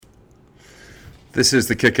This is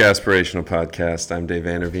the Kick Aspirational Podcast. I'm Dave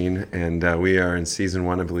Vanderveen, and we are in season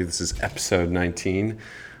 1. I believe this is episode 19.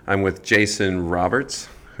 I'm with Jason Roberts,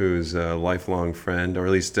 who's a lifelong friend, or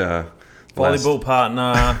at least volleyball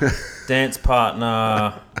partner, dance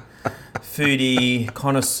partner, foodie,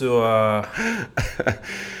 connoisseur.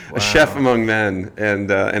 A chef among men,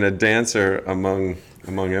 and a dancer among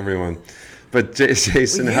everyone. But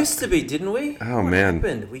Jason, we used to be, didn't we? Oh, what man.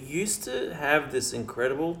 happened? We used to have this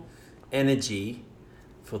incredible energy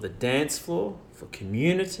for the dance floor, for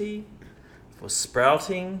community, for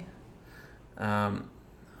sprouting. I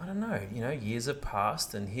don't know, years have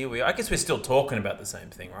passed and here we are. I guess we're still talking about the same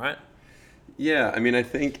thing, right? Yeah, I mean, I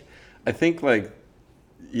think like,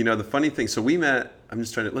 the funny thing, so we met, let's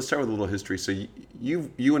start with a little history. So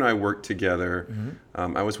you and I worked together.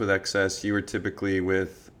 Mm-hmm. I was with XS, you were typically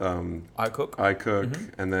with iCook.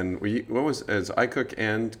 Mm-hmm. And then is iCook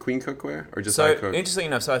and Queen Cookware, or just so, iCook? Interesting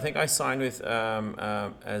enough, so I think I signed with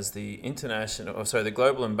as the the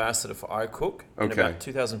global ambassador for iCook in about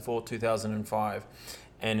 2004, 2005.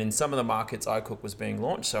 And in some of the markets, iCook was being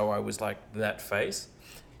launched, so I was like that face.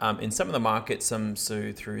 In some of the markets,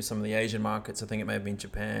 through some of the Asian markets, I think it may have been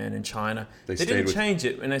Japan and China, they didn't change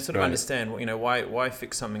it, and they sort of understand, why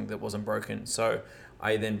fix something that wasn't broken. So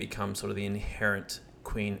I then become sort of the inherent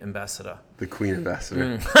Queen Ambassador. The Queen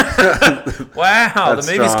Ambassador. Wow,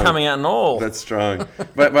 the movie's coming out and all. That's strong.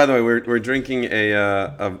 But by the way, we're drinking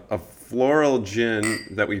a floral gin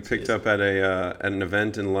that we picked up at an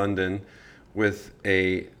event in London with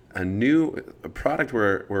a new product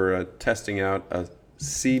we're testing out, a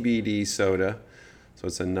CBD soda. So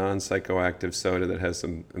it's a non-psychoactive soda that has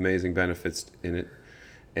some amazing benefits in it.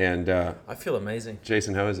 And I feel amazing.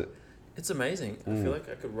 Jason, how is it? It's amazing. I feel like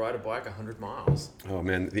I could ride a bike 100 miles. Oh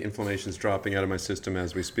man, the inflammation's dropping out of my system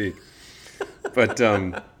as we speak. But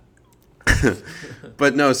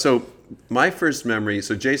but no, so my first memory,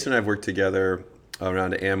 so Jason and I have worked together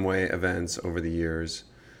around Amway events over the years.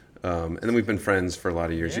 And then we've been friends for a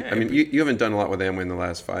lot of years. Yeah, I mean, you haven't done a lot with Amway in the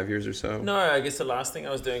last 5 years or so? No, I guess the last thing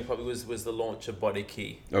I was doing probably was the launch of Body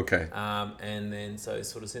Key. Okay. And then so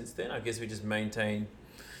sort of since then, I guess we just maintain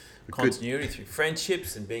continuity through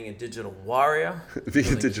friendships and being a digital warrior.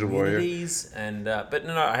 Being a digital warrior. And but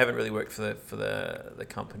no, I haven't really worked for the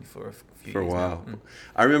company for a few years a while. now.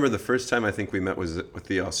 I remember the first time I think we met was with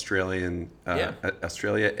the Australia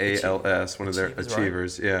ALS, one of their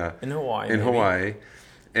achievers. Right? Yeah. In Hawaii. Hawaii.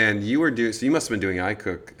 And you were so you must have been doing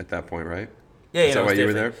iCook at that point, right? Yeah, Is that why you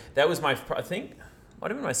were there? That was I think, might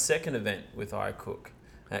have been my second event with iCook,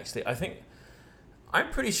 actually. I'm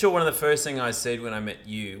pretty sure one of the first things I said when I met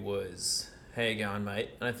you was, "How you going,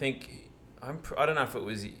 mate?" And I think, I don't know if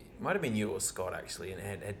it might have been you or Scott, actually, and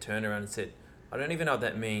had turned around and said, "I don't even know what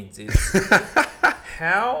that means. It's,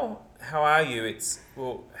 how are you? It's,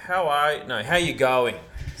 well, how you going?"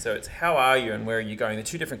 So it's how are you and where are you going? They're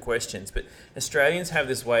two different questions, but Australians have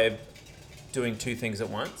this way of doing two things at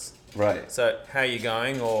once. Right. So how are you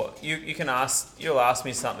going? Or you'll ask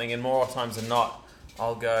me something, and more times than not,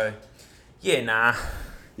 I'll go, yeah, nah.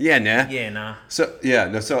 Yeah, nah. Yeah, nah.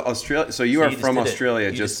 So Australia. So you are from Australia.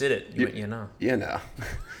 You just did it. You went, yeah, nah. Yeah, nah.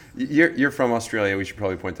 You're from Australia. We should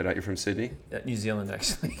probably point that out. You're from Sydney. New Zealand,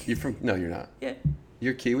 actually. No, you're not. Yeah.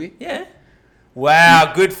 You're Kiwi. Yeah.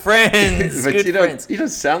 Wow, good friends. But good friends. You don't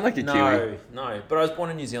sound like a Kiwi. No. But I was born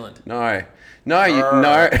in New Zealand. No.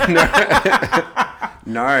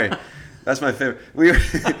 That's my favorite.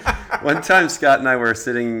 One time Scott and I were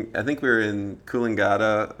sitting, I think we were in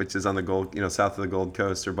Coolangatta, which is on the south of the Gold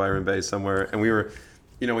Coast, or Byron Bay somewhere, and we were,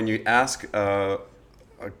 when you ask a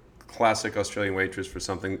classic Australian waitress for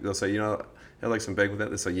something, they'll say, I'd like some bacon with that.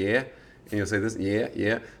 They'll say, yeah. And you'll say this,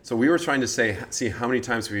 yeah. So we were trying to see how many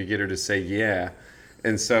times we could get her to say yeah.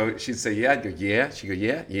 And so she'd say yeah, I'd go yeah. She'd go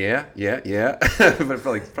yeah. But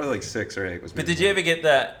probably like 6 or 8 was. But did you ever get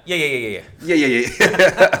that? Yeah. Yeah.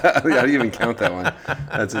 I didn't even count that one.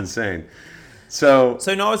 That's insane. So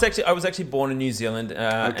no, I was actually born in New Zealand,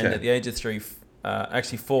 and at the age of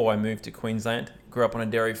 4, I moved to Queensland. Grew up on a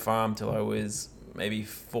dairy farm till I was maybe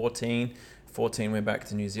 14. 14 went back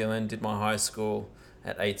to New Zealand, did my high school.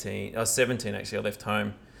 At 18, I was 17 actually. I left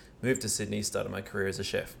home, moved to Sydney, started my career as a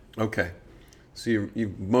chef. Okay, so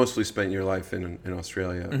you've mostly spent your life in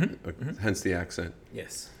Australia, hence the accent.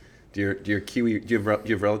 Yes. Do you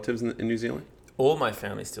have relatives in New Zealand? All my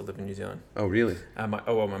family still live in New Zealand. Oh really? My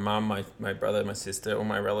mum, my brother, my sister, all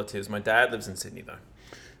my relatives. My dad lives in Sydney though.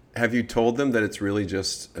 Have you told them that it's really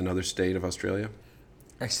just another state of Australia?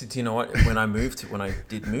 Actually, do you know what? When I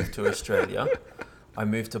did move to Australia, I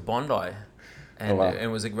moved to Bondi. And, wow. and it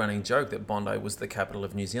was a running joke that Bondi was the capital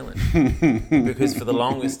of New Zealand. Because for the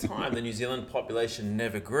longest time, the New Zealand population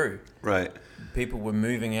never grew. Right. People were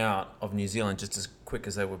moving out of New Zealand just as quick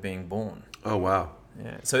as they were being born. Oh, wow.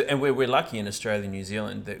 Yeah. So, and we're lucky in Australia and New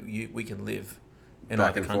Zealand that we can live in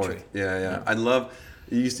Back either and country. forth. Yeah. I love...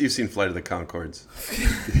 You've seen Flight of the Conchords.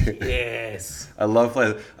 Yes. I love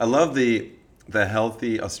the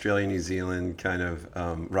healthy Australia-New Zealand kind of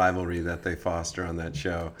rivalry that they foster on that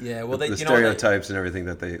show. Yeah, well, the stereotypes and everything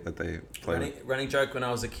that they play with. Running joke when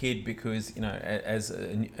I was a kid because, as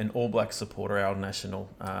an All Black supporter, our national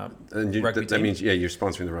rugby that team. means, you're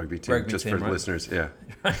sponsoring the rugby team, just team, for right? listeners, yeah.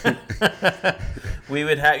 We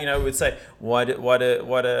would have, we would say, why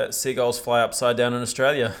do seagulls fly upside down in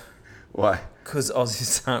Australia? Why? Because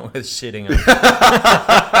Aussies aren't worth shitting on.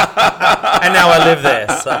 And now I live there,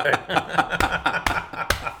 so.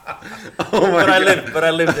 Oh my God. But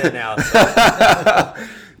I live there now. So.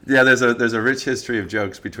 Yeah, there's a rich history of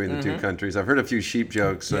jokes between the two countries. I've heard a few sheep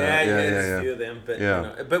jokes. There's a few of them. But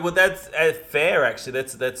but that's fair actually.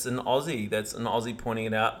 That's an Aussie. That's an Aussie pointing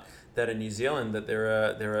it out that in New Zealand that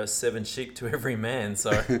there are 7 sheep to every man.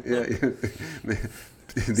 So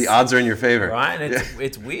the odds are in your favor, right? And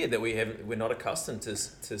it's weird that we're not accustomed to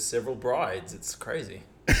several brides. It's crazy.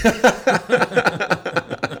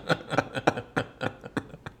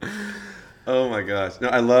 Oh my gosh! No,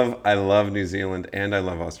 I love New Zealand and I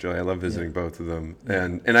love Australia. I love visiting both of them,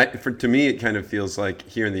 and to me it kind of feels like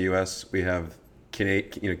here in the U.S. we have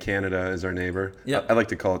Canada as our neighbor. Yeah, I like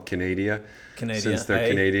to call it Canada since they're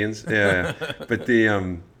Canadians. Yeah. But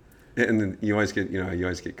and then you always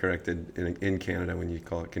get corrected in Canada when you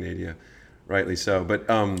call it Canada, rightly so. But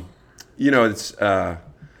it's I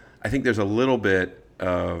think there's a little bit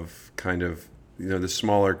of kind of. The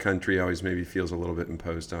smaller country always maybe feels a little bit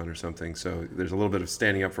imposed on or something. So there's a little bit of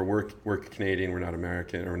standing up for work Canadian. We're not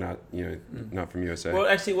American, or not not from USA. Well,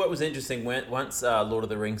 actually, what was interesting once Lord of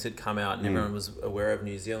the Rings had come out and everyone was aware of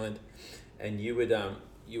New Zealand, and you would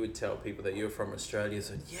tell people that you were from Australia.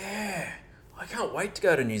 So I can't wait to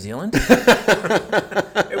go to New Zealand.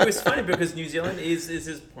 It was funny because New Zealand is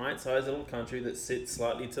this pint-sized little country that sits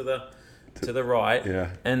slightly to the right,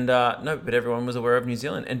 and but everyone was aware of New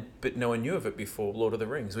Zealand, but no one knew of it before Lord of the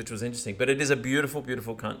Rings, which was interesting. But it is a beautiful,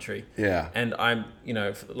 beautiful country. Yeah. And I'm,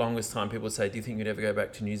 for the longest time, people would say, "Do you think you'd ever go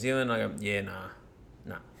back to New Zealand?" I go, "Yeah, nah."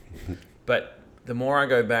 But the more I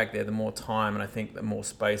go back there, the more time, and I think the more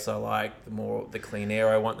space I like, the clean air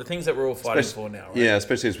I want, the things that we're all fighting for now. Right? Yeah,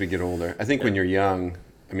 especially as we get older. I think when you're young,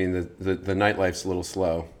 I mean, the nightlight's a little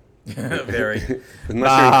slow. Very.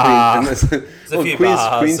 Unless you're in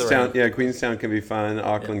Queenstown. Queenstown can be fun.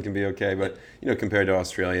 Auckland can be okay, but compared to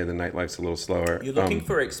Australia, the nightlife's a little slower. You're looking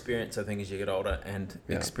for experience, I think, as you get older, and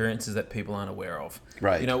experiences that people aren't aware of.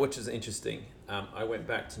 Right. Which is interesting. I went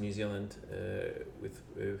back to New Zealand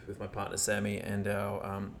with my partner Sammy and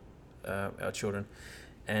our children,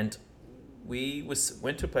 and we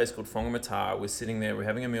went to a place called Whangamata. We're sitting there, we're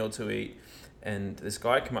having a meal to eat, and this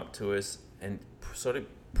guy came up to us and sort of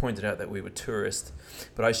pointed out that we were tourists,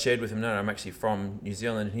 but I shared with him, no, I'm actually from New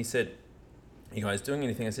Zealand, and he said, "Are you guys doing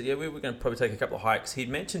anything?" I said, "Yeah, we were going to probably take a couple of hikes." He'd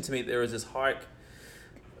mentioned to me there was this hike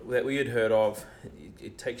that we had heard of.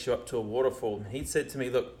 It takes you up to a waterfall. He said to me,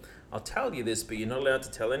 "Look, I'll tell you this, but you're not allowed to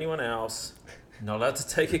tell anyone else. You're not allowed to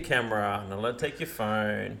take a camera. Not allowed to take your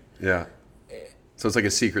phone." Yeah. So it's like a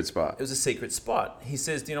secret spot. It was a secret spot. He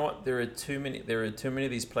says, "Do you know what? There are too many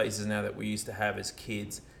of these places now that we used to have as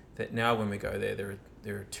kids. That now when we go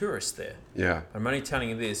there are tourists there. Yeah. I'm only telling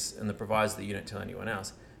you this in the proviso that you don't tell anyone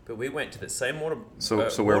else. But we went to the same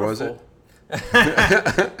So where was it?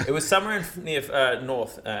 It was somewhere near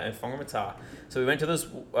north in Whangamata. So we went to this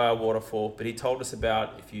waterfall. But he told us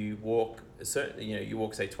about if you walk you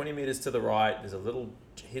walk say 20 meters to the right. There's a little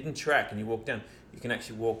hidden track, and you walk down. You can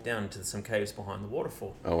actually walk down to some caves behind the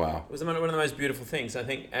waterfall. Oh wow! It was one of the most beautiful things. I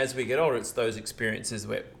think as we get older, it's those experiences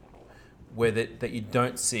where that you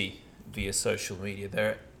don't see via social media.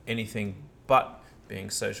 They're anything but being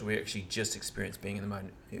social. We actually just experience being in the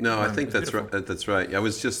moment. No, I think that's right. That's right. I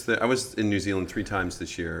was just there. I was in New Zealand 3 times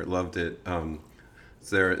this year. Loved it. I was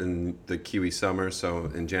there in the Kiwi summer, so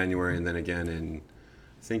in January, and then again in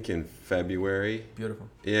February. Beautiful.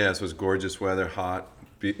 Yeah, so it was gorgeous weather, hot.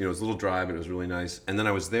 It was a little dry, but it was really nice. And then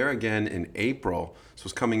I was there again in April, so it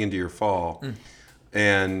was coming into your fall,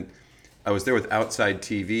 and I was there with Outside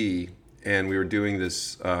TV. And we were doing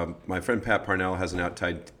this. My friend Pat Parnell has an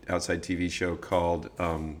outside TV show called.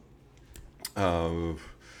 I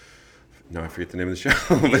forget the name of the show.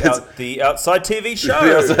 The Outside TV Show.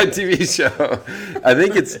 The Outside TV Show. I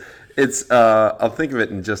think it's. I'll think of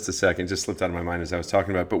it in just a second. It just slipped out of my mind as I was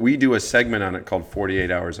talking about it. But we do a segment on it called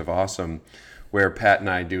 48 Hours of Awesome, where Pat and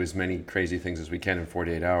I do as many crazy things as we can in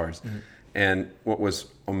 48 hours. Mm-hmm. And what was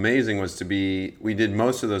amazing was we did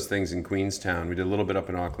most of those things in Queenstown. We did a little bit up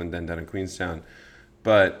in Auckland, then down in Queenstown.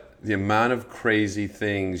 But the amount of crazy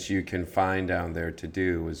things you can find down there to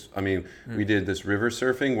do was, we did this river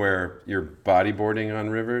surfing where you're bodyboarding on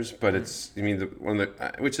rivers, but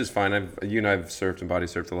which is fine. You and I have surfed and body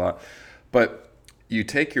surfed a lot, but you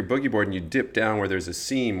take your boogie board and you dip down where there's a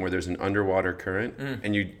seam where there's an underwater current,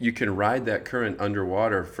 and you can ride that current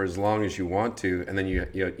underwater for as long as you want to, and then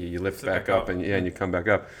you lift back up and you come back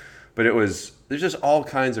up. But there's just all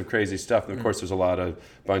kinds of crazy stuff, and of course there's a lot of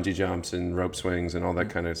bungee jumps and rope swings and all that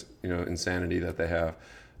kind of insanity that they have.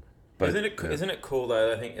 But isn't it cool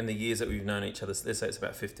though? I think in the years that we've known each other, let's say it's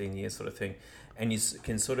about 15 years sort of thing, and you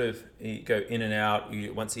can sort of go in and out.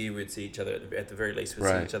 Once a year we'd see each other at the very least. We'd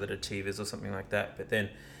see each other at Achievers or something like that. But then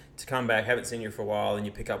to come back, haven't seen you for a while, and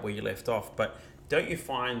you pick up where you left off. But don't you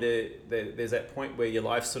find there's that point where your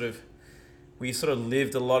life where you sort of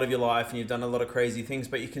lived a lot of your life and you've done a lot of crazy things,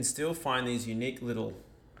 but you can still find these unique little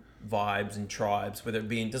vibes and tribes, whether it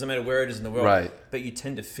be, it doesn't matter where it is in the world, but you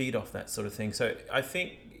tend to feed off that sort of thing. So I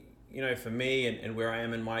think, for me and where I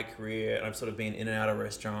am in my career, and I've sort of been in and out of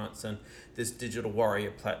restaurants and this digital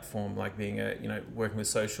warrior platform, like being working with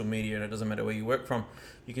social media, and it doesn't matter where you work from,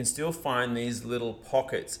 you can still find these little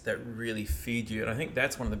pockets that really feed you. And I think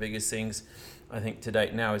that's one of the biggest things I think to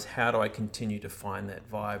date now is how do I continue to find that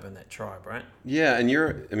vibe and that tribe, right? Yeah, and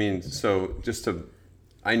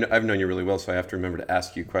I've known you really well, so I have to remember to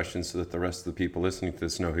ask you questions so that the rest of the people listening to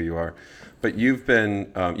this know who you are. But you've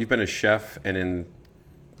been a chef and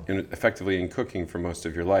effectively in cooking for most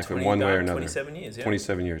of your life in one way or another. 27 years, yeah.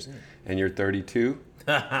 27 years. Yeah. And you're 32?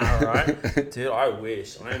 All right. Dude, I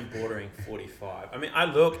wish. I am bordering 45. I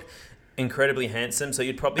look incredibly handsome, so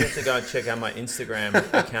you'd probably have to go and check out my Instagram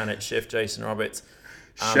account at Chef Jason Roberts.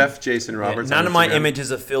 Chef Jason Roberts. None of my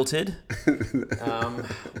images are filtered. A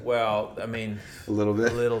little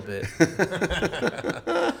bit.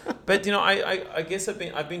 But I guess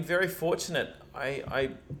I've been very fortunate.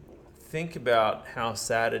 I think about how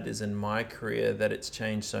sad it is in my career that it's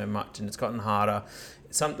changed so much and it's gotten harder.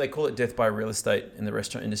 They call it death by real estate in the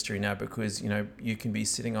restaurant industry now, because you can be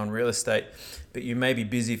sitting on real estate, but you may be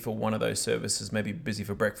busy for one of those services, maybe busy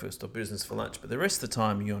for breakfast or business for lunch, but the rest of the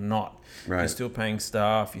time you're not. Right. You're still paying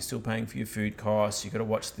staff, you're still paying for your food costs, you've got to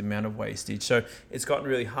watch the amount of wastage. So it's gotten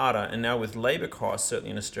really harder. And now with labour costs,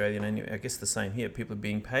 certainly in Australia, and I guess the same here, people are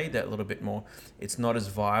being paid that little bit more. It's not as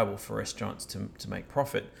viable for restaurants to make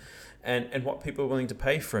profit. And what people are willing to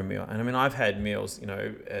pay for a meal. And I've had meals,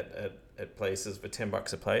 at places for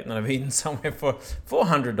 $10 a plate, and I've eaten somewhere for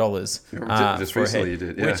 $400. Just recently you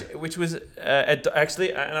did, yeah. Which was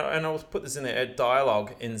actually, and I'll put this in there, at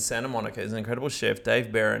Dialogue in Santa Monica. There's an incredible chef,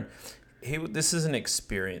 Dave Barron. This is an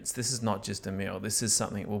experience. This is not just a meal. This is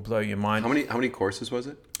something that will blow your mind. How many courses was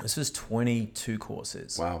it? This was 22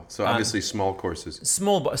 courses. Wow. So obviously small courses.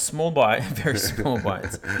 Small bite, very small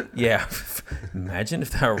bites. Yeah. Imagine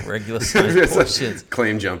if they were regular size portions.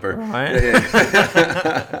 Claim jumper. Right?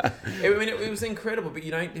 It was incredible, but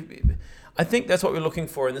I think that's what we're looking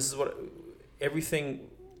for, and this is what everything.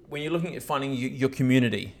 When you're looking at finding your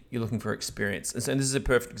community, you're looking for experience. And so this is a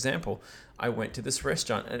perfect example. I went to this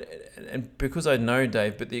restaurant, and because I know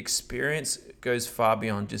Dave, but the experience goes far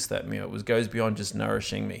beyond just that meal. It goes beyond just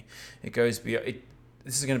nourishing me. It goes beyond.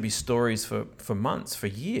 This is going to be stories for months, for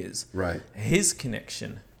years. Right. His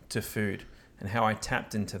connection to food and how I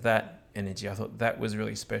tapped into that energy, I thought that was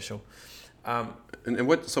really special. And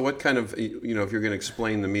what kind of, if you're going to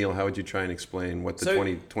explain the meal, how would you try and explain what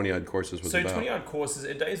the 20 odd courses was about? So 20 odd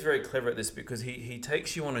courses, Dave's very clever at this because he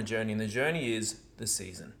takes you on a journey, and the journey is the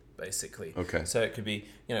season, basically. Okay. So it could be,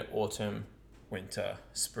 autumn, winter,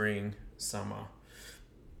 spring, summer.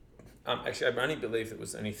 Actually, I only believe it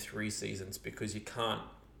was only 3 seasons because you can't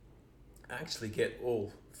actually get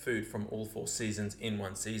all food from all 4 seasons in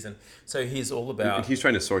one season. So he's all about... He's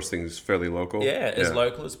trying to source things fairly local. Yeah, as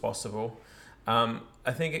local as possible.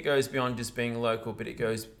 I think it goes beyond just being local, but it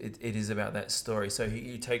is about that story. So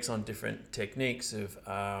he takes on different techniques of,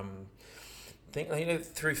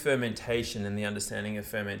 through fermentation and the understanding of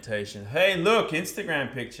fermentation. Hey, look,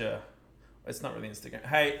 Instagram picture. It's not really Instagram.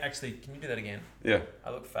 Hey, actually, can you do that again? Yeah. I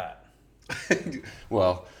look fat.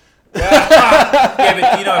 Well.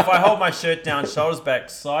 Yeah, but if I hold my shirt down, shoulders back,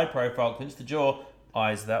 side profile, clinch the jaw,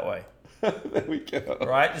 eyes that way. There we go.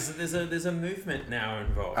 Right? There's a movement now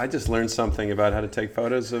involved. I just learned something about how to take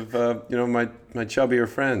photos of my chubbier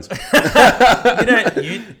friends.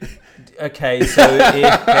 Okay, so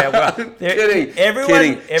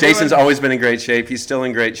kidding. Jason's always been in great shape. He's still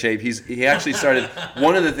in great shape. He actually started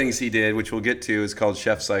one of the things he did, which we'll get to, is called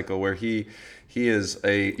Chef Cycle, where he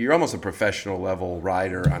you're almost a professional level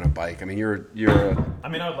rider on a bike. I mean, you're I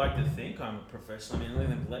mean, I'd like to think I'm a professional. I mean, look at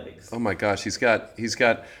them legs. oh my gosh, he's got.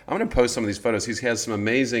 I'm going to post some of these photos. He has some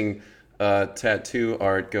amazing tattoo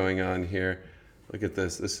art going on here. Look at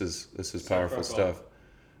this. This is powerful stuff.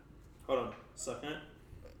 Hold on, second.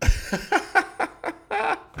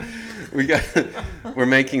 We're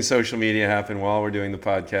making social media happen while we're doing the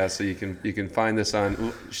podcast, so you can find this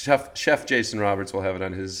on Chef Jason Roberts will have it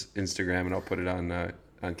on his Instagram, and I'll put it on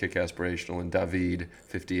Kick Aspirational, and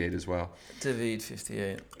David58 as well.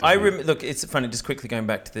 David58. I look. It's funny. Just quickly going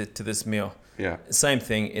back to this meal. Yeah. Same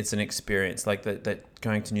thing. It's an experience. Like that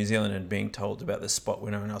going to New Zealand and being told about the spot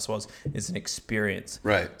where no one else was is an experience.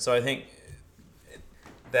 Right. So I think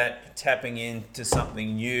that tapping into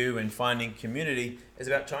something new and finding community is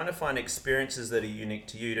about trying to find experiences that are unique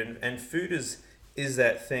to you. And food is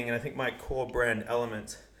that thing. And I think my core brand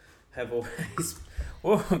elements have always...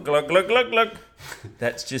 Whoa, glug, glug, glug, glug.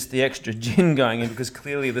 That's just the extra gin going in because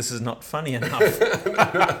clearly this is not funny enough.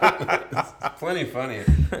 It's plenty funny.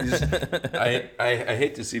 I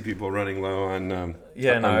hate to see people running low on...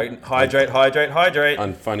 hydrate.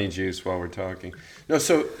 On funny juice while we're talking. No,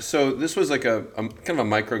 so this was like a kind of a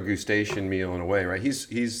microgustation meal in a way, right?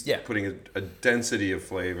 He's putting a density of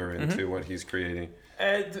flavor into what he's creating.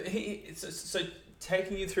 So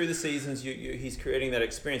taking you through the seasons, he's creating that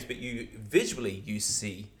experience, but you visually you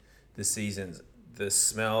see the seasons, the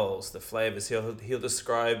smells, the flavors. He'll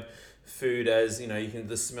describe food as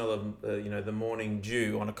the smell of the morning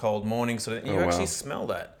dew on a cold morning, so you actually smell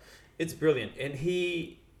that. It's brilliant, and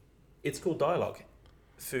it's called dialogue.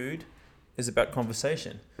 Food is about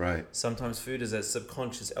conversation. Right. Sometimes food is a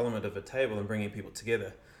subconscious element of a table and bringing people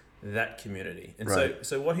together. That community. And right.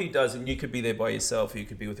 so what he does, and you could be there by yourself, or you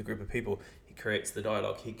could be with a group of people, he creates the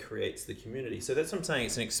dialogue, he creates the community. So that's what I'm saying,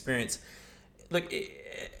 it's an experience. Look,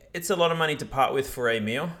 it's a lot of money to part with for a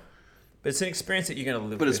meal, but it's an experience that you're going to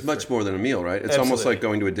live with. But it's much more than a meal, right? It's almost like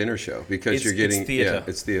going to a dinner show because you're getting... It's theater. Yeah,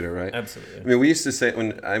 it's theater, right? Absolutely. I mean, we used to say,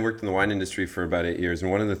 when I worked in the wine industry for about 8 years,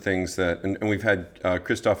 and one of the things that... And we've had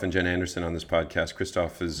Christoph and Jen Anderson on this podcast.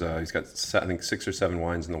 Christoph is... he's got, I think, 6 or 7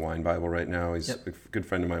 wines in the Wine Bible right now. He's a good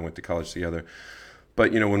friend of mine, went to college together.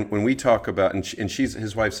 But, when we talk about... And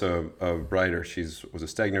his wife's a writer. She was a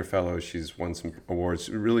Stegner Fellow. She's won some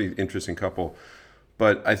awards. Really interesting couple.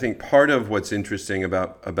 But I think part of what's interesting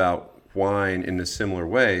about wine in a similar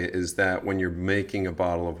way is that when you're making a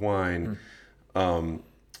bottle of wine, I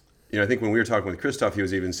think when we were talking with Christoph, he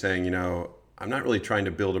was even saying, I'm not really trying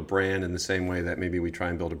to build a brand in the same way that maybe we try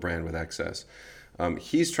and build a brand with excess.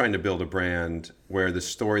 He's trying to build a brand where the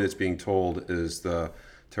story that's being told is the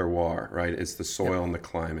terroir, right? It's the soil and the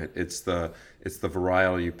climate. It's the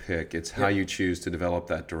varietal you pick. It's how you choose to develop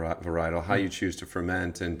that varietal, how you choose to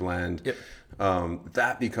ferment and blend.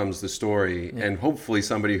 That becomes the story, and hopefully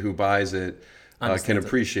somebody who buys it can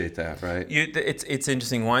appreciate that, right? It's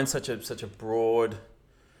interesting. Wine's such a broad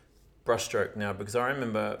brushstroke now, because I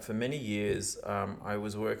remember for many years I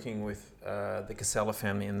was working with the Casella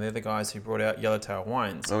family, and they're the guys who brought out Yellowtail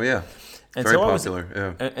wines. Oh yeah, and very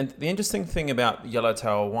popular. And the interesting thing about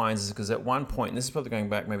Yellowtail wines is because at one point, and this is probably going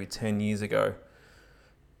back maybe 10 years ago,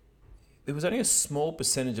 there was only a small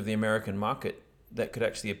percentage of the American market that could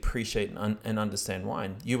actually appreciate and understand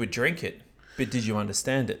wine. You would drink it, but did you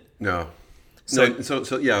understand it? No.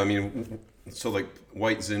 So yeah, I mean, so like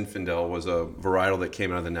White Zinfandel was a varietal that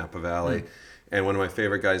came out of the Napa Valley. And one of my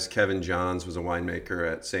favorite guys, Kevin Johns, was a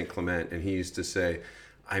winemaker at St. Clement, and he used to say,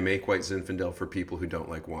 I make White Zinfandel for people who don't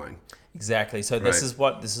like wine. Exactly. So this is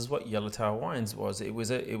what Yellowtail Wines was. It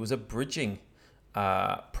was a bridging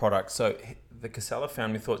product. So the Casella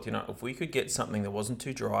family thought, if we could get something that wasn't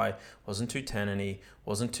too dry, wasn't too tanniny,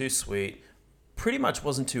 wasn't too sweet, pretty much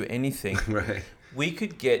wasn't too anything, right, we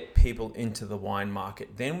could get people into the wine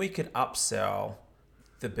market. Then we could upsell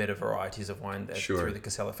the better varieties of wine through the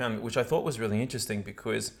Casella family, which I thought was really interesting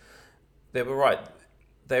because they were right.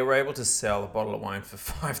 They were able to sell a bottle of wine for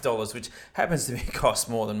 $5, which happens to cost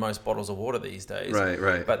more than most bottles of water these days.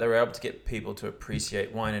 Right. But they were able to get people to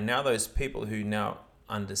appreciate wine. And now those people who now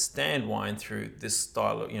understand wine through this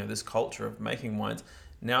style of, this culture of making wines,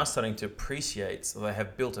 now starting to appreciate. So they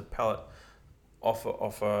have built a palate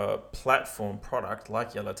off a platform product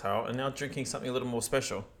like Yellowtail, and now drinking something a little more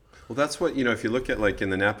special. Well, that's what, if you look at like in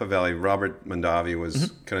the Napa Valley, Robert Mondavi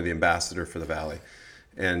was kind of the ambassador for the Valley.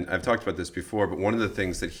 And I've talked about this before, but one of the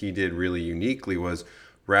things that he did really uniquely was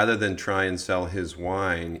rather than try and sell his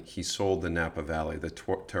wine, he sold the Napa Valley, the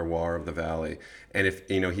terroir of the Valley. And if,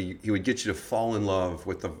 he would get you to fall in love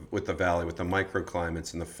with the Valley, with the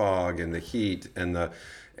microclimates and the fog and the heat and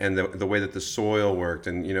and the way that the soil worked,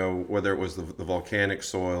 and whether it was the volcanic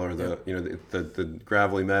soil or the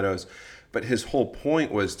gravelly meadows. But his whole point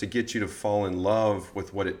was to get you to fall in love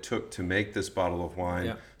with what it took to make this bottle of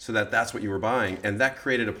wine, so that's what you were buying. And that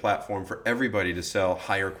created a platform for everybody to sell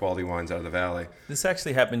higher quality wines out of the valley. This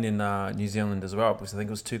actually happened in New Zealand as well, because I think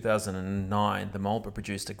it was 2009. The Marlborough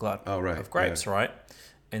produced a glut of grapes, right?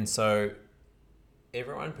 And so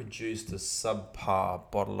everyone produced a subpar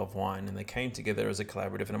bottle of wine, and they came together as a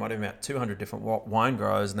collaborative, and it might have been about 200 different wine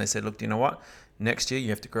growers, and they said, look, do you know what? Next year you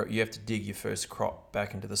have to dig your first crop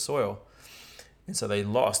back into the soil. And so they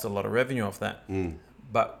lost a lot of revenue off that.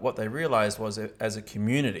 But what they realized was, as a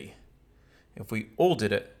community, if we all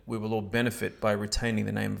did it, we will all benefit by retaining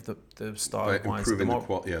the name of the style of wines, improving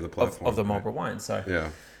the platform of the Marlborough wine. So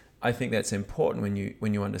I think that's important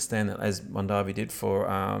when you understand that, as Mondavi did for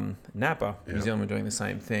Napa. New Zealand were doing the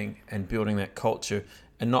same thing, and building that culture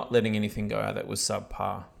and not letting anything go out that was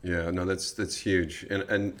subpar. Yeah, no, that's huge.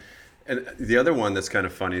 And the other one that's kind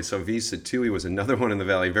of funny, so V. Satui was another one in the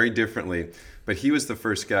valley, very differently, but he was the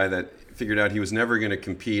first guy that figured out he was never going to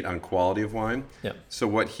compete on quality of wine. Yeah. So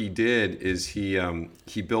what he did is he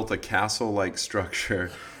built a castle-like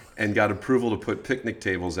structure and got approval to put picnic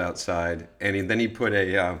tables outside, and then he put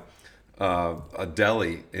a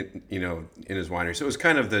deli in his winery. So it was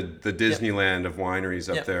kind of the Disneyland of wineries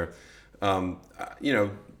up there.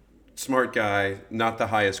 Smart guy, not the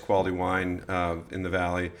highest quality wine in the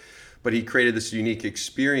valley, but he created this unique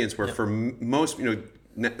experience where for most,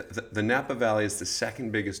 the Napa Valley is the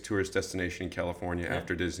second biggest tourist destination in California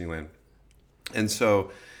after Disneyland. And so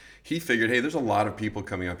he figured, hey, there's a lot of people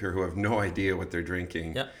coming up here who have no idea what they're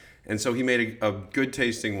drinking. Yeah. And so he made a good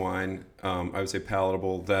tasting wine, I would say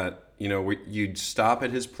palatable, that you'd stop at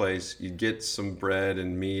his place, you'd get some bread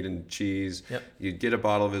and meat and cheese, you'd get a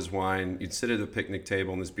bottle of his wine, you'd sit at the picnic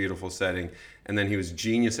table in this beautiful setting, and then he was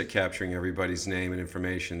genius at capturing everybody's name and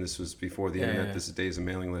information. This was before the internet, this is days of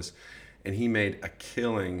mailing lists. And he made a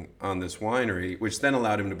killing on this winery, which then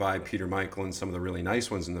allowed him to buy Peter Michael and some of the really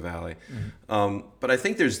nice ones in the valley. But I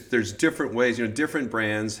think there's different ways. Different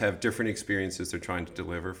brands have different experiences they're trying to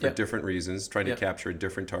deliver for different reasons, trying to capture a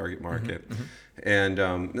different target market. And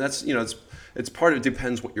that's it's part of it,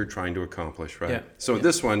 depends what you're trying to accomplish, right? So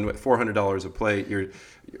this one, $400 a plate,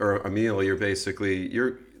 or a meal,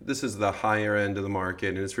 this is the higher end of the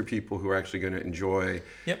market, and it's for people who are actually going to enjoy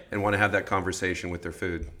and want to have that conversation with their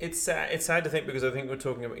food. It's sad to think, because I think we're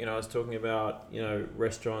talking about, I was talking about,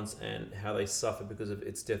 restaurants and how they suffer because of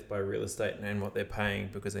its death by real estate and what they're paying,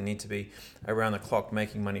 because they need to be around the clock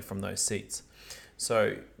making money from those seats.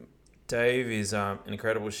 So Dave is an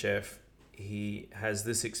incredible chef. He has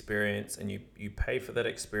this experience, and you pay for that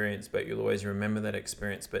experience, but you'll always remember that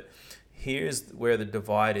experience. But here's where the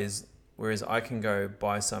divide is. Whereas I can go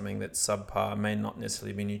buy something that's subpar, may not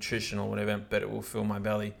necessarily be nutritional or whatever, but it will fill my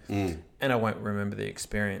belly, and I won't remember the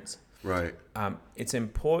experience. Right. It's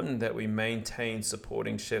important that we maintain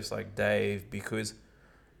supporting chefs like Dave, because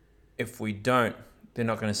if we don't, they're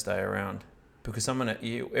not going to stay around, because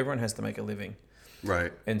everyone has to make a living.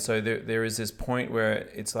 Right. And so there is this point where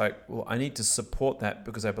it's like, well, I need to support that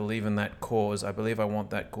because I believe in that cause. I believe I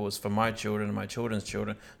want that cause for my children and my children's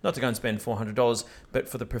children, not to go and spend $400, but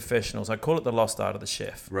for the professionals. I call it the lost art of the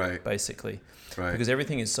chef, right? Basically, right? Because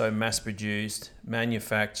everything is so mass-produced,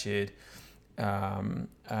 manufactured,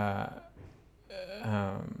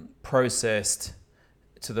 processed,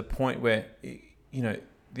 to the point where,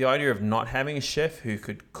 the idea of not having a chef who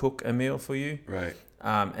could cook a meal for you, right?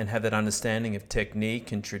 And have that understanding of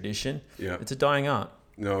technique and tradition. Yeah. It's a dying art.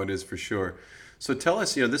 No, it is for sure. So tell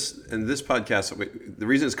us, this podcast, the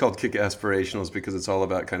reason it's called Kick Aspirational is because it's all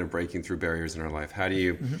about kind of breaking through barriers in our life. How do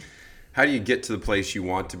you get to the place you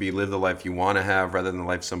want to be, live the life you want to have, rather than the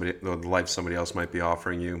life somebody else might be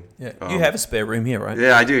offering you? Yeah. You have a spare room here, right?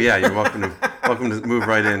 Yeah, I do. Yeah, you're welcome to move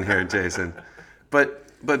right in here, Jason.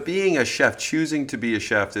 But being a chef, choosing to be a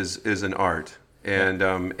chef is an art,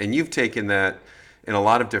 and you've taken that in a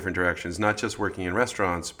lot of different directions, not just working in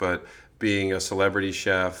restaurants, but being a celebrity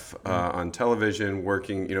chef on television,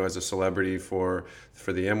 working as a celebrity for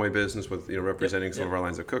the Amway business with representing some of our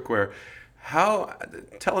lines of cookware.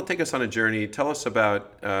 Take us on a journey. Tell us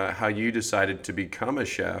about how you decided to become a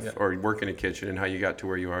chef or work in a kitchen, and how you got to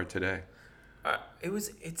where you are today.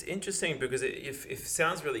 It's interesting because it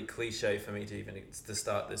sounds really cliche for me to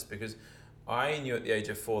start this, because I knew at the age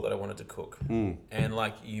of 4 that I wanted to cook. And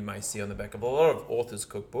like you may see on the back of a lot of authors'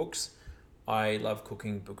 cookbooks, I love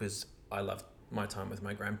cooking because I loved my time with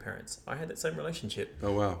my grandparents. I had that same relationship.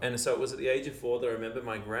 Oh, wow. And so it was at the age of 4 that I remember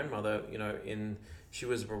my grandmother, She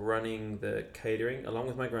was running the catering along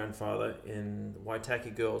with my grandfather in the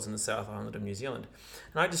Waitaki Girls in the South Island of New Zealand.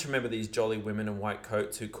 And I just remember these jolly women in white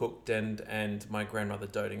coats who cooked and my grandmother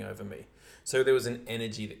doting over me. So there was an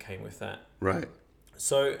energy that came with that. Right.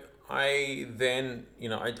 So I then,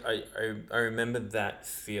 I remember that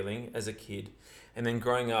feeling as a kid. And then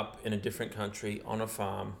growing up in a different country on a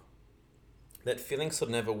farm, that feeling sort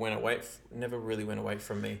of never really went away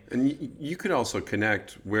from me. And you could also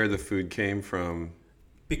connect where the food came from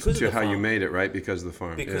Because to of the how farm. you made it, right? Because of the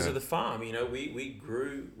farm. Because of the farm,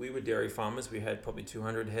 we were dairy farmers. We had probably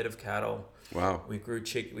 200 head of cattle. Wow. We grew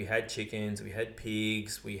we had chickens, we had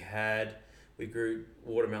pigs, we grew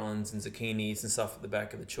watermelons and zucchinis and stuff at the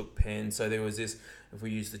back of the chook pen. So there was this, if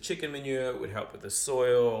we used the chicken manure, it would help with the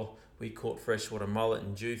soil. We caught freshwater mullet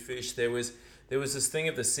and jewfish. There was this thing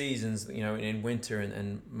of the seasons, in winter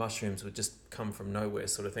and mushrooms would just come from nowhere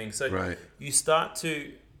sort of thing. So Right. you start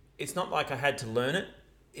to, it's not like I had to learn it.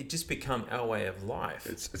 It just become our way of life.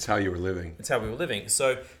 It's how you were living. It's how we were living.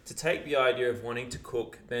 So to take the idea of wanting to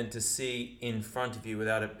cook, then to see in front of you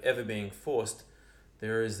without it ever being forced,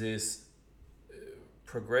 there is this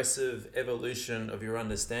progressive evolution of your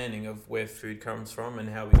understanding of where food comes from and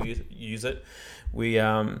how we use it.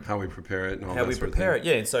 How we prepare it and all how that we sort of prepare thing.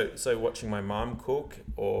 it. Yeah. So watching my mom cook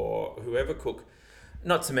or whoever cook,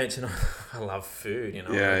 not to mention I love food. Yeah,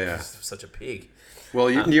 I'm yeah. just such a pig. Well,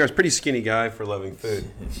 you're a pretty skinny guy for loving food.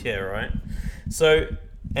 Yeah, right. So,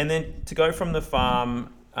 and then to go from the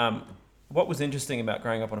farm, what was interesting about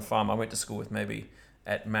growing up on a farm, I went to school with maybe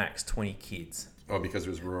at max 20 kids. Oh, because it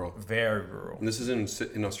was rural. Very rural. And this is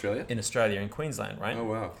in Australia? In Australia, in Queensland, right? Oh,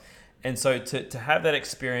 wow. And so to have that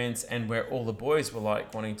experience and where all the boys were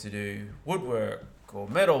like wanting to do woodwork or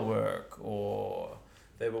metal work, or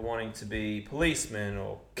they were wanting to be policemen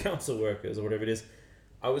or council workers or whatever it is,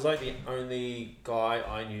 I was like the only guy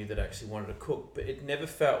I knew that actually wanted to cook, but it never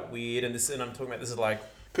felt weird. And I'm talking about, this is like...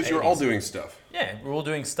 Because you were all 80s. doing stuff. Yeah, we're all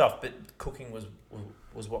doing stuff, but cooking was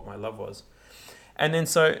what my love was. And then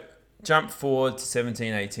so jump forward to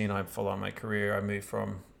 17, 18, I follow my career. I moved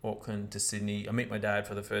from Auckland to Sydney. I meet my dad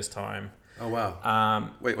for the first time. Oh,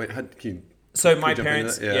 wow. Wait, So can my you jump into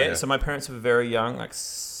parents, that? Yeah. so my parents were very young, like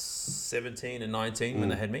 17 and 19 when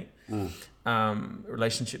they had me.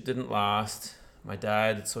 Relationship didn't last. My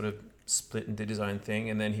dad had sort of split and did his own thing,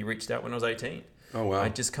 and then he reached out when I was 18. Oh, wow.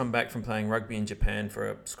 I'd just come back from playing rugby in Japan for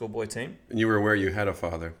a schoolboy team. And you were aware you had a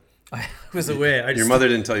father. I was aware. Your mother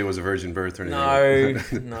didn't tell you it was a virgin birth or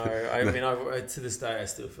anything? No. I mean, to this day, I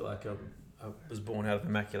still feel like I was born out of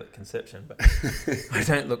immaculate conception, but I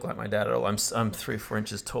don't look like my dad at all. I'm 3-4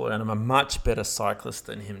 inches taller, and I'm a much better cyclist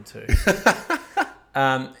than him too.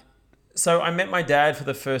 So I met my dad for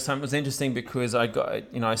the first time. It was interesting because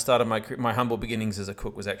I started my humble beginnings as a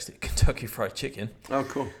cook was actually Kentucky Fried Chicken. Oh,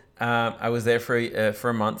 cool. I was there for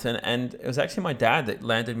a month, and it was actually my dad that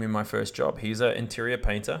landed me my first job. He's an interior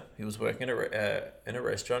painter. He was working in a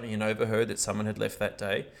restaurant. He overheard that someone had left that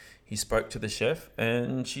day. He spoke to the chef,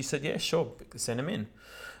 and she said, "Yeah, sure, send him in."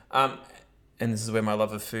 And this is where my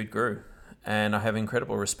love of food grew. And I have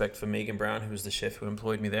incredible respect for Megan Brown, who was the chef who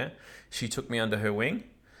employed me there. She took me under her wing.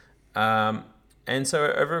 And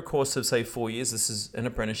so over a course of, say, 4 years, this is an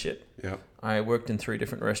apprenticeship. Yeah. I worked in 3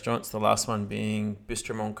 different restaurants, the last one being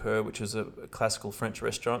Bistro Mon Coeur, which was a classical French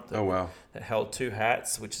restaurant that held 2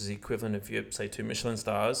 hats, which is the equivalent of, say, 2 Michelin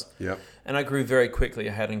stars. Yeah. And I grew very quickly.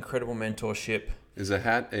 I had incredible mentorship. Is a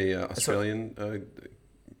hat a Australian...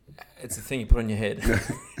 It's the thing you put on your head.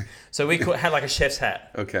 So had like a chef's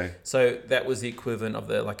hat. Okay. So that was the equivalent of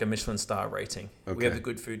like a Michelin star rating. Okay. We have the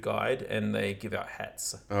Good Food Guide, and they give out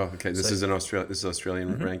hats. Oh, okay. This is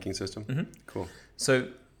Australian ranking system. Mm-hmm. Cool. So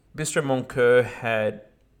Bistro Mon Coeur had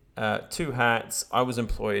 2 hats. I was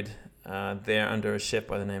employed there under a chef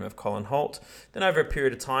by the name of Colin Holt. Then over a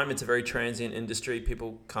period of time, it's a very transient industry.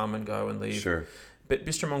 People come and go and leave. Sure. But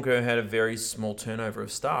Bistro Mon Coeur had a very small turnover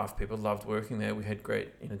of staff. People loved working there. We had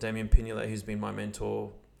great, Damien Pignolet, who's been my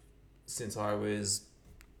mentor since I was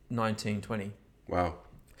 19, 20. Wow.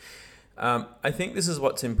 I think this is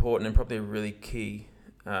what's important and probably a really key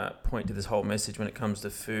point to this whole message when it comes to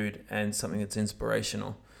food and something that's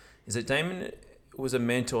inspirational, is that Damien was a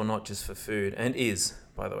mentor not just for food, and is,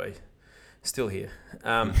 by the way, still here.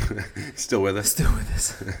 Still with us? Still with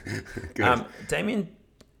us. Good. Damien,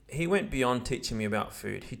 he went beyond teaching me about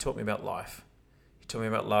food. He taught me about life. He taught me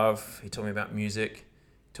about love. He taught me about music.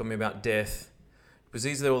 He taught me about death. Because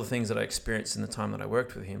these are all the things that I experienced in the time that I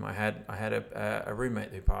worked with him. I had a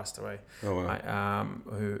roommate who passed away. Oh, wow.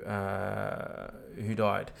 Who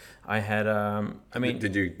died. I had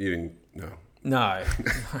Did you didn't? No. No,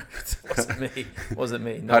 it wasn't me. It wasn't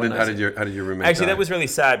me. No How one did knows how it. did your roommate Actually, die? that was really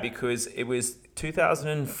sad because it was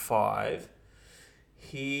 2005.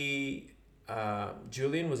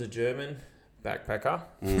 Julian was a German backpacker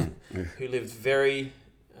who lived very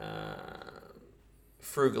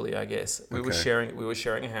frugally, I guess. We were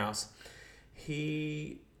sharing a house.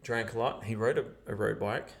 He drank a lot. He rode a road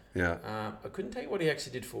bike. Yeah. I couldn't tell you what he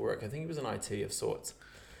actually did for work. I think he was an IT of sorts.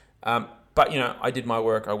 But, I did my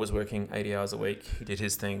work. I was working 80 hours a week. He did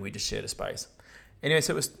his thing. We just shared a space. Anyway,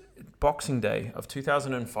 so it was Boxing Day of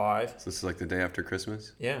 2005. So this is like the day after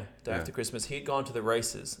Christmas? Yeah, day after Christmas. He'd gone to the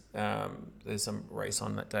races. There's some race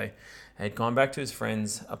on that day. He'd gone back to his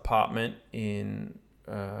friend's apartment in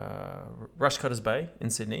Rushcutters Bay in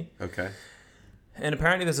Sydney. Okay. And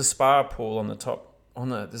apparently there's a spa pool on the top.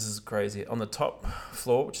 This is crazy. On the top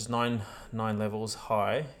floor, which is nine levels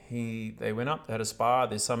high, they went up. They had a spa.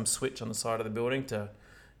 There's some switch on the side of the building to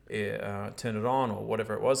turn it on or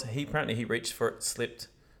whatever it was. He reached for it, slipped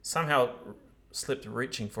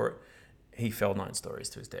reaching for it. He fell 9 stories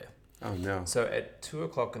to his death. Oh no. So at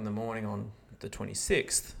 2:00 in the morning on the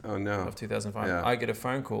 26th of 2005, I get a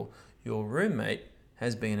phone call. Your roommate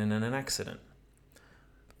has been in an accident.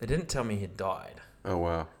 They didn't tell me he'd died. Oh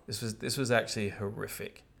wow. This was actually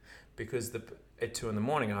horrific, because at 2 a.m.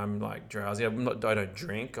 I'm like drowsy. I don't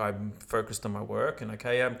drink. I'm focused on my work, and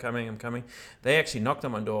I'm coming. They actually knocked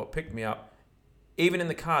on my door, picked me up. Even in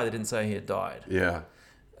the car, they didn't say he had died. Yeah.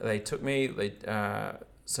 They took me.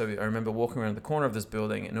 So I remember walking around the corner of this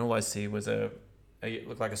building, and all I see was it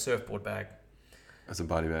looked like a surfboard bag. That's a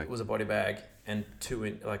body bag. It was a body bag, and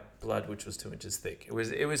blood, which was 2 inches thick. It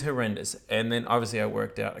was horrendous. And then obviously I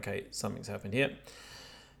worked out, okay, something's happened here.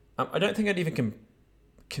 I don't think I'd even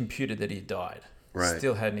computed that he died. Right.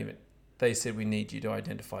 Still hadn't even. They said, we need you to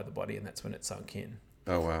identify the body, and that's when it sunk in.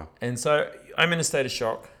 Oh wow. And so I'm in a state of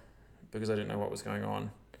shock because I didn't know what was going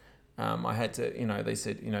on. I had to, they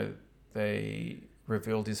said, they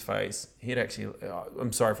revealed his face. He'd actually,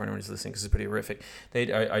 I'm sorry for anyone who's listening because it's pretty horrific. They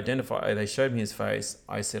showed me his face.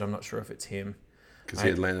 I said, I'm not sure if it's him. Because he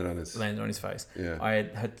had landed on his face. Yeah. I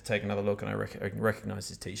had to take another look, and I recognized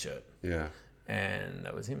his t-shirt. Yeah. And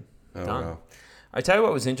that was him. Oh Done. wow. I tell you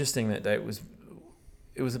what was interesting that day. It was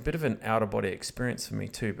a bit of an out-of-body experience for me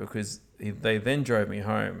too, because they then drove me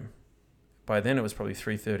home. By then it was probably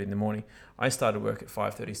 3:30 in the morning. I started work at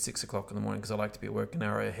 5:30, 6 o'clock in the morning, because I like to be at work an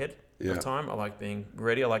hour ahead of time. I like being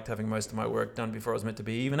ready. I liked having most of my work done before I was meant to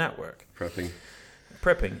be even at work.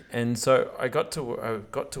 Prepping. And so I got to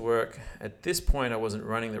work. At this point, I wasn't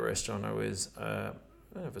running the restaurant. I was I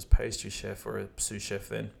don't know if it was pastry chef or a sous chef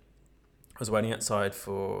then. I was waiting outside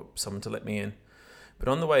for someone to let me in. But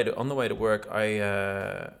on the way to work,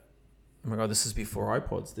 oh my god, this is before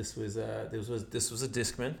iPods. This was a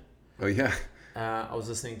Discman. Oh yeah. I was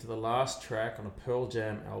listening to the last track on a Pearl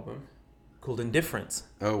Jam album called Indifference.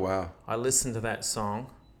 Oh wow. I listened to that song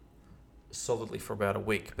solidly for about a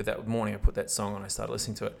week, but that morning I put that song on. I started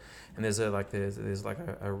listening to it, and there's a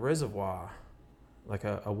reservoir, like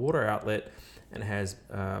a water outlet, and it has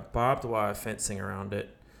barbed wire fencing around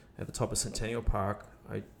it at the top of Centennial Park.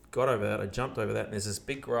 I got over that. I jumped over that, and there's this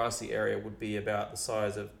big grassy area, would be about the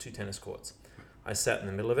size of 2 tennis courts. I sat in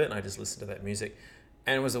the middle of it, and I just listened to that music.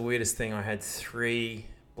 And it was the weirdest thing. I had 3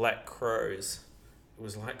 black crows. It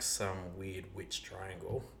was like some weird witch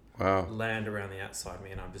triangle. Wow. Land around the outside of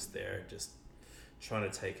me, and I'm just there, just trying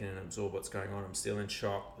to take in and absorb what's going on. I'm still in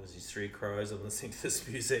shock. There's these 3 crows. I'm listening to this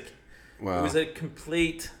music. Wow. It was a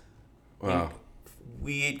complete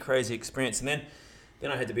weird, crazy experience. And then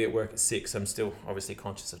I had to be at work at 6. I'm still obviously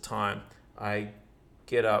conscious of time. I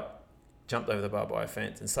get up, jumped over the barbed wire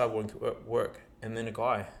fence, and started walking to work. And then a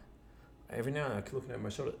guy, every now and then I keep looking over my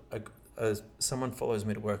shoulder, someone follows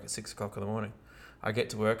me to work at 6 o'clock in the morning. I get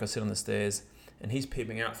to work, I sit on the stairs, and he's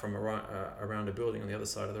peeping out from around a building on the other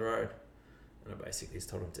side of the road. And I basically just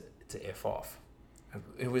told him to F off.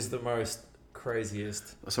 It was the most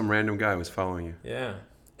craziest. Some random guy was following you. Yeah.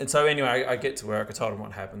 And so anyway, I get to work, I told him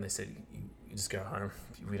what happened. They said, you just go home.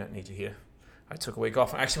 We don't need you here. I took a week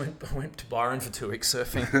off. I actually went to Byron for 2 weeks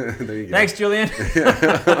surfing. There you go. Thanks, Julian.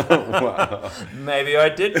 Wow. Maybe I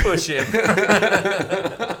did push him.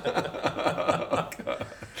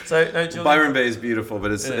 So, no, Julian, Byron Bay is beautiful,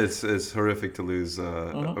 but it's horrific to lose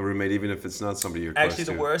a roommate, even if it's not somebody you're close to.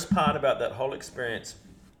 Actually, the worst part about that whole experience,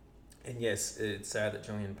 and yes, it's sad that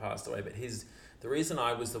Julian passed away, but the reason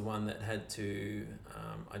I was the one that had to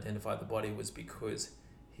identify the body was because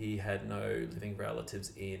he had no living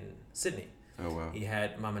relatives in Sydney. Oh, wow. He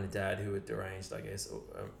had mum and a dad who were deranged, I guess. Or,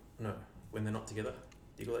 no, when they're not together.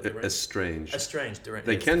 Do you call it deranged? Estranged. Estranged. Deranged.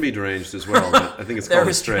 They can be deranged as well, but I think it's called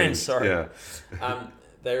estranged. Sorry. Yeah.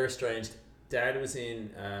 They were estranged. Dad was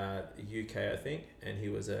in the UK, I think, and he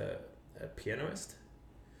was a pianist.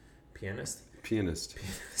 Pianist. Pianist.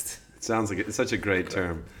 It sounds like it's such a great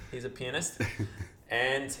term. He's a pianist,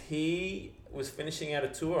 and he was finishing out a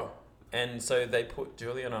tour, and so they put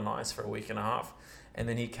Julian on ice for a week and a half, and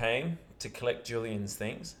then he came to collect Julian's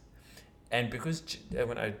things, and because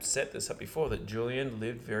when I set this up before, that Julian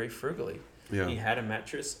lived very frugally. Yeah. He had a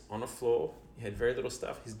mattress on a floor. He had very little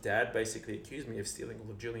stuff. His dad basically accused me of stealing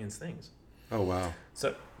all of Julian's things. Oh wow!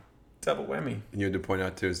 So, double whammy. And you had to point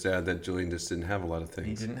out to his dad that Julian just didn't have a lot of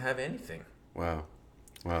things. He didn't have anything. Wow.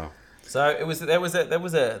 So it was that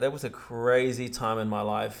was a crazy time in my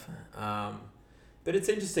life, but it's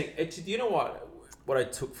interesting. You know what I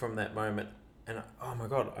took from that moment, and oh my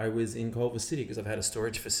God, I was in Culver City because I've had a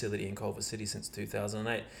storage facility in Culver City since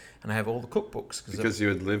 2008, and I have all the cookbooks because you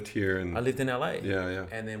had lived here and I lived in LA. Yeah.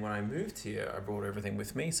 And then when I moved here, I brought everything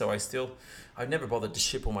with me. So I've never bothered to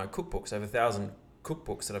ship all my cookbooks. I have 1,000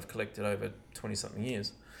 cookbooks that I've collected over 20-something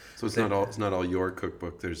years. So it's not all your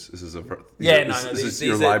cookbook. This is These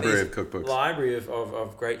your library of cookbooks. Library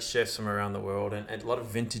of great chefs from around the world, and a lot of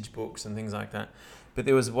vintage books and things like that. But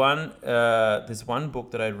there was there's one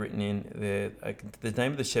book that I'd written in there. The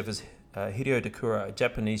name of the chef is Hideo Takura, a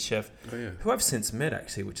Japanese chef, who I've since met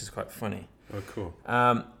actually, which is quite funny. Oh, cool.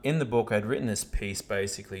 In the book, I'd written this piece,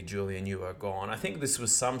 basically, Julian, you are gone. I think this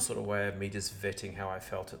was some sort of way of me just vetting how I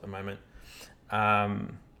felt at the moment.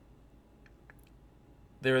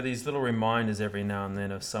 There are these little reminders every now and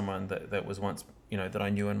then of someone that was once, that I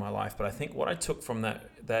knew in my life. But I think what I took from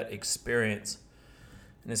that experience,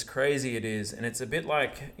 and as crazy it is, and it's a bit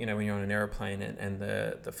like, when you're on an airplane and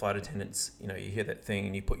the flight attendants, you hear that thing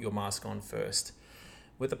and you put your mask on first.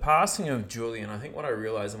 With the passing of Julian, I think what I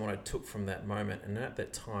realized and what I took from that moment, and at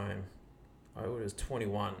that time, I was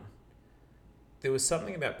 21, there was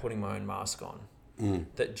something about putting my own mask on.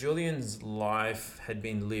 That Julian's life had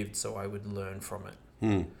been lived so I would learn from it.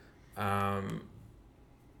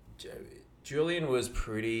 Julian was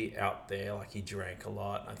pretty out there. Like, he drank a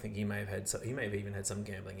lot. I think he may have even had some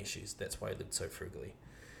gambling issues. That's why he lived so frugally.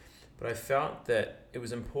 But I felt that it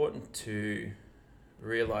was important to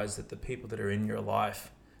realize that the people that are in your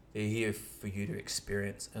life, they're here for you to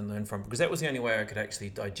experience and learn from, because that was the only way I could actually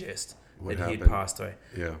digest what that happened. He had passed away.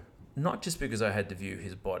 Yeah. Not just because I had to view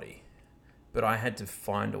his body, but I had to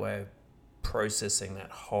find a way of processing that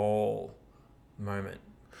whole moment.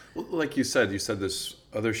 Well, like you said this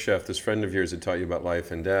other chef, this friend of yours, had taught you about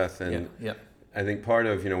life and death, and yeah. I think part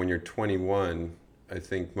of, when you're 21, I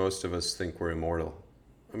think most of us think we're immortal.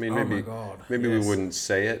 I mean, maybe we wouldn't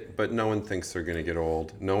say it, but no one thinks they're going to get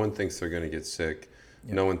old. No one thinks they're going to get sick.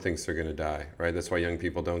 Yep. No one thinks they're going to die, right? That's why young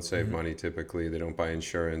people don't save money typically. They don't buy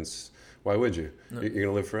insurance. Why would you? No. You're going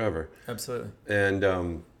to live forever. Absolutely. And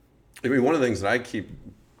I mean, one of the things that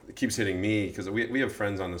keeps hitting me, because we have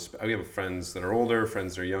friends on this. We have friends that are older,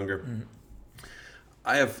 friends that are younger. Mm-hmm.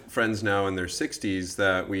 I have friends now in their 60s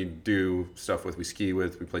that we do stuff with, we ski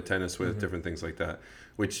with, we play tennis with, different things like that,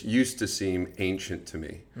 which used to seem ancient to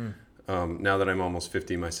me. Now that I'm almost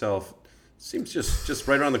 50 myself, it seems just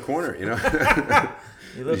right around the corner,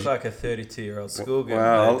 You look like a 32-year-old schoolgirl.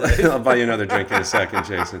 Well, I'll buy you another drink in a second,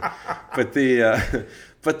 Jason. But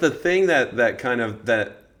the thing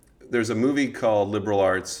that there's a movie called Liberal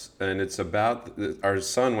Arts, and it's about our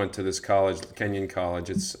son went to this college, Kenyon College.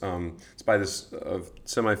 It's by this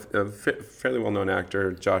fairly well-known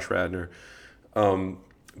actor, Josh Radnor.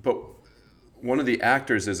 But one of the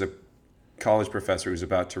actors is a college professor who's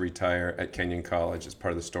about to retire at Kenyon College as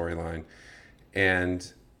part of the storyline,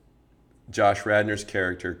 and Josh Radnor's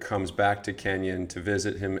character comes back to Kenyon to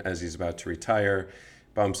visit him as he's about to retire,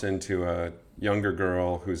 bumps into a younger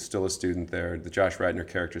girl who's still a student there. The Josh Radnor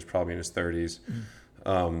character is probably in his 30s.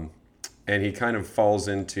 And he kind of falls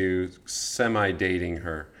into semi-dating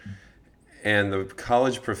her. And the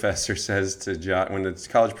college professor says to Josh, when the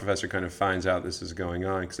college professor kind of finds out this is going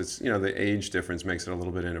on, because it's, the age difference makes it a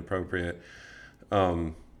little bit inappropriate,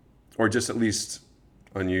 or just at least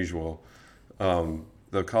unusual.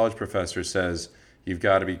 The college professor says, you've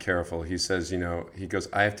got to be careful. He says, he goes,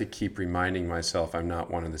 I have to keep reminding myself I'm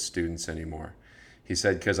not one of the students anymore. He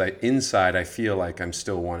said, because inside I feel like I'm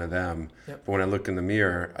still one of them. Yep. But when I look in the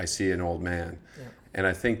mirror, I see an old man. Yep. And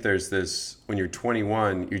I think there's this, when you're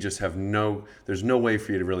 21, you just have there's no way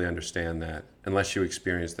for you to really understand that unless you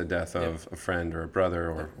experience the death of a friend or a brother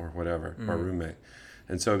or whatever, or a roommate.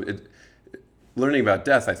 And so learning about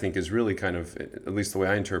death, I think, is really kind of, at least the way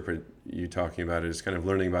I interpret you talking about it, is kind of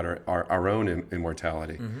learning about our own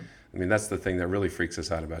immortality. Mm-hmm. I mean, that's the thing that really freaks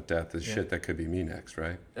us out about death, is shit that could be me next,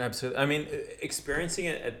 right? Absolutely. I mean, experiencing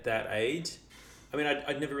it at that age, I mean,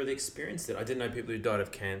 I'd never really experienced it. I didn't know people who died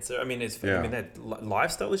of cancer. I mean, Yeah. I mean, they had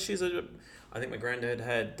lifestyle issues. I think my granddad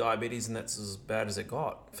had diabetes, and that's as bad as it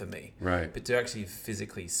got for me. Right. But to actually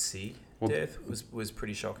physically see death was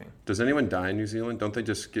pretty shocking. Does anyone die in New Zealand? Don't they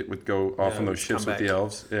just go off on those ships with the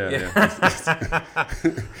elves? Yeah.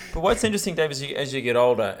 But what's interesting, Dave, is as you get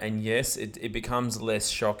older, and yes, it becomes less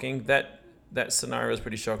shocking. That scenario is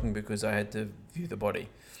pretty shocking because I had to view the body.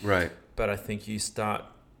 Right. But I think you start,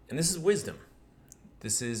 and this is wisdom.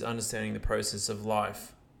 This is understanding the process of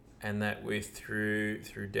life, and that through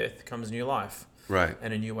death comes new life. Right.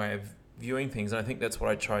 And a new way of viewing things. And I think that's what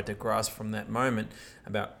I tried to grasp from that moment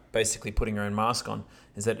about basically putting your own mask on,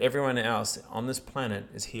 is that everyone else on this planet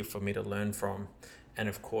is here for me to learn from. And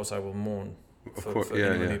of course I will mourn for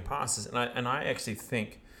anyone who passes. And I actually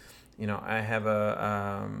think, I have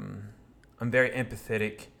I'm very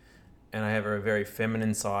empathetic, and I have a very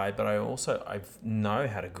feminine side, but I know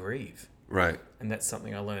how to grieve. Right. And that's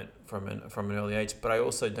something I learned from an early age. But I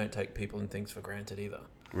also don't take people and things for granted either.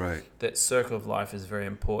 Right. That circle of life is very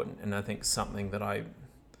important, and I think something that I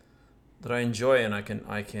enjoy, and I can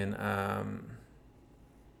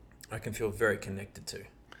feel very connected to.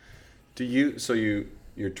 Do you? So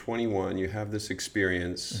you're 21. You have this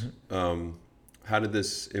experience. Mm-hmm. How did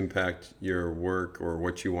this impact your work or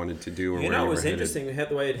what you wanted to do, or where you were it was headed? interesting. We had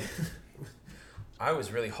the way. I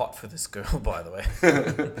was really hot for this girl, by the way.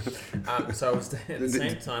 So I was at the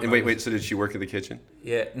same time. Wait. So did she work in the kitchen?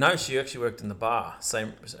 Yeah. No, she actually worked in the bar.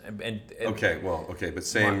 Same. But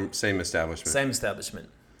same establishment. Same establishment.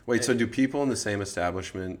 Wait. So do people in the same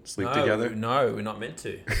establishment sleep together? No, we're not meant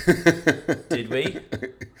to. Did we?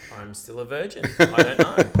 I'm still a virgin. I don't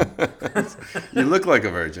know. You look like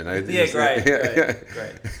a virgin. Great.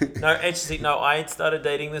 No, actually, I had started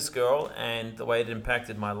dating this girl, and the way it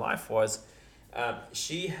impacted my life was.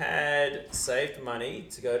 She had saved money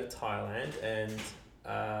to go to Thailand and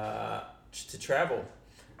to travel.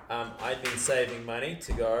 I'd been saving money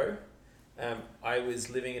to go. I was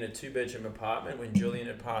living in a 2-bedroom apartment when Julian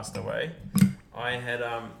had passed away.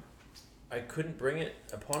 I couldn't bring it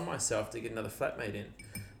upon myself to get another flatmate in.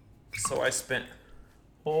 So I spent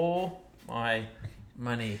all my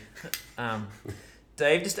money.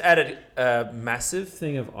 Dave just added a massive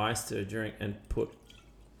thing of ice to a drink and put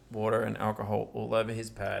water and alcohol all over his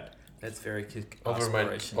pad. That's very over my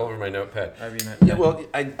notepad. Over your notepad. Yeah, well,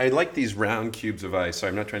 I like these round cubes of ice. Sorry,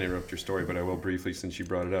 I'm not trying to interrupt your story, but I will briefly since you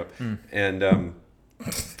brought it up. And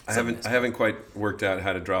I haven't quite worked out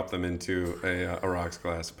how to drop them into a rocks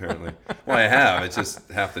glass. Apparently, well, I have. It's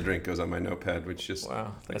just half the drink goes on my notepad, which just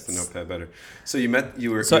makes the notepad better. So you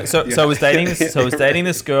were. So I was dating this. So I was dating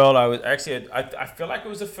this girl. I was actually. I feel like it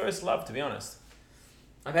was a first love, to be honest.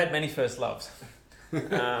 I've had many first loves.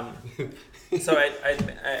 So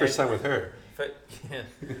first time with her.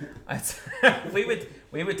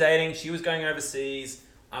 We were dating. She was going overseas.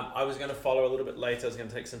 I was going to follow a little bit later. I was going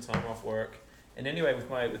to take some time off work. And anyway, with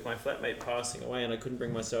my flatmate passing away, and I couldn't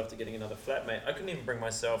bring myself to getting another flatmate. I couldn't even bring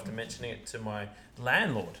myself to mentioning it to my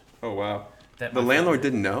landlord. Oh wow! The landlord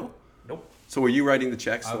didn't know? Nope. So were you writing the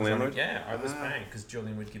checks to the landlord? I was paying because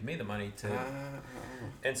Julian would give me the money to.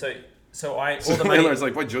 And so the landlord's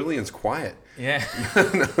like, "Boy, Julian's quiet." Yeah.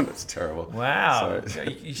 No, that's terrible. Wow.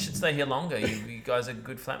 You should stay here longer. You guys are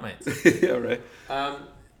good flatmates. Yeah, right.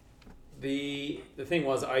 The thing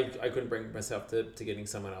was, I couldn't bring myself to getting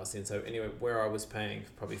someone else in. So anyway, where I was paying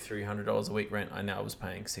probably $300 a week rent, I now was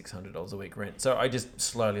paying $600 a week rent. So I just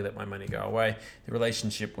slowly let my money go away. The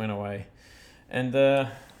relationship went away. And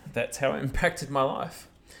that's how it impacted my life.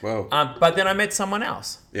 Whoa. But then I met someone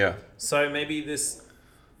else. Yeah. So maybe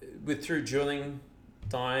through Julian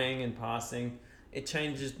dying and passing, it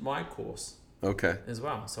changes my course. Okay. As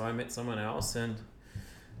well. So I met someone else and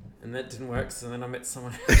that didn't work. So then I met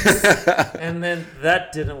someone else. And then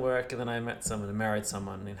that didn't work. And then I met someone and married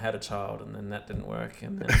someone and had a child. And then that didn't work.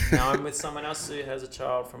 And then now I'm with someone else who has a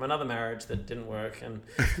child from another marriage that didn't work.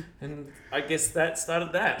 And I guess that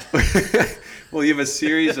started that. Well, you have a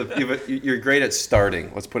series of... You're great at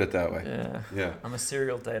starting. Let's put it that way. Yeah. I'm a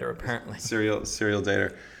serial dater, apparently. Serial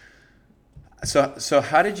dater. So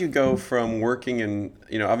how did you go from working in,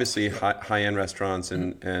 obviously high-end restaurants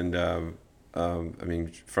and I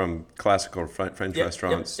mean, from classical French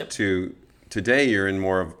restaurants to today, you're in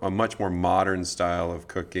a much more modern style of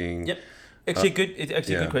cooking. Yep. Actually,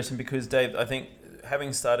 good question, because Dave, I think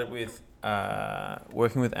having started with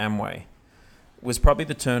working with Amway was probably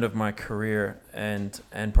the turn of my career and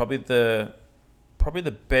probably the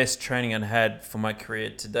best training I'd had for my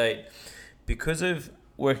career to date, because of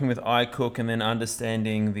working with iCook and then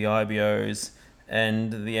understanding the IBOs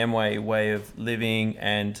and the Amway way of living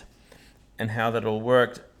and how that all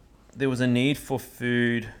worked. there was a need for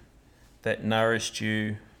food that nourished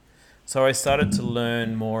you. So I started to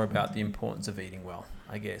learn more about the importance of eating well,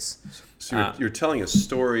 I guess. So you're telling a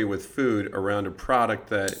story with food around a product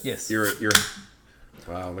that Yes. you're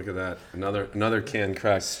wow, look at that. Another can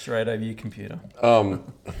crack. Straight over your computer.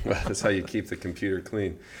 That's how you keep the computer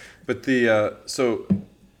clean. But so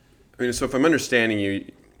if I'm understanding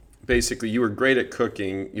you, basically you were great at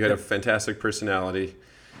cooking. You had a fantastic personality.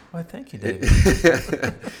 Well, thank you,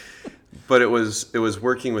 David. But it was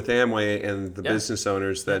working with Amway and the business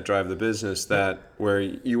owners that drive the business where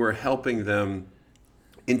you were helping them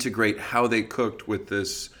integrate how they cooked with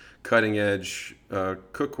this cutting edge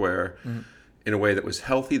cookware in a way that was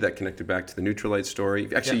healthy, that connected back to the Nutrilite story.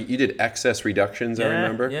 Actually, you did excess reductions, I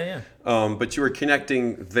remember. Yeah. But you were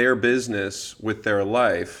connecting their business with their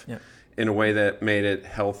life in a way that made it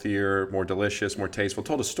healthier, more delicious, more tasteful.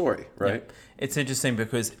 Told a story, right? Yeah. It's interesting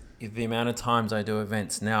because the amount of times I do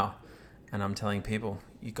events now, and I'm telling people,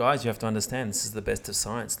 you guys, you have to understand, this is the best of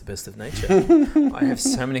science, the best of nature. I have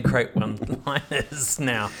so many great one-liners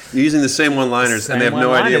now. You're using the same one-liners, and they have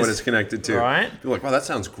no idea what it's connected to. Right? You're like, wow, that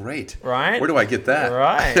sounds great. Right? Where do I get that?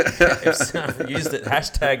 Right. I've used it,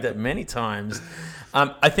 hashtagged it many times.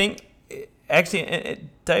 I think, actually,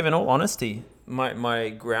 Dave, in all honesty, my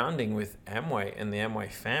grounding with Amway and the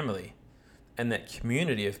Amway family and that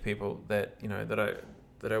community of people that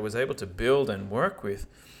I was able to build and work with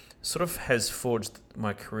sort of has forged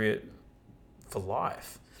my career for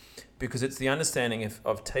life, because it's the understanding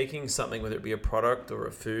of taking something, whether it be a product or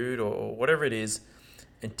a food or whatever it is,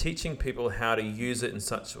 and teaching people how to use it in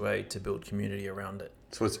such a way to build community around it.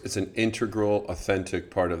 So it's an integral,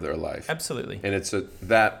 authentic part of their life. Absolutely. And it's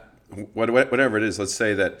whatever it is. Let's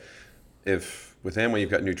say that if with Amway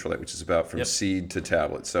you've got Nutrilite, which is about from seed to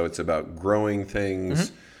tablet. So it's about growing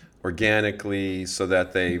things organically so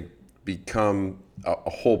that they become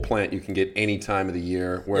a whole plant you can get any time of the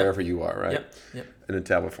year, wherever you are, right? Yep. In a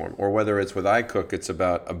tablet form. Or whether it's with iCook, it's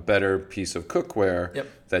about a better piece of cookware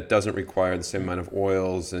that doesn't require the same amount of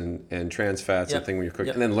oils and trans fats and thing when you're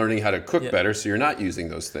cooking. And then learning how to cook better so you're not using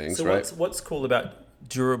those things, so right? What's cool about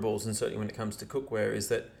durables, and certainly when it comes to cookware, is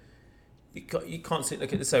that you constantly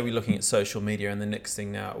look at, say we're looking at social media, and the next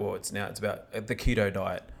thing it's about the keto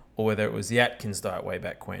diet, or whether it was the Atkins diet way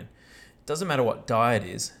back when. It doesn't matter what diet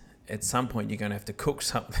is. At some point, you're going to have to cook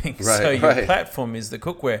something. So your platform is the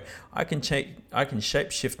cookware. I can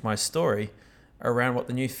shape shift my story around what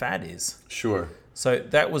the new fad is. Sure. So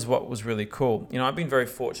that was what was really cool. I've been very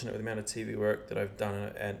fortunate with the amount of TV work that I've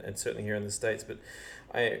done, and certainly here in the States. But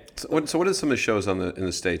So what are some of the shows in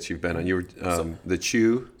the States you've been on? You were The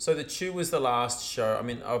Chew. So The Chew was the last show. I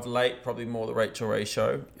mean, of late, probably more the Rachel Ray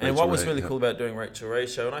Show. And what was really cool about doing Rachel Ray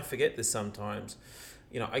Show, and I forget this sometimes,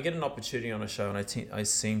 I get an opportunity on a show, and I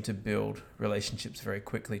seem to build relationships very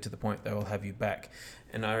quickly to the point they will have you back.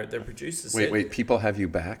 And the producers said... Wait, people have you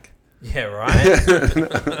back? Yeah, right?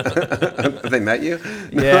 Have they met you?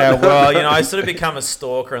 Yeah, well, I sort of become a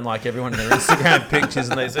stalker and like everyone in their Instagram pictures,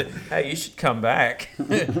 and they say, hey, you should come back.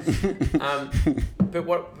 But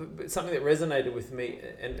something that resonated with me,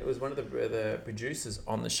 and it was one of the producers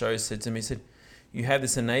on the show said to me, you have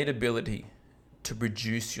this innate ability to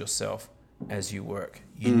produce yourself as you work.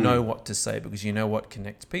 You know what to say because you know what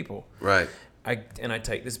connects people. Right. I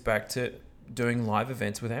take this back to doing live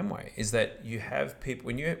events with Amway, is that you have people,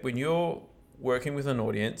 when you're working with an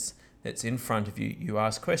audience that's in front of you, you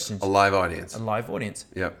ask questions. A live audience.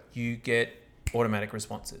 Yep. You get automatic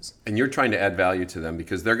responses. And you're trying to add value to them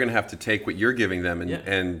because they're going to have to take what you're giving them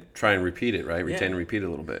and try and repeat it, right? Retain and repeat it a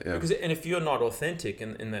little bit. Yeah. And if you're not authentic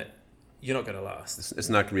in that, you're not going to last. It's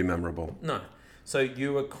not going to be memorable. No. So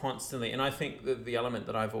you are constantly, and I think that the element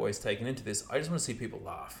that I've always taken into this, I just want to see people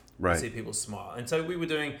laugh. Right. See people smile. And so we were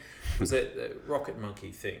doing, was that the Rocket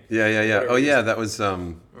Monkey thing? Yeah. Oh yeah, that was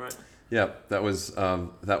right. Yeah, that was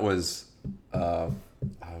oh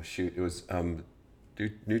shoot, it was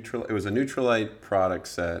Neutral. It was a Nutrilite product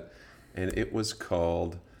set, and it was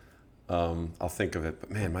called I'll think of it, but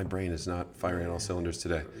man, my brain is not firing on all cylinders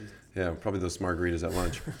today. Yeah, probably those margaritas at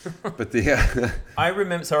lunch. But I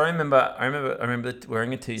remember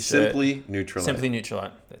wearing a t-shirt. Simply Nutrilite. Simply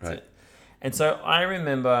Nutrilite. That's right. It. And so I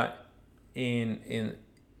remember we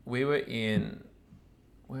were in,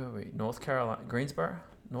 where were we? North Carolina, Greensboro,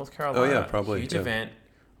 North Carolina. Oh yeah, probably. Huge event,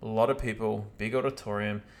 a lot of people, big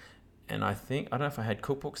auditorium, and I don't know if I had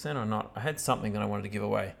cookbooks then or not. I had something that I wanted to give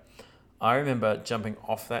away. I remember jumping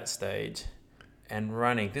off that stage and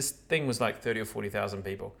running. This thing was like 30 or 40,000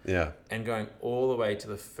 people. Yeah. And going all the way to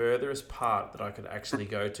the furthest part that I could actually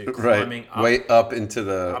go to, climbing up. Way up into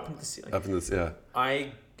the... Up into the ceiling. Up in the... Yeah.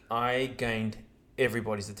 I gained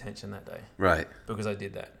everybody's attention that day Right. because I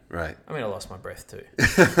did that. Right. I mean, I lost my breath too.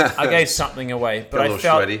 I gave something away, but Got a I little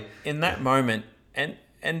felt sweaty. in that moment, and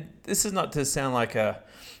this is not to sound like a.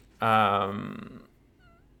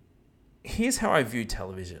 Here's how I view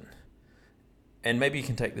television, and maybe you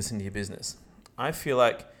can take this into your business. I feel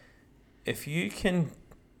like if you can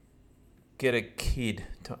get a kid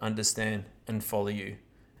to understand and follow you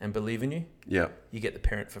and believe in you, Yeah. you get the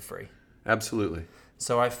parent for free. Absolutely.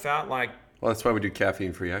 So I felt like, Well, that's why we do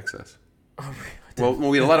caffeine-free access. oh, Well,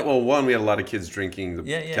 we had a lot of we had a lot of kids drinking the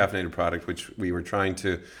Yeah. caffeinated product, which we were trying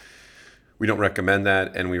to. We don't recommend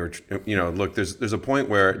that, and we were, look, there's a point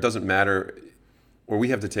where it doesn't matter, where we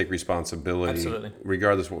have to take responsibility, Absolutely.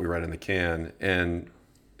 regardless of what we write in the can. And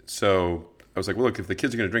so I was like, well, look, if the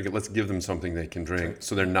kids are going to drink it, let's give them something they can drink,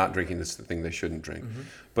 so they're not drinking this thing they shouldn't drink. Mm-hmm.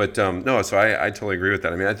 But no, so I totally agree with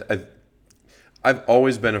that. I mean, I've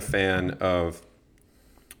always been a fan of.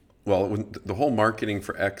 Well, the whole marketing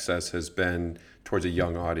for excess has been towards a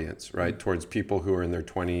young audience, right? Towards people who are in their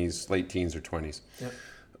 20s, late teens or 20s. Yep.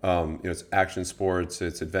 It's action sports,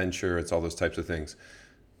 it's adventure, it's all those types of things.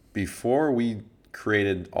 Before we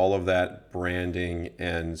created all of that branding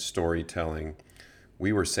and storytelling,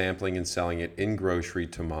 we were sampling and selling it in grocery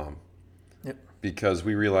to mom. Yep. Because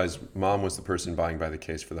we realized mom was the person buying by the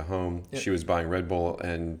case for the home. Yep. She was buying Red Bull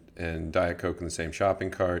and Diet Coke in the same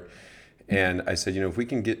shopping cart. And I said, if we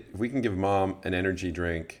can give mom an energy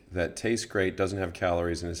drink that tastes great, doesn't have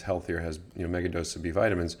calories, and is healthier, has mega doses of B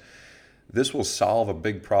vitamins, this will solve a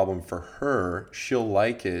big problem for her. She'll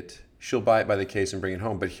like it. She'll buy it by the case and bring it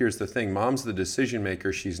home. But here's the thing: mom's the decision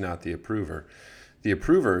maker. She's not the approver. The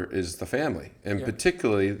approver is the family, and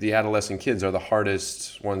particularly the adolescent kids are the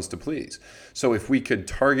hardest ones to please. So if we could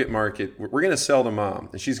target market, we're going to sell to mom,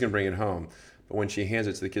 and she's going to bring it home. But when she hands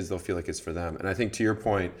it to the kids, they'll feel like it's for them. And I think, to your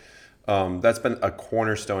point, that's been a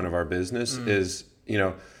cornerstone of our business. Is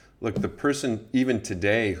look, the person even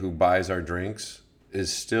today who buys our drinks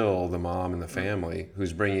is still the mom and the family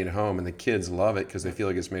who's bringing it home, and the kids love it because they feel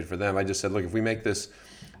like it's made for them. I just said, look, if we make this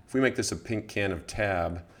a pink can of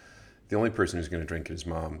Tab, the only person who's going to drink it is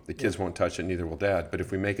mom. The kids won't touch it, neither will dad. But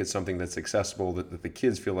if we make it something that's accessible, that the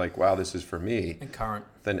kids feel like, wow, this is for me, And current.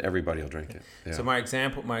 then everybody will drink it. Yeah. So my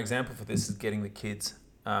example for this is getting the kids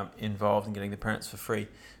involved and getting the parents for free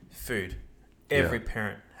food. Every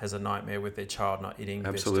parent has a nightmare with their child not eating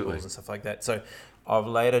vegetables and stuff like that. So I've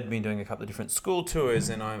later been doing a couple of different school tours,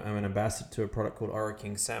 and I'm an ambassador to a product called Ora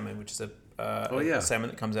King Salmon, which is a salmon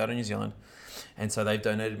that comes out of New Zealand. And so they've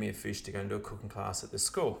donated me a fish to go and do a cooking class at the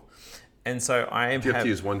school. And so Do you have to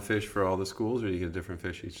use one fish for all the schools, or do you get a different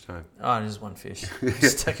fish each time? Oh, just one fish.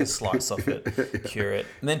 Just take a slice off it, cure it,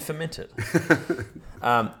 and then ferment it.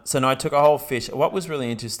 So no, I took a whole fish. What was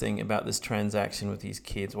really interesting about this transaction with these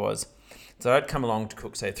kids was, so I'd come along to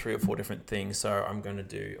cook, say, 3 or 4 different things. So I'm going to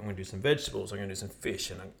do some vegetables, I'm going to do some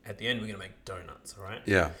fish, and at the end we're going to make donuts, all right?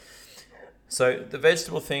 Yeah. So the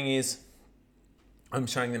vegetable thing is, I'm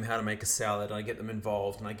showing them how to make a salad, and I get them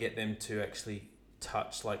involved, and I get them to actually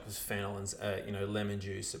touch, like with fennel and lemon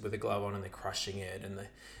juice with a glove on, and they're crushing it,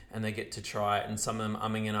 and they get to try it, and some of them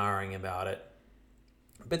umming and ahhing about it,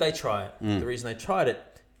 but they try it. The reason they tried it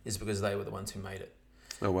is because they were the ones who made it.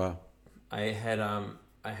 Oh wow. I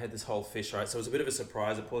had this whole fish, right? So it was a bit of a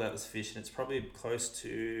surprise. I pulled out this fish, and it's probably close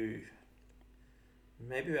to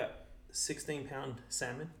maybe about 16-pound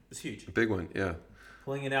salmon. It was huge. A big one, yeah.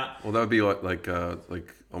 Pulling it out. Well, that would be like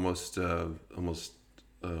almost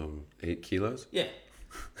 8 kilos. Yeah.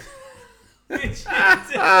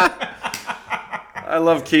 I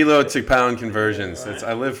love kilo to pound conversions.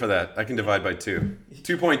 I live for that. I can divide by 2.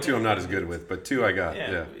 2.2 I'm not as good with, but 2 I got.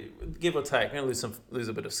 Yeah. Give or take. I'm going to lose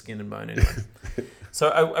a bit of skin and bone anyway.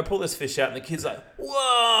 So I pull this fish out, and the kid's like,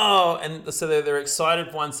 whoa! And so they're excited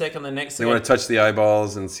for 1 second. The next They want to touch the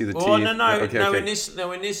eyeballs and see the teeth. Oh, no. Okay.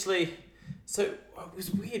 Initially... So it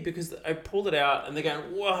was weird because I pulled it out, and they're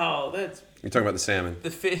going, wow, that's... You're talking about the salmon.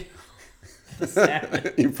 The fish... The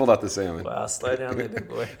salmon. You pulled out the salmon. Wow, slow down there, big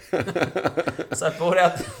boy. So I pulled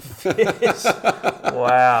out the fish.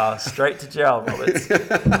 Wow, straight to jail, Roberts.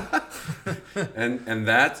 And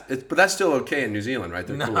but that's still okay in New Zealand, right?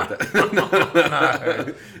 They're cool with that.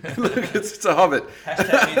 No. Look, it's a hobbit.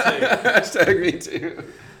 Hashtag me too.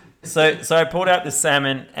 So I pulled out the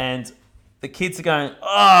salmon, and the kids are going,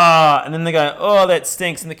 oh, and then they're going, oh, that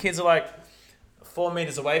stinks. And the kids are like 4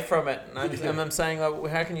 meters away from it. And I'm saying, like,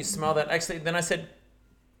 well, how can you smell that? Actually, then I said,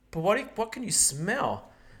 but what can you smell?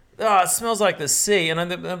 Oh, it smells like the sea.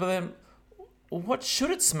 And then, well, what should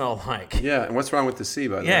it smell like? Yeah, and what's wrong with the sea,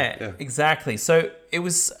 by the way? Yeah, exactly. So it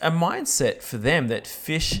was a mindset for them that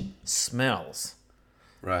fish smells.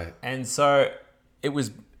 Right. And so it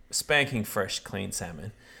was spanking fresh, clean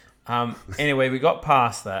salmon. Anyway, we got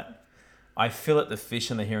past that. I fillet the fish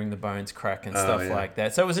and they're hearing the bones crack and stuff like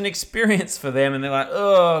that. So it was an experience for them and they're like,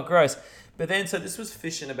 oh, gross. But then, so this was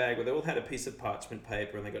fish in a bag where they all had a piece of parchment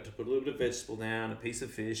paper and they got to put a little bit of vegetable down, a piece of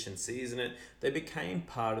fish and season it. They became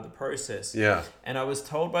part of the process. Yeah. And I was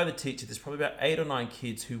told by the teacher there's probably about 8 or 9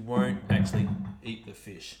 kids who won't actually eat the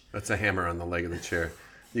fish. That's a hammer on the leg of the chair.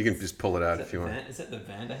 You can just pull it out if you want. Is that the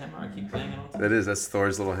Vander hammer I keep banging on to? That is. That's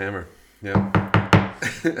Thor's little hammer. Yeah.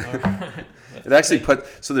 Right. It actually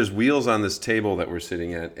so there's wheels on this table that we're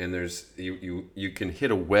sitting at, and there's you can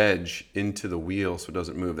hit a wedge into the wheel so it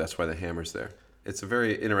doesn't move. That's why the hammer's there. It's a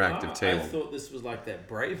very interactive table. I thought this was like that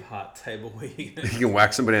Braveheart table where you can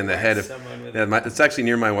whack somebody in the head. It's actually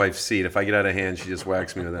near my wife's seat. If I get out of hand, she just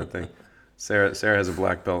whacks me with that thing. Sarah has a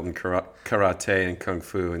black belt in karate and kung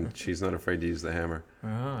fu, and she's not afraid to use the hammer.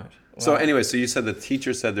 Right. So anyway, so you said the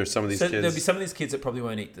teacher said there's some of these kids. There'll be some of these kids that probably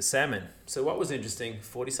won't eat the salmon. So what was interesting,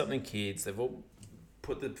 40-something kids, they've all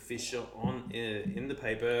put the fish on in the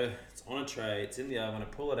paper, it's on a tray, it's in the oven, I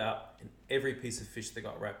pull it out, and every piece of fish that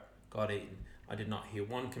got wrapped got eaten. I did not hear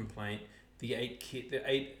one complaint. I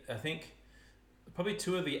think probably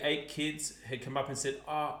 2 of the 8 kids had come up and said,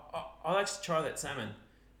 I'll actually try that salmon,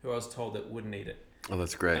 who I was told that wouldn't eat it. Oh,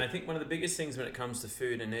 that's great. And I think one of the biggest things when it comes to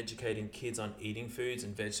food and educating kids on eating foods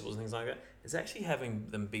and vegetables and things like that is actually having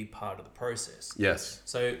them be part of the process. Yes.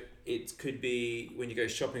 So it could be when you go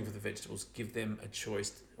shopping for the vegetables, give them a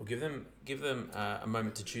choice or give them a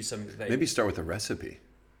moment to choose something that they... Maybe start with a recipe.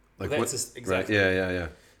 Like exactly. Right? Yeah.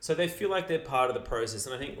 So they feel like they're part of the process.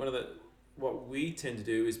 And I think what we tend to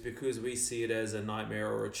do is because we see it as a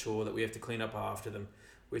nightmare or a chore that we have to clean up after them,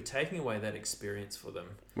 we're taking away that experience for them.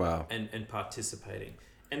 Wow. And participating.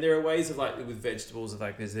 And there are ways of like with vegetables,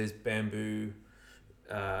 like there's bamboo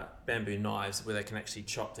knives where they can actually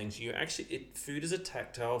chop things. Food is a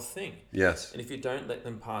tactile thing. Yes. And if you don't let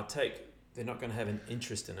them partake, they're not going to have an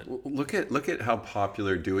interest in it. Look at how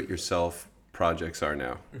popular do-it-yourself projects are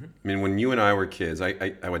now. Mm-hmm. I mean, when you and I were kids, I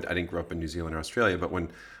didn't grow up in New Zealand or Australia, but when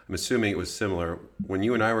I'm assuming it was similar. When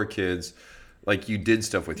you and I were kids, like you did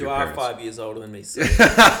stuff with your parents. You are 5 years older than me. So.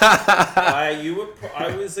 I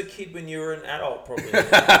was a kid when you were an adult, probably.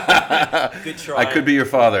 Good try. I could be your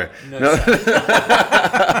father. No.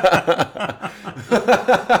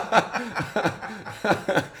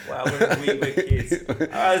 Wow, we were kids. All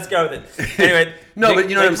right, let's go with it. Anyway, but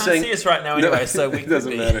you know what I'm saying. They can't see us right now anyway, so we could be. It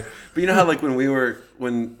doesn't matter. But you know how like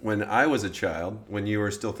when I was a child, when you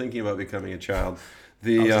were still thinking about becoming a child.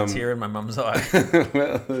 I was a tear in my mum's eye.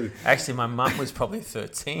 Well, actually, my mum was probably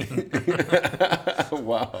 13.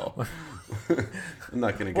 Wow. I'm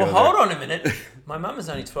not going to go there. Hold on a minute. My mum is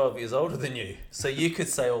only 12 years older than you. So you could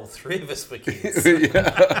say all 3 of us were kids.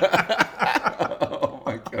 Oh,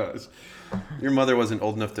 my gosh. Your mother wasn't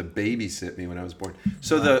old enough to babysit me when I was born.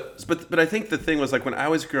 So but I think the thing was like when I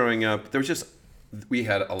was growing up, we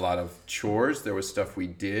had a lot of chores. There was stuff we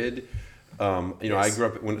did. Yes. I grew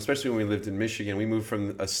up especially when we lived in Michigan. We moved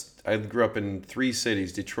I grew up in 3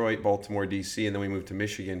 cities: Detroit, Baltimore, DC, and then we moved to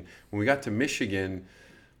Michigan. When we got to Michigan,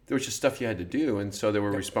 there was just stuff you had to do, and so there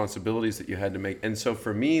were responsibilities that you had to make. And so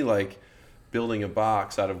for me, like building a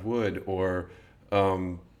box out of wood, or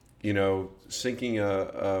sinking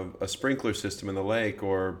a sprinkler system in the lake,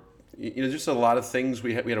 or just a lot of things.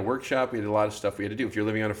 We had a workshop. We had a lot of stuff we had to do. If you're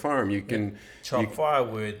living on a farm, you can chop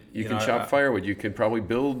firewood. You can chop firewood. You can probably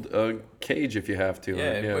build a cage if you have to.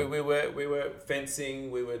 Yeah. We were fencing.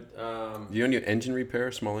 We would. You only engine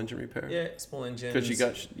repair, small engine repair. Yeah, small engines.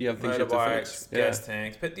 Because you have things you have to fix. Gas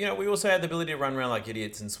tanks. But we also had the ability to run around like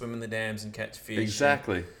idiots and swim in the dams and catch fish.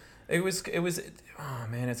 Exactly. It was. Oh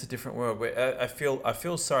man, it's a different world. I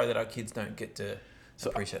feel sorry that our kids don't get to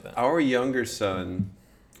appreciate that. Our younger son.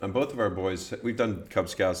 And both of our boys, we've done Cub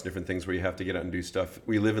Scouts and different things where you have to get out and do stuff.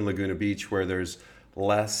 We live in Laguna Beach where there's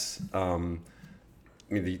less. The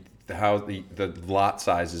lot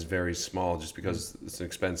size is very small just because it's an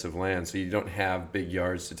expensive land, so you don't have big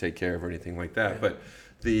yards to take care of or anything like that. Yeah. But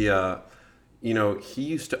he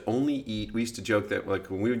used to only eat. We used to joke that like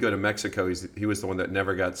when we would go to Mexico, he was the one that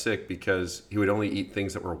never got sick because he would only eat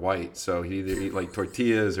things that were white. So he'd either eat like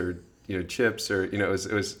tortillas or chips, or he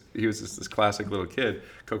was just this classic little kid.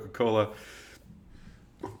 Coca-Cola.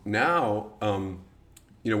 Now,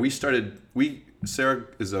 Sarah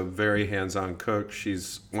is a very hands-on cook.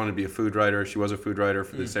 She's wanted to be a food writer. She was a food writer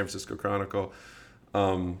for the San Francisco Chronicle.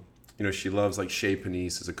 She loves like Chez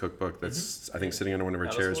Panisse is a cookbook that's I think sitting under one of her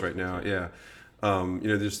chairs right now. Yeah.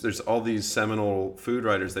 There's all these seminal food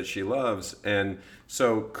writers that she loves, and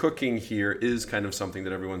so cooking here is kind of something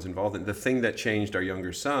that everyone's involved in. The thing that changed our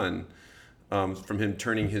younger son from him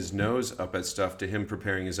turning his nose up at stuff to him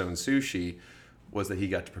preparing his own sushi was that he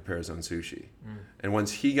got to prepare his own sushi. And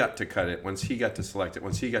once he got to cut it, once he got to select it,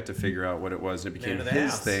 once he got to figure out what it was, and it became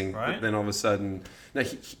his thing, right? then all of a sudden, now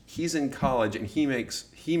he's in college and he makes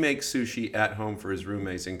sushi at home for his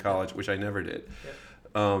roommates in college, which I never did.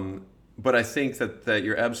 But I think that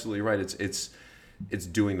you're absolutely right. It's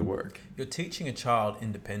doing the work. You're teaching a child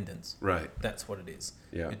independence. Right. That's what it is.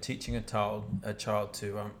 Yeah. You're teaching a child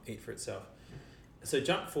to eat for itself. So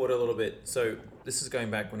jump forward a little bit. So this is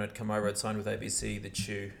going back when I'd come over. I'd signed with ABC, the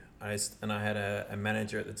Chew, and I had a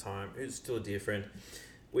manager at the time who's still a dear friend.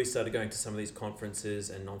 We started going to some of these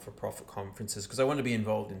conferences and non-for-profit conferences because I wanted to be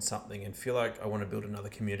involved in something and feel like I want to build another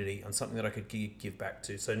community on something that I could give back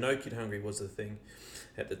to. So No Kid Hungry was the thing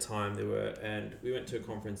at the time. And we went to a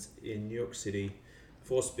conference in New York City.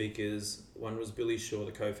 4 speakers. One was Billy Shaw,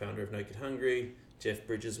 the co-founder of No Kid Hungry. Jeff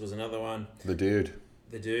Bridges was another one. The dude.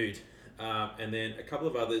 And then a couple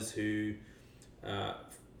of others who,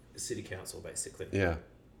 city council basically. Yeah.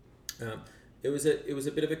 It was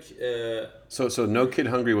a bit of a. So No Kid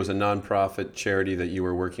Hungry was a non-profit charity that you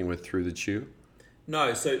were working with through the Chew?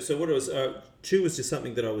 No, so what it was, Chew was just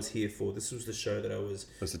something that I was here for. This was the show that I was.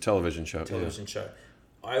 It was a television show. Show.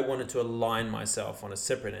 I wanted to align myself on a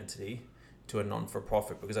separate entity to a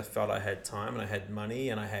non-for-profit because I felt I had time and I had money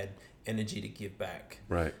and I had energy to give back.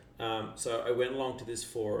 Right. So I went along to this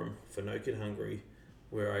forum for No Kid Hungry,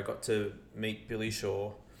 where I got to meet Billy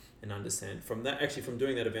Shaw and understand. From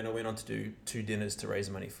doing that event, I went on to do 2 dinners to raise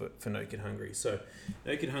money for No Kid Hungry. So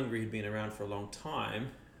No Kid Hungry had been around for a long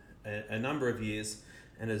time, a number of years,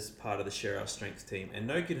 and as part of the Share Our Strength team. And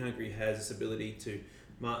No Kid Hungry has this ability to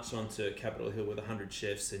march onto Capitol Hill with 100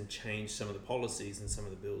 chefs and change some of the policies and some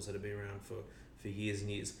of the bills that have been around for years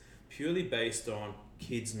and years, purely based on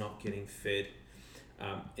kids not getting fed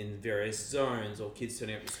in various zones or kids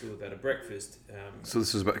turning up to school without a breakfast. So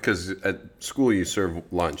this is because at school you serve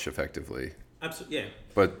lunch effectively. Absolutely, yeah.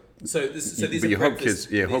 But these you are hope kids,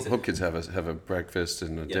 breakfast. hope kids have a breakfast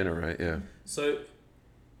and a dinner, right? Yeah. So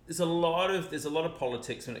there's a lot of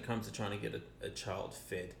politics when it comes to trying to get a child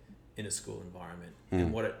fed in a school environment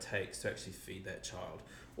and what it takes to actually feed that child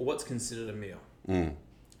or what's considered a meal.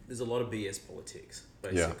 There's a lot of BS politics,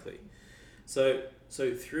 basically. Yeah.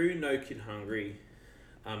 So through No Kid Hungry,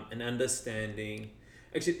 and understanding,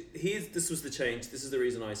 actually, this was the change. This is the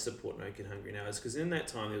reason I support No Kid Hungry now, is because in that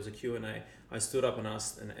time there was a Q&A. I stood up and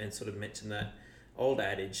asked and sort of mentioned that old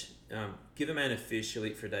adage, give a man a fish, he'll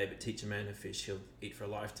eat for a day, but teach a man a fish, he'll eat for a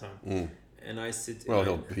lifetime. And I said,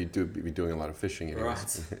 he'll be doing a lot of fishing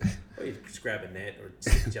anyways. Right. Well, you just grab a net or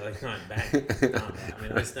stick a jellycone back. I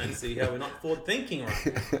mean, I just don't see how we're not forward thinking right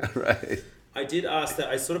now. Right. I did ask that.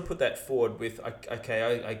 I sort of put that forward with,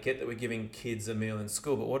 okay, I get that we're giving kids a meal in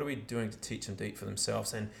school, but what are we doing to teach them to eat for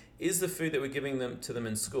themselves? And is the food that we're giving to them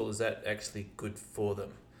in school, is that actually good for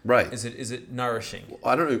them? Right. Is it nourishing? Well,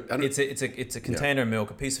 I don't know. It's a container of milk,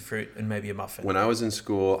 a piece of fruit, and maybe a muffin. When I was in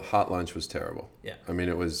school, hot lunch was terrible. Yeah. I mean,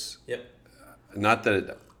 it was. Yep. Not that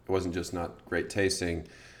it wasn't just not great tasting,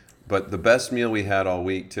 but the best meal we had all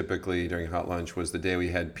week, typically during hot lunch, was the day we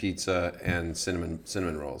had pizza and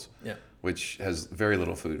cinnamon rolls. Yeah. Which has very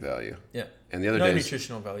little food value. Yeah. And the other no days,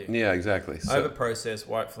 nutritional value. Yeah, exactly. So, over-processed,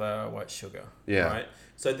 white flour, white sugar. Yeah. Right.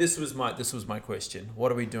 So this was my question.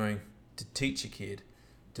 What are we doing to teach a kid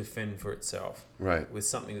to fend for itself? Right. With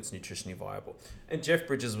something that's nutritionally viable? And Jeff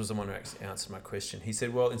Bridges was the one who actually answered my question. He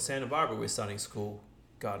said, well, in Santa Barbara, we're starting school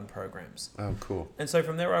garden programs. Oh, cool. And so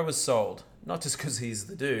from there I was sold, not just because he's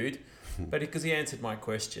the dude, but because he answered my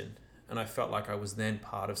question. And I felt like I was then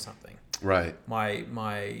part of something. Right.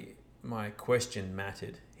 My question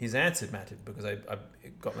mattered. His answer mattered because I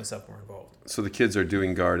got myself more involved. So the kids are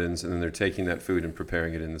doing gardens and then they're taking that food and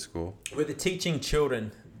preparing it in the school? We're teaching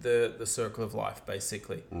children the circle of life,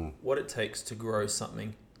 basically. What it takes to grow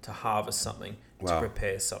something, to harvest something, to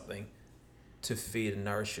prepare something, to feed and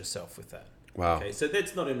nourish yourself with that. Wow. Okay, so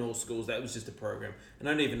that's not in all schools. That was just a program. And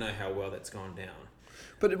I don't even know how well that's gone down.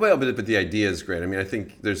 But the idea is great. I mean, I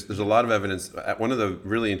think there's a lot of evidence. One of the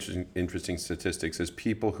really interesting statistics is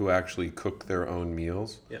people who actually cook their own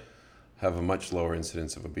meals have a much lower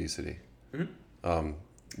incidence of obesity. Mm-hmm.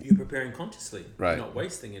 You're preparing consciously. Right. You're not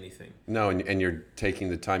wasting anything. No, and you're taking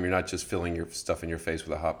the time. You're not just filling your stuff in your face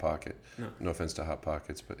with a Hot Pocket. No offense to Hot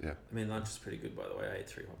Pockets, but yeah. I mean, lunch is pretty good, by the way. I ate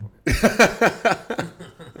 3 Hot Pockets.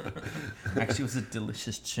 Actually, it was a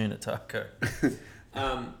delicious tuna taco.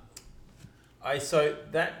 So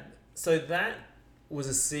that was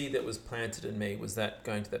a seed that was planted in me, was that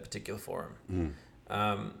going to that particular forum.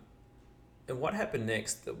 And what happened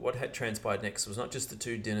next, what had transpired next was not just the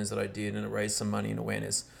 2 dinners that I did and it raised some money and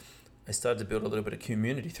awareness. I started to build a little bit of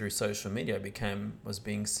community through social media. I was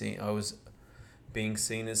being seen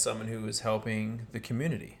as someone who was helping the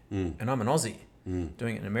community. And I'm an Aussie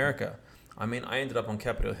doing it in America. I mean, I ended up on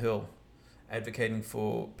Capitol Hill advocating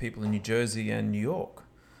for people in New Jersey and New York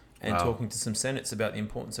and talking to some senates about the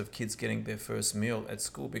importance of kids getting their first meal at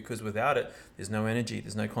school, because without it, there's no energy,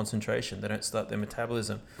 there's no concentration, they don't start their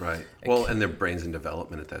metabolism. Right. Well, and their brain's in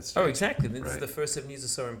development at that stage. Oh, exactly. The first 7 years are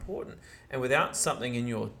so important. And without something in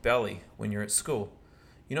your belly when you're at school,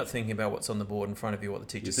 you're not thinking about what's on the board in front of you, what the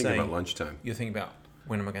teacher's saying. You're thinking about lunchtime. You're thinking about,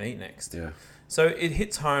 when am I going to eat next? Yeah. So it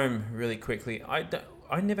hits home really quickly. I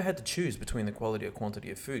never had to choose between the quality or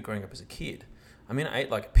quantity of food growing up as a kid. I mean, I ate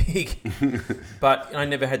like a pig, but I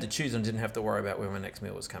never had to choose and didn't have to worry about where my next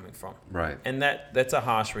meal was coming from. Right. And that's a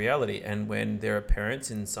harsh reality. And when there are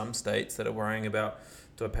parents in some states that are worrying about,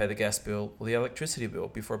 do I pay the gas bill or the electricity bill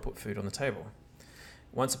before I put food on the table?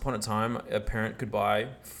 Once upon a time, a parent could buy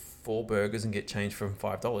 4 burgers and get change from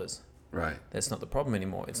 $5. Right. That's not the problem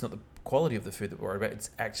anymore. It's not the quality of the food that we're worried about. It's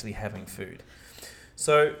actually having food.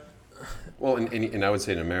 So... Well, and I would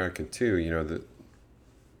say in America too, you know,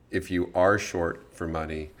 if you are short for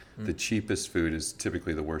money, the cheapest food is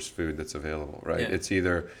typically the worst food that's available, right? Yeah. It's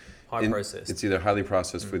either processed. It's either highly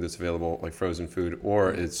processed food that's available, like frozen food, or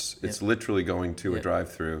it's literally going to a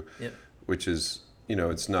drive-through, which is, you know,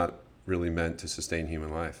 it's not really meant to sustain human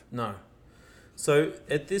life. No. So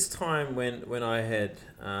at this time when I had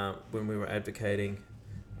when we were advocating,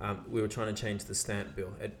 we were trying to change the stamp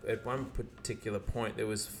bill. At one particular point, there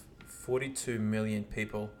was 42 million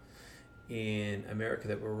people in America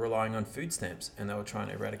that were relying on food stamps, and they were trying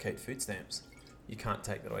to eradicate food stamps. You can't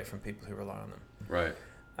take that away from people who rely on them. Right.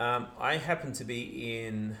 I happened to be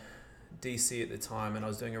in DC at the time, and I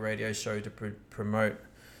was doing a radio show to promote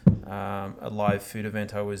a live food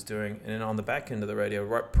event I was doing. And then on the back end of the radio,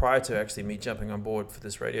 right prior to actually me jumping on board for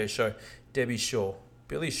this radio show, Debbie Shaw,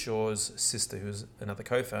 Billy Shaw's sister, who's another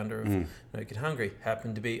co-founder of No Kid Hungry,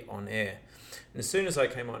 happened to be on air. And as soon as I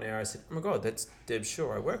came on air, I said, oh my God, that's Deb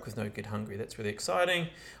Shaw. I work with No Kid Hungry. That's really exciting.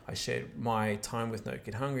 I shared my time with No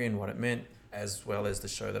Kid Hungry and what it meant, as well as the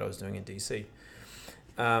show that I was doing in DC.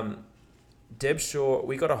 Deb Shaw,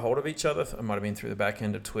 we got a hold of each other. It might have been through the back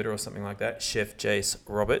end of Twitter or something like that. Chef Jace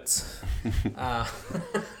Roberts.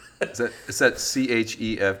 Is that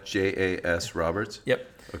CHEFJAS Roberts? Yep.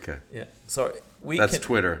 Okay. Yeah. So that's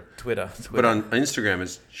Twitter. Twitter. But on Instagram,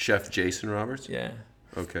 it's Chef Jason Roberts? Yeah.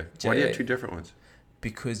 Okay. Why do you have 2 different ones?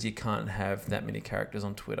 Because you can't have that many characters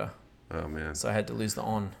on Twitter. Oh, man. So I had to lose the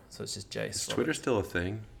on. So it's just Jace. Is Twitter still a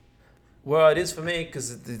thing? Well, it is for me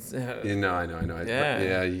because it's... I know.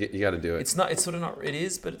 Yeah. You got to do it. It's not. It's sort of not... It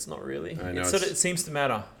is, but it's not really. I know. It seems to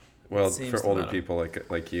matter. Well, for older people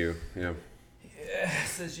like you, yeah. Yeah,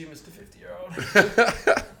 says you, Mr.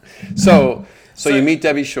 50-year-old. So you meet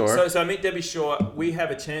Debbie Shaw. So I meet Debbie Shaw. We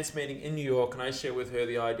have a chance meeting in New York, and I share with her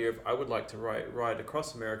the idea of I would like to ride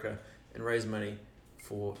across America and raise money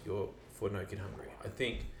for No Kid Hungry. I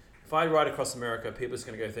think if I ride across America, people are just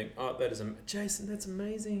going to go think, oh, Jason, that's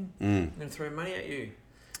amazing. I'm going to throw money at you.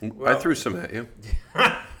 Well, I threw some at you.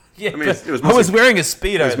 Yeah, I mean, I was wearing a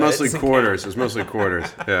Speedo. It was mostly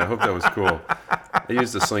quarters. Yeah, I hope that was cool. I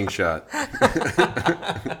used a slingshot.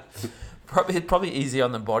 Probably easy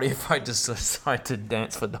on the body if I just decide to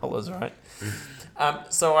dance for dollars, right?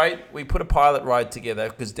 So we put a pilot ride together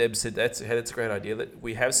because Deb said that's a great idea, that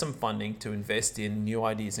we have some funding to invest in new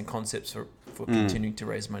ideas and concepts for continuing to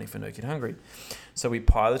raise money for No Kid Hungry. So we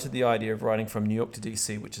piloted the idea of riding from New York to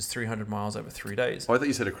DC, which is 300 miles over 3 days. Oh, I thought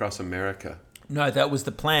you said across America. No, that was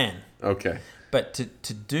the plan. Okay. But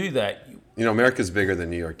to do that... You know, America's bigger than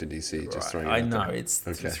New York to DC, right, just throwing it I out know, there. it's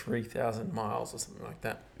 3,000 miles or something like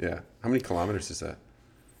that. Yeah. How many kilometers is that?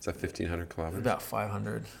 Is that 1,500 kilometers? About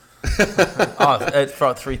 500. It's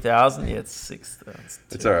for 3,000. Yeah, it's 6,000.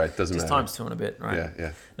 It's all right. Doesn't matter. Just times 2 and a bit, right?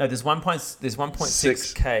 Yeah. No, there's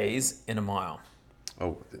 1.6 Ks in a mile.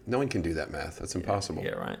 Oh, no one can do that math. That's impossible.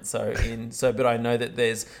 Yeah, right. But I know that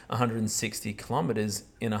there's 160 kilometers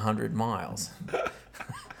in 100 miles.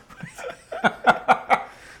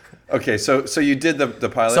 Okay, so you did the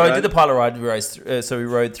pilot So ride? I did the pilot ride. We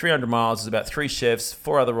rode 300 miles. It was about 3 chefs,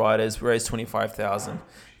 4 other riders. We raised $25,000.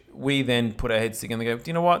 We then put our heads together and go, do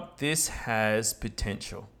you know what? This has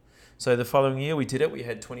potential. So the following year we did it. We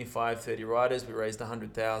had 25, 30 riders. We raised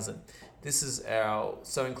 $100,000. This is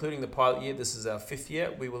so including the pilot year, this is our 5th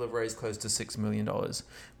year. We will have raised close to $6 million.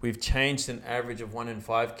 We've changed an average of 1 in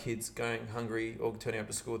 5 kids going hungry or turning up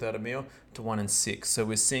to school without a meal to 1 in 6. So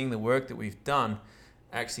we're seeing the work that we've done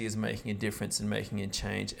actually is making a difference and making a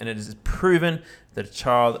change. And it is proven that a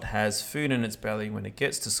child that has food in its belly when it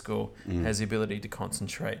gets to school has the ability to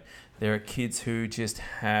concentrate. There are kids who just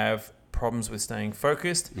have problems with staying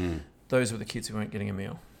focused, those were the kids who weren't getting a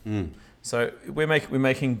meal. So we're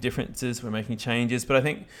making differences, we're making changes, but I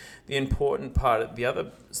think the important part, the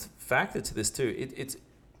other factor to this too,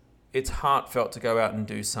 it's heartfelt to go out and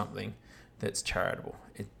do something that's charitable,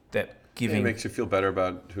 that giving. It makes you feel better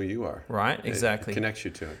about who you are. Right, exactly. It connects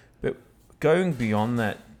you to it. But going beyond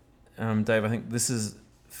that, Dave, I think this is,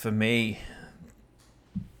 for me,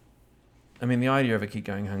 I mean, the idea of a kid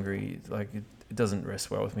going hungry, like it doesn't rest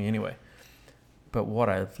well with me anyway. But what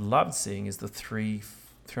I've loved seeing is the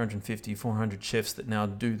 350, 400 chefs that now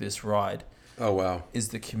do this ride. Oh, wow. Is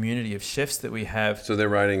the community of chefs that we have. So they're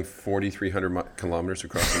riding 4,300 kilometers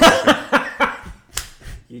across America.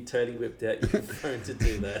 You totally whipped out your phone to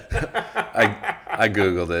do that. I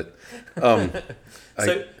Googled it.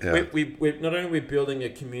 We're not only we're building a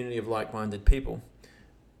community of like-minded people,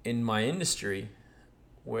 in my industry,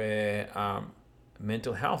 where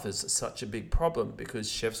mental health is such a big problem because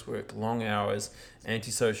chefs work long hours,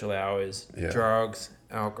 antisocial hours, drugs,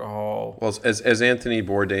 alcohol. Well, as Anthony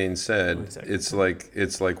Bourdain said, Exactly.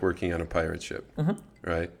 it's like working on a pirate ship,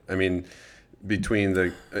 right? I mean,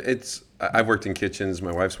 I've worked in kitchens.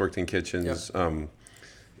 My wife's worked in kitchens. Yep. I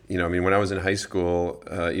mean, when I was in high school,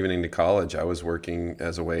 even into college, I was working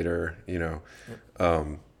as a waiter.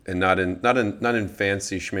 And not in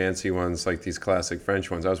fancy schmancy ones like these classic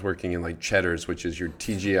French ones. I was working in like Cheddar's, which is your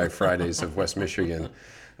TGI Fridays of West Michigan.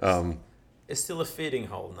 It's still a feeding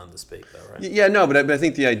hole, none to speak, though, right? Yeah, no, but I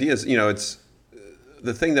think the idea is, it's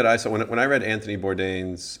the thing that I saw when I read Anthony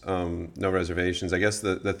Bourdain's No Reservations. I guess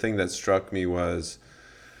the thing that struck me was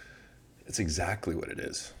it's exactly what it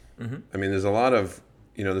is. Mm-hmm. I mean, there's a lot of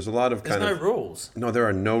There's no rules. No, there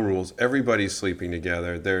are no rules. Everybody's sleeping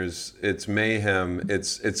together. It's mayhem.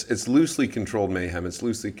 It's loosely controlled mayhem. It's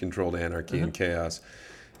loosely controlled anarchy and chaos.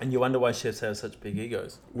 And you wonder why chefs have such big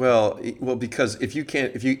egos. Well, because if you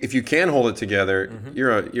can hold it together,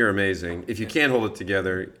 you're amazing. If you can't hold it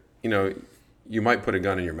together, you might put a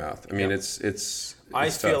gun in your mouth. I mean, it's I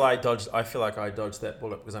feel tough. like I dodged that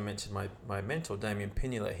bullet because I mentioned my mentor, Damien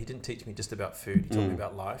Pignolet. He didn't teach me just about food. He taught me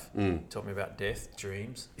about life. He taught me about death,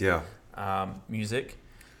 dreams, music.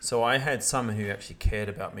 So I had someone who actually cared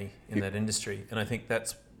about me in that industry. And I think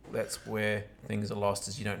that's where things are lost,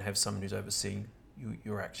 is you don't have someone who's overseeing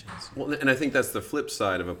your actions. Well, and I think that's the flip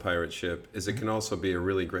side of a pirate ship, is it can also be a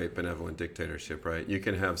really great benevolent dictatorship, right? You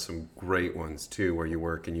can have some great ones too where you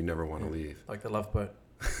work and you never want to leave. Like the Love Boat.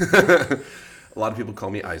 A lot of people call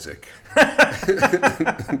me Isaac. I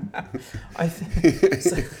think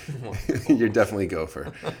so. You're definitely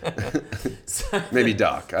Gopher. Maybe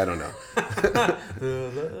Doc. I don't know.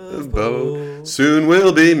 The Love Boat. Soon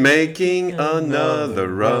we'll be making another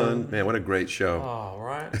run. Man, what a great show. Oh,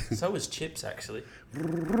 right. So was Chips, actually.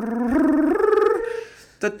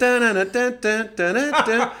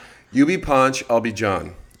 You be Punch, I'll be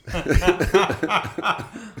John.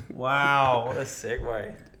 Wow, what a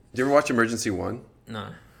segue. Did you ever watch Emergency One? No.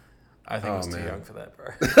 I think I was too young for that, bro.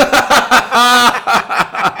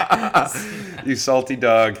 You salty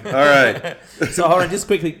dog. All right. So hold on, just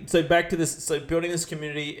quickly. So back to this. So building this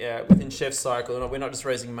community within Chef Cycle. And we're not just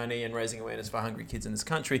raising money and raising awareness for hungry kids in this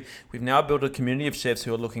country. We've now built a community of chefs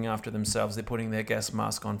who are looking after themselves. They're putting their gas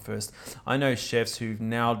mask on first. I know chefs who've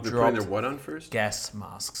now They're dropped putting their what on first? gas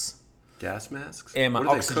masks. Gas masks?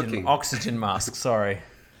 Oxygen masks. Sorry.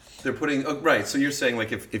 They're putting right. So you're saying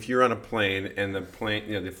like if you're on a plane and the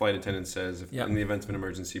plane, the flight attendant says, in the event of an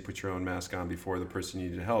emergency, put your own mask on before the person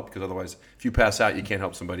you need to help, because otherwise, if you pass out, you can't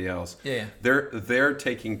help somebody else. Yeah. They're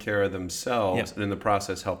taking care of themselves, and in the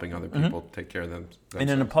process, helping other people take care of themselves.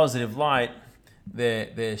 And in a positive light,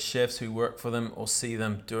 they're chefs who work for them or see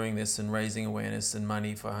them doing this and raising awareness and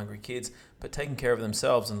money for hungry kids, but taking care of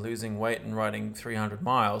themselves and losing weight and riding 300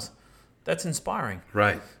 miles. That's inspiring.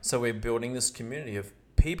 Right. So we're building this community of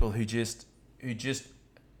people who just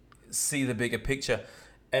see the bigger picture.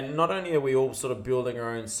 And not only are we all sort of building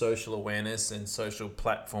our own social awareness and social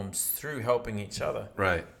platforms through helping each other,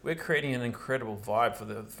 right, we're creating an incredible vibe for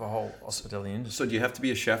the whole hospitality industry. So do you have to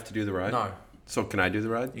be a chef to do the ride? No. So can I do the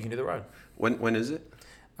ride? You can do the ride. When is it?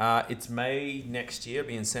 It's May next year. It'll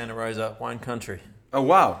be in Santa Rosa, wine country. Oh,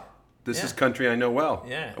 wow. This is country I know well.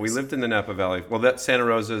 Yeah. We lived in the Napa Valley. Well, that Santa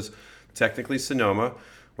Rosa's technically Sonoma.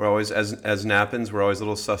 We're always, as Napans, we're always a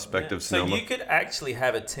little suspect of Sonoma. So you could actually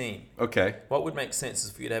have a team. Okay. What would make sense is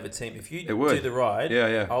for you to have a team. If you do the ride,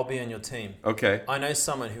 I'll be on your team. Okay. I know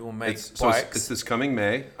someone who will make bikes. So it's this coming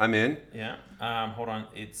May. I'm in. Yeah. Hold on.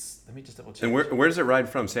 Let me just double check. And where does it ride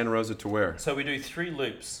from? Santa Rosa to where? So we do 3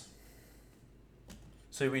 loops.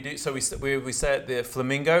 So we do. So we stay at the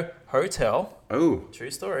Flamingo Hotel. Oh,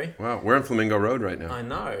 True story. wow. We're on Flamingo Road right now. I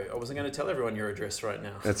know. I wasn't going to tell everyone your address right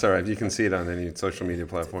now. That's all right. You can see it on any social media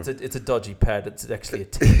platform. It's a dodgy pad. It's actually a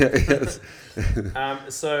T. Yes.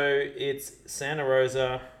 So it's Santa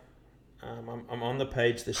Rosa. I'm on the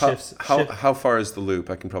page. The How, chefs. how far is the loop?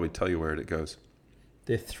 I can probably tell you where it goes.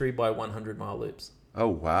 They're 3 by 100 mile loops. Oh,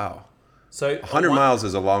 wow. So 100 miles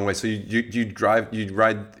is a long way. So you ride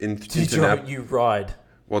into Napa? You ride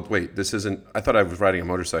Well, wait, this isn't. I thought I was riding a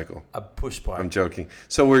motorcycle. a push bike. I'm joking.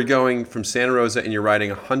 So we're going from Santa Rosa, and you're riding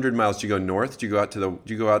 100 miles. Do you go north? Do you go out do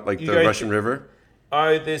you go out like the Russian River?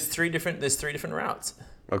 Oh, there's three different routes.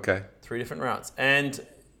 Okay. 3 different routes, and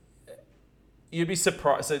you'd be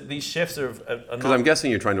surprised. So these chefs are Because I'm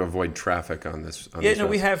guessing you're trying to avoid traffic on this. On yeah, this no,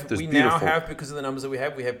 we route. have. There's We beautiful- now have, because of the numbers that we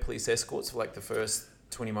have police escorts for like the first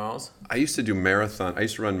 20 miles. I used to do marathon. I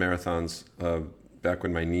used to run marathons back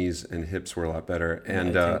when my knees and hips were a lot better.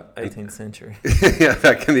 And 18th century. yeah,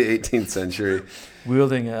 back in the 18th century.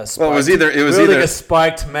 Wielding a spiked, Well, it was wielding either a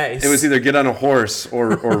spiked mace. it was either get on a horse or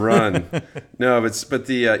run. No, but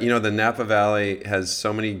the the Napa Valley has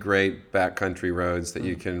so many great backcountry roads that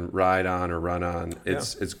you can ride on or run on.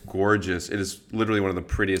 It's gorgeous. It is literally one of the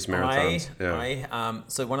prettiest marathons.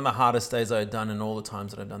 So one of the hardest days I've done, and all the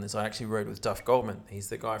times that I've done this, I actually rode with Duff Goldman. He's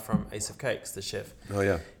the guy from Ace of Cakes, the chef. Oh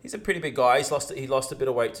yeah. He's a pretty big guy. He lost a bit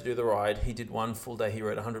of weight to do the ride. He did one full day. He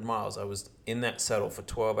rode 100 miles. I was in that saddle for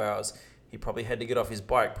 12 hours. He probably had to get off his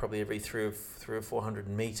bike probably every 300 or 400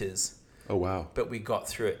 meters. Oh wow. But we got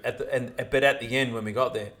through it. But at the end, when we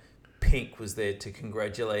got there, Pink was there to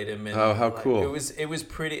congratulate him. And oh, how cool! It was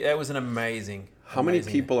pretty. That was an amazing. How many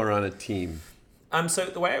people are on a team? So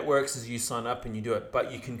the way it works is you sign up and you do it,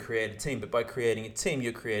 but you can create a team. But by creating a team,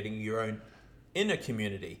 you're creating your own inner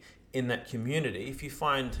community. In that community, if you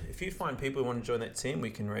find people who want to join that team, we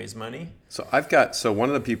can raise money. So one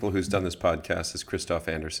of the people who's done this podcast is Christoph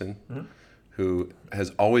Anderson, who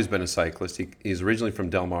has always been a cyclist. He's originally from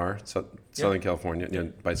Del Mar, Southern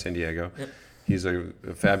California, by San Diego. Yep. He's a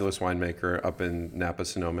fabulous winemaker up in Napa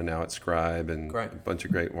Sonoma now at Scribe, and a bunch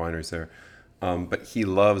of great wineries there. But he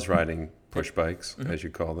loves riding push bikes, as you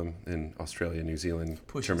call them in Australia, New Zealand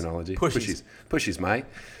terminology. Pushies, mate.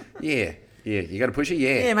 Yeah. Yeah, you got to push it?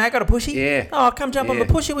 Yeah. Yeah, mate, I got to push it? Yeah. Oh, come jump on the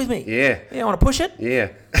pusher with me. Yeah. Yeah, want to push it?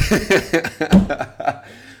 Yeah.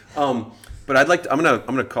 But I'm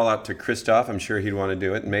gonna call out to Christoph. I'm sure he'd want to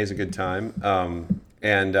do it. May's a good time.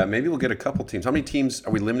 And maybe we'll get a couple teams. How many teams?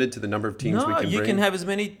 Are we limited to the number of teams we can bring? No, you can have as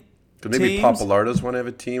many Maybe teams. Papalardos want to have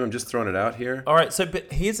a team. I'm just throwing it out here. All right,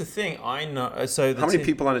 but here's the thing. I know. So how many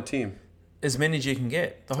people on a team? As many as you can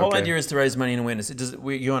get. The whole idea is to raise money and awareness.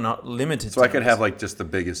 You are not limited. So I could have like just the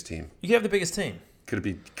biggest team. You can have the biggest team. Could it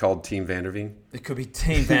be called Team Vanderveen? It could be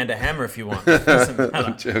Team Vanderhammer if you want. It doesn't matter.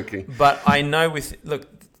 I'm joking. But I know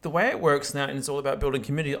the way it works now, and it's all about building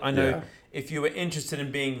community. I know if you were interested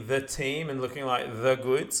in being the team and looking like the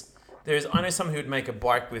goods, I know someone who would make a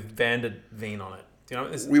bike with Vanderveen on it. You know,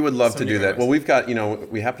 we would love to do that. Well, we've got,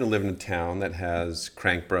 we happen to live in a town that has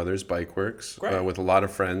Crank Brothers Bike Works with a lot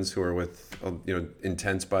of friends who are with,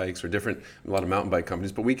 intense bikes or a lot of mountain bike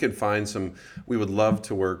companies. But we could find we would love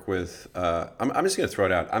to work with, I'm just going to throw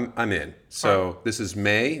it out. I'm in. So this is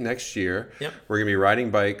May next year. Yep. We're going to be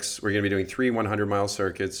riding bikes. We're going to be doing 3 100-mile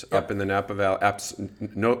circuits up in the Napa Valley,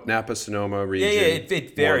 Napa Sonoma region. Yeah,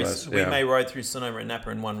 it varies. We may ride through Sonoma and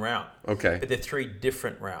Napa in one route. Okay. But they're 3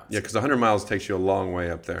 different routes. Yeah, because 100 miles takes you a long way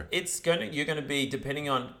up there. You're going to be depending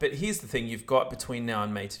on, but here's the thing, you've got between now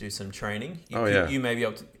and May to do some training. You may be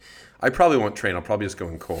able to. I probably won't train. I'll probably just go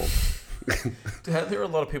in cold. There are a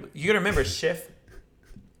lot of people. You got to remember, it's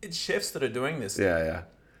chefs that are doing this. Yeah.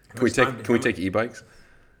 Can we take e-bikes?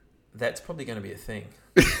 That's probably going to be a thing.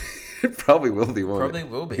 It probably will be, won't Probably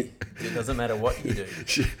will be. It doesn't matter what you do.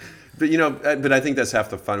 But I think that's half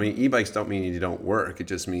the fun. I mean, e-bikes don't mean you don't work. It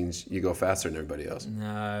just means you go faster than everybody else.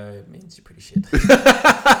 No, it means you're pretty shit.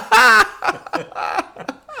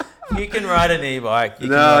 You can ride an e-bike.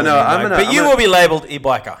 But you will be labeled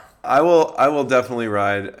e-biker. I will definitely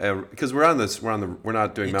ride because we're not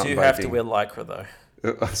doing mountain biking. You do have to wear Lycra though.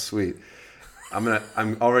 Oh, sweet.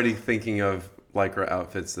 I'm already thinking of Lycra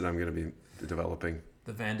outfits that I'm going to be developing.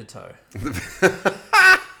 The Vandertoe.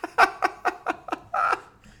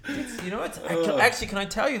 Actually, can I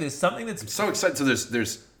tell you there's something that's... I'm so excited.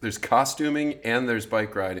 So there's costuming and there's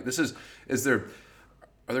bike riding.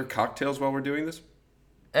 Are there cocktails while we're doing this?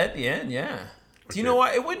 At the end, yeah. Do you know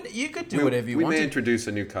what? You could do whatever you want. We may introduce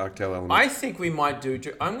a new cocktail element. I think we might do...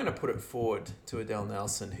 I'm going to put it forward to Adele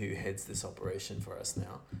Nelson, who heads this operation for us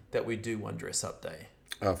now, that we do one dress-up day.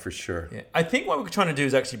 Oh, for sure. Yeah. I think what we're trying to do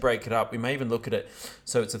is actually break it up. We may even look at it.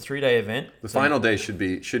 So it's a 3-day event. The final day should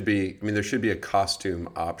be. I mean, there should be a costume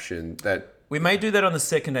option that. We may do that on the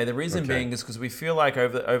second day. The reason Okay. being is because we feel like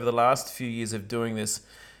over the last few years of doing this,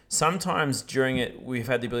 sometimes during it we've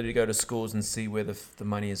had the ability to go to schools and see where the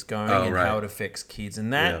money is going and right. how it affects kids.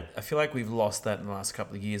 And that Yeah. I feel like we've lost that in the last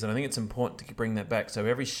couple of years. And I think it's important to bring that back. So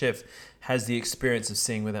every chef has the experience of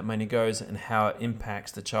seeing where that money goes and how it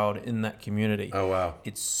impacts the child in that community. Oh wow.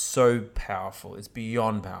 It's so powerful. It's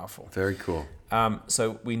beyond powerful. Very cool.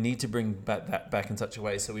 So we need to bring that back in such a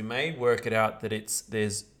way. So we may work it out that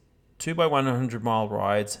there's 2x100 mile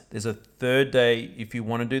rides. There's a third day if you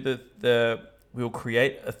want to do we'll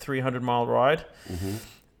create a 300-mile ride.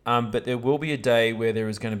 Mm-hmm. But there will be a day where there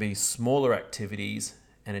is going to be smaller activities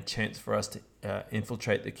and a chance for us to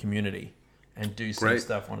infiltrate the community and do some Great.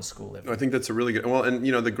 stuff on a school level. I think that's a really good. Well, and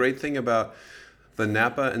the great thing about the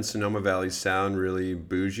Napa and Sonoma Valley sound really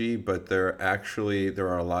bougie, but there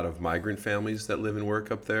are a lot of migrant families that live and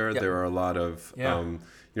work up there. Yep. There are a lot of Yeah.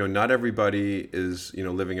 not everybody is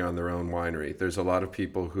living on their own winery. There's a lot of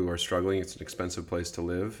people who are struggling. It's an expensive place to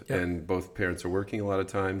live, Yep. and both parents are working a lot of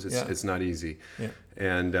times. Yeah. It's not easy. Yeah.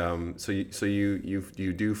 And so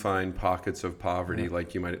you do find pockets of poverty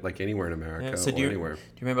like you might like anywhere in America So or do you anywhere.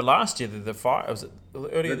 remember last year the fire? Was it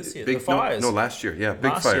earlier this year? The fires. No, last year. Yeah,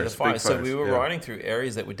 big last fires. year, the fires. Big So fires. we were yeah. riding through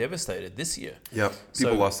areas that were devastated this year. Yep. People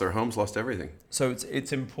So- lost their homes, lost everything. So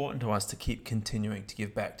it's important to us to keep continuing to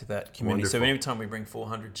give back to that community. So Wonderful. every time we bring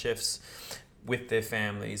 400 chefs with their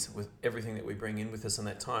families, with everything that we bring in with us in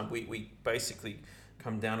that time, we basically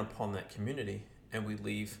come down upon that community and we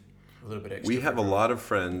leave a little bit extra. We for have a everyone. lot of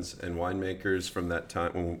friends and winemakers from that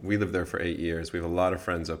time. When we lived there for 8 years, we have a lot of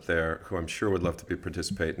friends up there who I'm sure would love to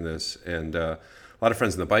participate in this. And a lot of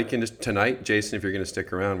friends in the bike industry. Tonight, Jason, if you're going to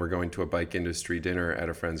stick around, we're going to a bike industry dinner at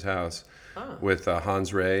a friend's house with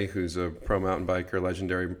Hans Ray, who's a pro mountain biker,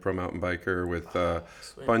 legendary pro mountain biker, with a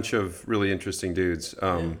bunch of really interesting dudes.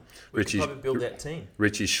 We could probably build that team.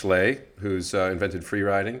 Richie Schley, who's invented free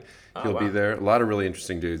riding. He'll be wow. there. A lot of really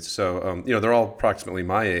interesting dudes. So, they're all approximately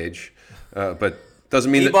my age, but doesn't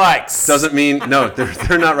mean E-bikes. Doesn't mean no.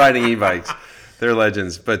 They're not riding e-bikes. They're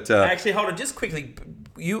legends. But Actually, hold on, just quickly.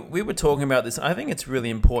 We were talking about this. I think it's really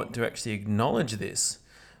important to actually acknowledge this.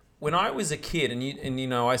 When I was a kid,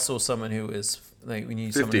 and I saw someone who was like, we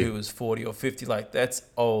knew someone 50. who was 40 or 50. Like that's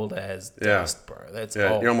old as Yeah. dust, bro. That's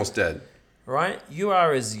yeah, old. you're almost dead. Right? You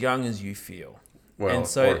are as young as you feel. Well, And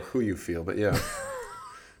so- or who you feel, but yeah.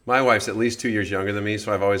 My wife's at least 2 years younger than me,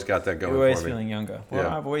 so I've always got that going You're always for me. feeling younger. Well,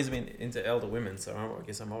 Yeah. I've always been into elder women, so I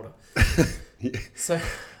guess I'm older. So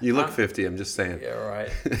You look 50. I'm just saying. yeah,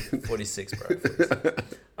 right. 46, bro. 46.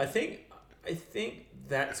 I think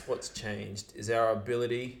that's what's changed is our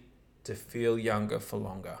ability to feel younger for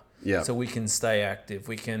longer. Yeah. So we can stay active.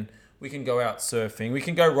 We can go out surfing. We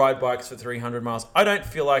can go ride bikes for 300 miles. I don't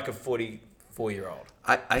feel like a 44-year-old.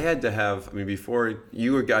 I had to have. Before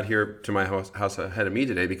you got here to my house ahead of me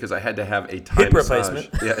today, because I had to have a Thai Hip massage.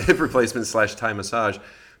 replacement. Yeah, hip replacement / Thai massage,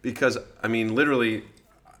 because literally,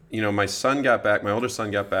 my son got back. My older son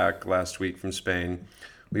got back last week from Spain.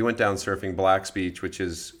 We went down surfing Black's Beach, which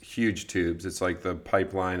is huge tubes. It's like the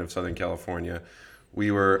pipeline of Southern California. We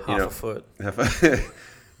were, Half a foot.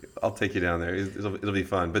 I'll take you down there. It'll be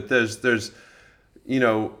fun. But there's, I've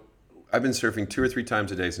been surfing 2 or 3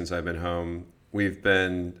 times a day since I've been home. We've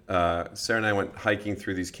been, Sarah and I went hiking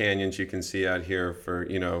through these canyons you can see out here for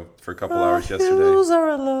a couple hours yesterday. Are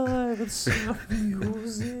alive with soft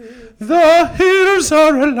music. The hills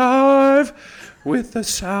are alive with the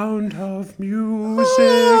sound of music.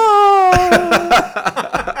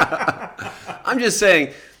 I'm just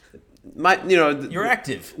saying, You're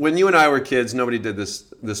active. when you and I were kids, nobody did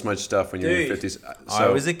this much stuff when you were in your Dude, 50s. I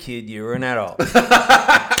was a kid. You were an adult.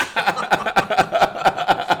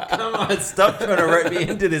 Come on, stop trying to rope me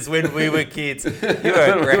into this when we were kids. You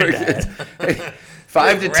were a granddad.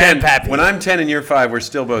 5 to 10. grandpappy. When I'm 10 and you're 5, we're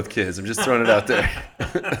still both kids. I'm just throwing it out there.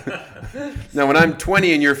 Now, when I'm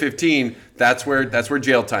 20 and you're 15, that's where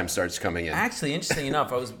jail time starts coming in. Actually, interesting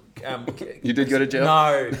enough, I was... You did go to jail?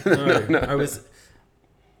 No. I was...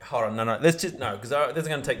 Hold on, no. Let's just... No, because this is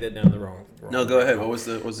going to take that down the wrong No, go ahead. What was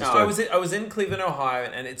the No, story? I was in Cleveland, Ohio,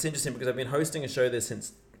 and it's interesting because I've been hosting a show there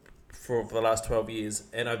for the last 12 years,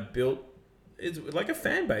 and I've built it's like a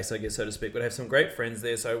fan base, I guess, so to speak. But I have some great friends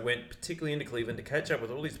there, so I went particularly into Cleveland to catch up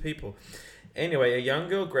with all these people. Anyway, a young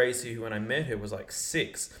girl, Gracie, who when I met her was like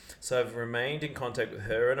 6, so I've remained in contact with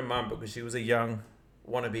her and her mum because she was a young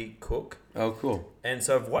wannabe cook. Oh, cool. And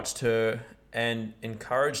so I've watched her and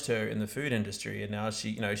encouraged her in the food industry. And now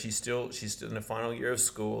she's still in the final year of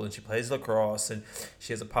school, and she plays lacrosse, and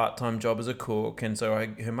she has a part-time job as a cook. And so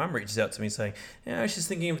her mum reaches out to me saying, she's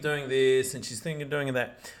thinking of doing this, and she's thinking of doing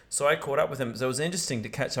that. So I caught up with him. So it was interesting to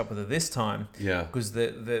catch up with her this time. Yeah. Because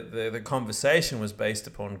the conversation was based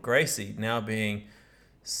upon Gracie now being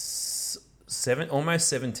almost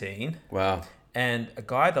 17. Wow. And a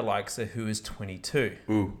guy that likes her who is 22.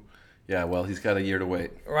 Ooh. Yeah, well, he's got a year to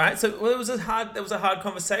wait. Right, so it was a hard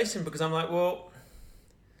conversation, because I'm like, well,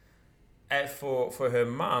 for her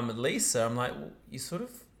mum, Lisa, I'm like, well, you sort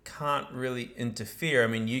of can't really interfere. I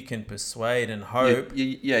mean, you can persuade and hope.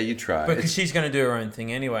 You try. Because she's going to do her own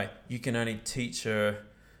thing anyway. You can only teach her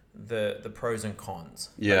the pros and cons.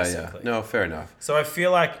 Yeah, basically. No, fair enough. So I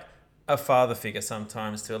feel like a father figure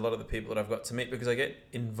sometimes to a lot of the people that I've got to meet, because I get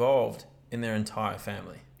involved in their entire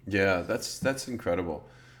family. Yeah, that's incredible.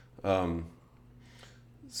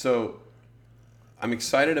 So I'm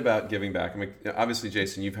excited about giving back. Obviously,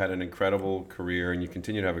 Jason, you've had an incredible career, and you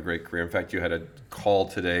continue to have a great career. In fact, you had a call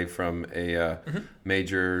today from a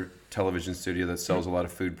major television studio that sells a lot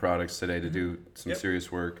of food products today to do some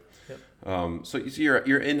serious work. Yep. So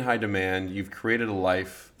you're in high demand. You've created a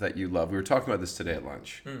life that you love. We were talking about this today at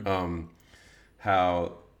lunch.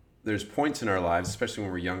 How there's points in our lives, especially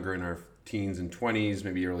when we're younger, in our teens and 20s,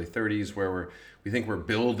 maybe early 30s, where we think we're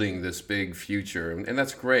building this big future, and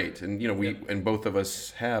that's great, and and both of us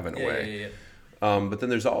have in a way. But then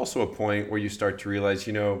there's also a point where you start to realize,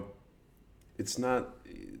 it's not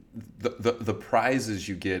the prizes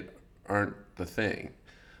you get aren't the thing.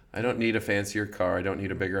 I don't need a fancier car. I don't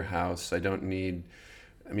need a bigger house. I don't need.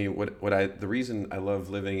 The reason I love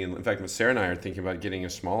living in fact, Sarah and I are thinking about getting a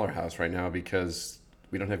smaller house right now, because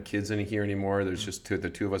we don't have kids in here anymore. There's just the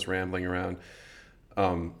two of us rambling around.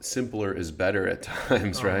 Simpler is better at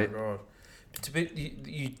times, right? Oh my God.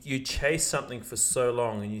 You chase something for so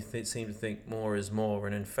long, and you seem to think more is more.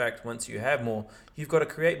 And in fact, once you have more, you've got to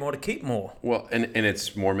create more to keep more. Well, and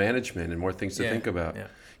it's more management and more things to think about.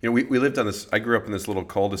 Yeah. We lived on this. I grew up in this little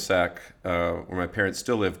cul-de-sac where my parents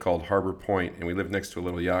still live, called Harbor Point, and we lived next to a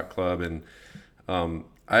little yacht club. And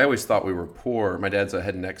I always thought we were poor. My dad's a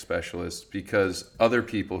head and neck specialist, because other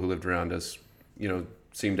people who lived around us,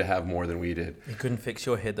 seemed to have more than we did. He couldn't fix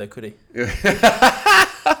your head, though, could he?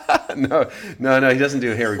 No, he doesn't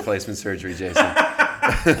do hair replacement surgery, Jason.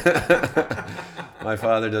 My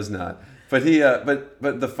father does not. But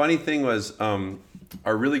but the funny thing was,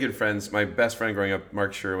 our really good friends, my best friend growing up,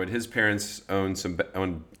 Mark Sherwood, his parents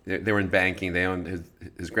they were in banking. They owned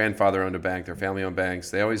his grandfather owned a bank. Their family owned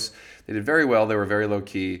banks. They did very well. They were very low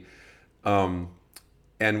key.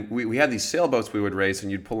 And we had these sailboats we would race,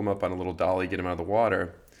 and you'd pull them up on a little dolly, get them out of the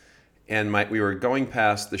water. And we were going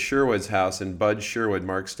past the Sherwood's house, and Bud Sherwood,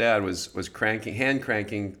 Mark's dad, was hand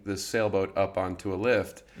cranking the sailboat up onto a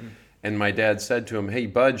lift. And my dad said to him, "Hey,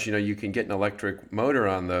 Bud, you can get an electric motor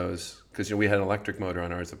on those," because we had an electric motor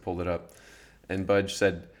on ours that pulled it up. And Bud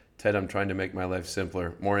said, "Ted, I'm trying to make my life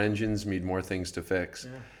simpler. More engines mean more things to fix."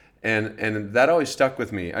 Yeah. And that always stuck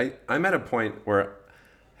with me. I'm at a point where,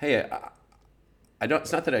 hey,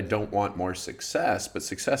 it's not that I don't want more success, but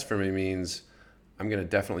success for me means I'm going to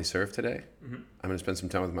definitely surf today. I'm going to spend some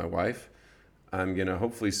time with my wife. I'm going to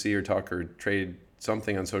hopefully see or talk or trade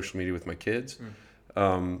something on social media with my kids.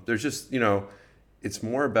 There's just, it's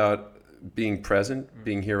more about being present,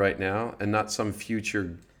 being here right now, and not some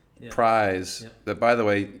future prize that, by the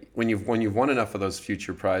way, when you've won enough of those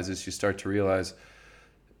future prizes, you start to realize,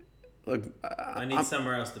 look, I need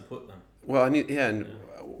somewhere else to put them. Well,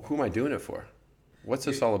 who am I doing it for? What's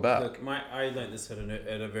this all about? Look, I learned this at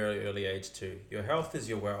a very early age too. Your health is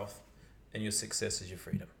your wealth, and your success is your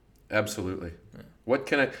freedom. Absolutely. Yeah. What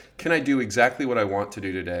can I do exactly what I want to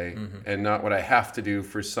do today, and not what I have to do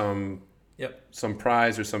for some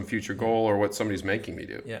prize or some future goal or what somebody's making me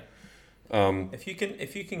do. Yeah. If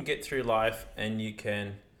you can get through life and you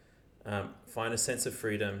can find a sense of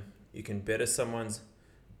freedom, you can better someone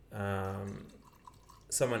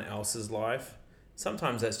else's life.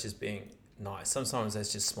 Sometimes that's just being nice. Sometimes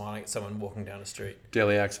that's just smiling at someone walking down the street.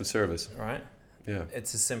 Daily acts of service. Right? Yeah.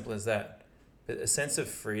 It's as simple as that. But a sense of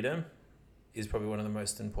freedom is probably one of the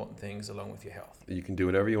most important things, along with your health. You can do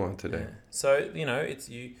whatever you want today. Yeah. So, it's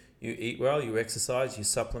you eat well, you exercise, you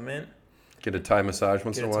supplement. Get a Thai massage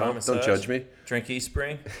once in a while. Don't judge me. Drink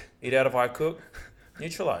Eastspring. Eat out of iCook.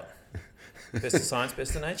 Neutralite. Best of science,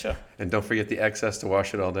 best of nature. And don't forget the excess to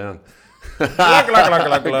wash it all down. Glug, glug, glug,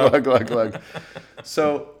 glug, glug. Glug, glug, glug.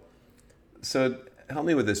 So help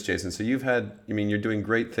me with this, Jason. So you're doing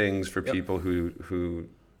great things for people who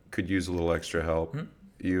could use a little extra help.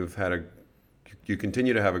 You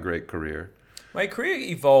continue to have a great career. My career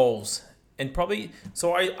evolves, and probably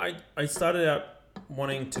so I started out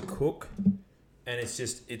wanting to cook, and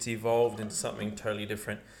it's evolved into something totally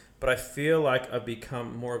different. But I feel like I've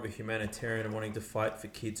become more of a humanitarian and wanting to fight for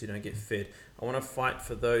kids who don't get fed. I want to fight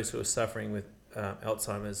for those who are suffering with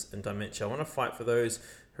Alzheimer's and dementia. I want to fight for those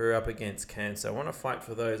who are up against cancer. I want to fight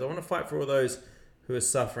for those. I want to fight for all those who are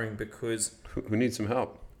suffering, because Who needs some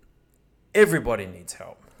help? everybody needs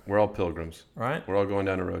help, We're all pilgrims. right? We're all going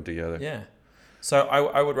down a road together. Yeah. So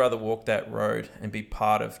I would rather walk that road and be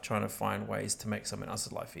part of trying to find ways to make someone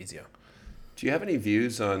else's life easier. Do you have any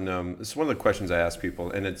views on? This is one of the questions I ask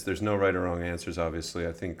people, and there's no right or wrong answers. Obviously,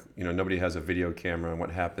 I think nobody has a video camera on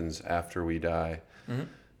what happens after we die. Mm-hmm.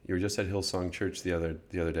 You were just at Hillsong Church the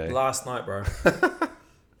other day. Last night, bro.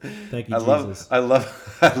 Thank you, Jesus. I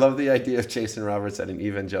love the idea of Jason Roberts at an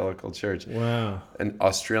evangelical church. Wow. An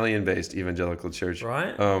Australian-based evangelical church.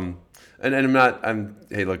 Right. And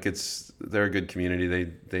hey, look, they're a good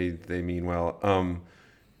community. They mean well.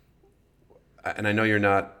 And I know you're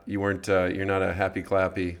not a happy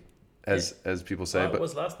clappy as people say, Well, but it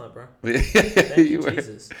was last night, bro. Thank you,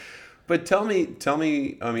 Jesus. But tell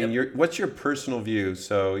me. I mean, Yep. what's your personal view?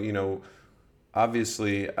 So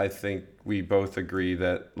obviously, I think we both agree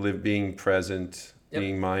that being present, Yep.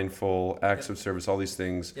 being mindful, acts Yep. of service, all these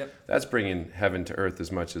things, Yep. that's bringing heaven to earth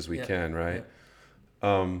as much as we Yep. can, right?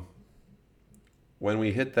 Yep. When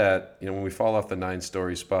we hit that, when we fall off the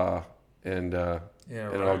 9-story spa and Yeah,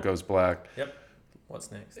 it all goes black. Yep.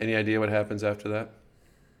 What's next? Any idea what happens after that?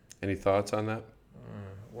 Any thoughts on that?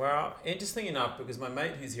 Well, interesting enough, because my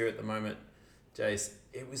mate who's here at the moment, Jace,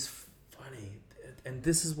 it was funny, and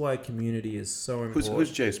this is why community is so important.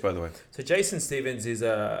 Who's Jace, by the way? So Jason Stevens he's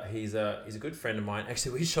a good friend of mine.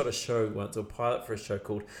 Actually, we shot a show once, a pilot for a show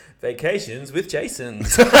called Vacations with Jason.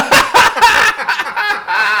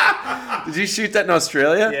 Did you shoot that in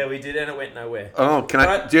Australia? Yeah, we did, and it went nowhere. Oh,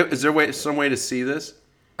 But- is there some way to see this?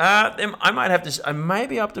 I might have to. I may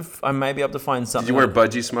be able to find something. Did you wear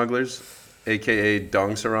budgie smugglers, aka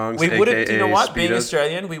dong sarongs? We would have. You know what? Speedos? Being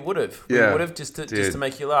Australian, we would have. Yeah, We would have just to dude.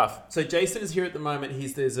 make you laugh. So Jason is here at the moment.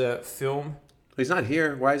 There's a film. He's not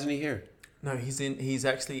here. Why isn't he here? No, he's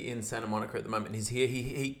actually in Santa Monica at the moment. He's here.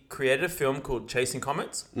 He created a film called Chasing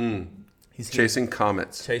Comets. He's here. Chasing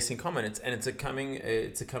comets. Chasing Comets, and it's a coming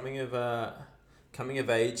of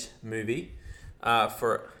age movie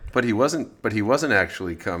for. But he wasn't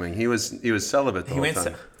actually coming. He was celibate the whole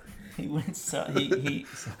time. He went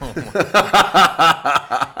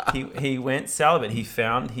he went celibate.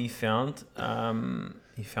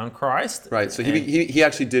 He found Christ. Right. So and- he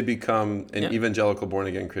actually did become an Yep. evangelical born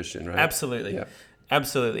again Christian, right? Absolutely. Yeah.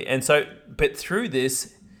 Absolutely. And so, but through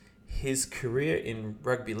this, his career in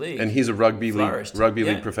rugby league. And he's a rugby flourished.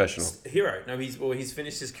 league professional. Hero. No, he's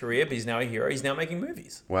finished his career, but he's now a hero. He's now making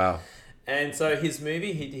movies. Wow. And so his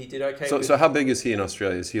movie, he did okay. So how big is he in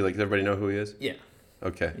Australia? Is he does everybody know who he is? Yeah.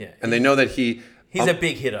 Okay. Yeah. And they know that He's a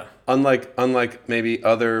big hitter. unlike maybe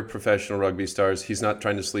other professional rugby stars, he's not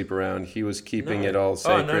trying to sleep around. He was keeping it all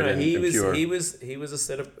sacred and He pure. was a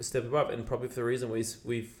step above, and probably for the reason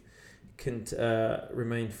we've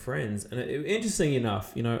remained friends. And interesting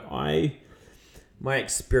enough, my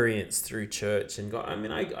experience through church and God. I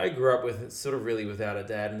mean, I grew up with sort of really without a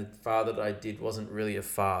dad, and the father that I did wasn't really a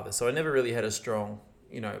father, so I never really had a strong,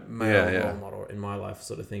 male role model in my life,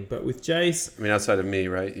 sort of thing. But with Jace, I mean, outside of me,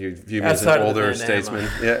 right? You view me as Outside an of the older man hammer. statesman.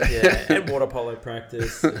 Yeah. yeah, and water polo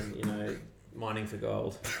practice, and mining for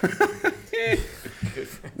gold. Good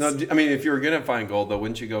friends. No, I mean, if you were gonna find gold, though,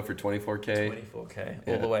 wouldn't you go for 24K? 24K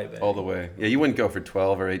Yeah, all the way, baby. All the way. Yeah, you wouldn't go for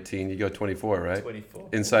 12 or 18. You go 24, right? 24.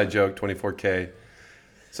 Inside joke, 24K.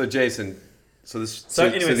 So Jason, so the So-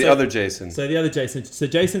 other Jason. So the other Jason. So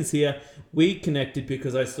Jason's here. We connected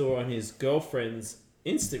because I saw on his girlfriend's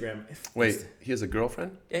Instagram. Wait, he has a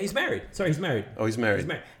girlfriend? Yeah, he's married. Sorry, he's married. Oh, he's married. He's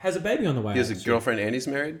married. Has a baby on the way. He has a actually. girlfriend and he's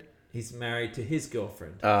married? He's married to his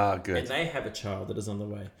girlfriend. Ah, And good. they have a child that is on the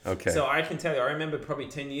way. Okay. So I can tell you, I remember probably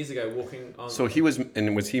 10 years ago walking on. So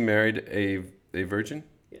was he married a virgin?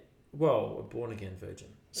 Well, a born again virgin.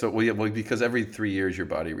 So, well, because every 3 years your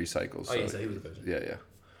body recycles. Oh, yeah, so he was a virgin. Yeah.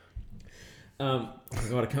 Oh my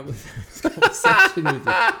God, I can't believe this conversation with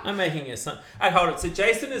you. I'm making a son. Hold it. So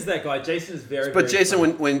Jason is that guy. Jason is very. But very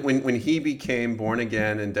Jason, funny. when he became born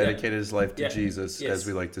again and dedicated his life to Yeah. Jesus, Yes. as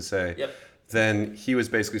we like to say, Yep. then he was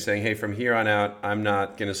basically saying, hey, from here on out, I'm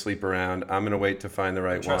not going to sleep around. I'm going to wait to find the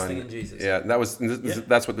right Trusting one. in Jesus. Yeah,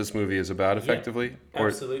 that's what this movie is about, effectively. Or-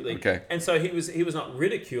 Absolutely. Okay. And so he was not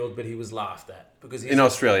ridiculed, but he was laughed at because he's In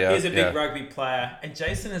Australia, he's a big yeah. rugby player, and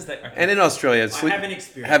Jason is that. And in Australia, I haven't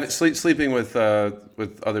experienced. sleeping with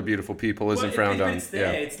other beautiful people isn't frowned on. It's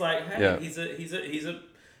there. Yeah. It's like, hey, Yeah. he's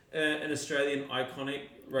an Australian iconic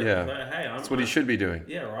Yeah. Hey, That's what he should be doing.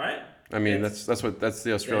 Yeah, right. I mean, that's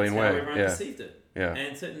the Australian That's how way. everyone Yeah. perceived it. Yeah.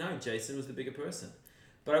 And so no, Jason was the bigger person.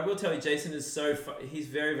 But I will tell you, Jason is he's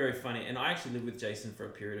very, very funny. And I actually lived with Jason for a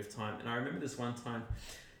period of time. And I remember this one time,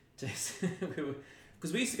 Jason,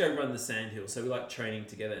 because we used to go run the sandhill, so we like training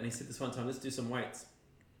together. And he said this one time, let's do some weights.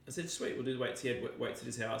 I said, sweet, we'll do the weights. He had weights at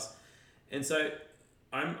his house. And so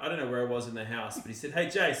I don't know where I was in the house, but he said, hey,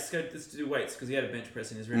 Jace, let's do weights, because he had a bench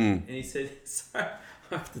press in his room. And he said, sorry,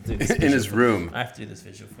 I have to do this In his room. I have to do this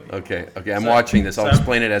visual for you. Okay, I'm watching this. I'll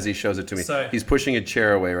explain it as he shows it to me. So- He's pushing a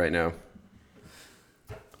chair away right now,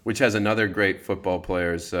 which has another great football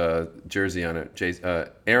player's jersey on it,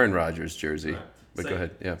 Aaron Rodgers' jersey. Right. But go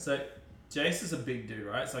ahead, yeah. So Jace is a big dude,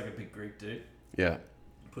 right? It's like a big Greek dude. Yeah.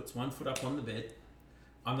 He puts one foot up on the bed.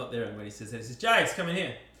 I'm not there, and when he says that, he says, Jace, come in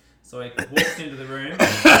here. So I walked into the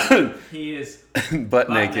room. He is butt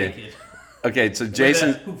naked. Okay, so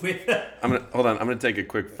Jason, With I'm gonna take a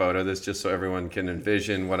quick photo of this just so everyone can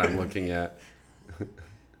envision what I'm looking at.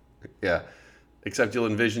 Yeah, except you'll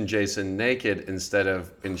envision Jason naked instead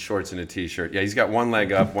of in shorts and a t-shirt. Yeah, he's got one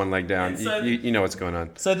leg up, one leg down. So- You know what's going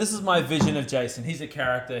on. So this is my vision of Jason. He's a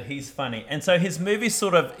character. He's funny. And so his movie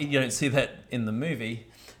sort of, you don't see that in the movie,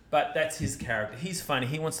 but that's his character. He's funny.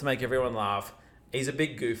 He wants to make everyone laugh. He's a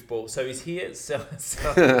big goofball. So he's here selling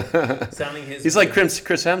his... He's like Chris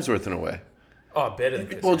Hemsworth in a way. Oh, better than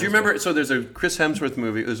Chris Well, do you Hemsworth. remember? So there's a Chris Hemsworth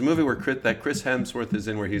movie. There's a movie where Chris Hemsworth is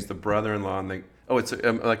in, where he's the brother-in-law, and it's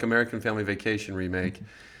like American Family Vacation remake,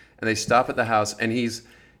 and they stop at the house, and he's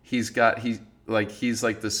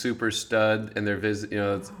like the super stud, and they're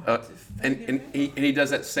and he does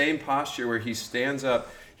that same posture where he stands up.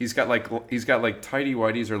 He's got like tighty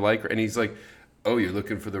whities or lycra, and he's like, oh, you're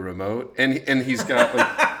looking for the remote, and he's got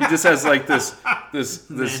like he just has like this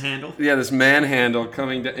manhandle. Yeah, this manhandle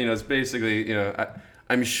coming down. It's basically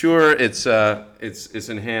I'm sure it's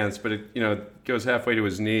enhanced, but it goes halfway to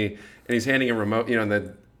his knee, and he's handing a remote.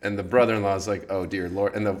 And the brother-in-law is like, oh dear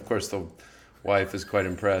Lord, and of course the wife is quite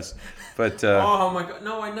impressed. But Oh my God!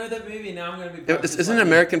 No, I know that movie now. I'm going to be. isn't it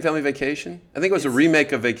American Family Vacation? I think it was a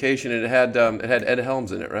remake of Vacation, and it had Ed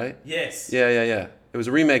Helms in it, right? Yes. Yeah. It was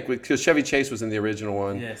a remake because Chevy Chase was in the original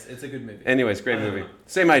one. Yes, it's a good movie. Anyways, great movie.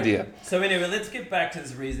 Same idea. So anyway, let's get back to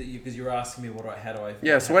this reason because you were asking me how do I...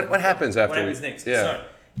 Yeah. So what happens after? What happens next? Yeah. So,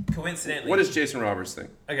 coincidentally... What does Jason Roberts think?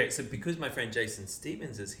 Okay, so because my friend Jason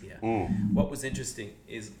Stevens is here, what was interesting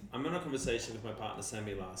is I'm in a conversation with my partner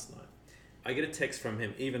Sammy last night. I get a text from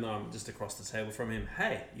him, even though I'm just across the table from him.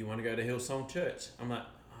 Hey, you want to go to Hillsong Church? I'm like,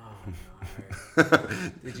 oh no.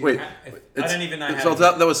 Did you Wait, I don't even know how... So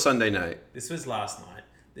that was Sunday night. This was last night.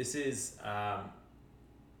 This is... I'm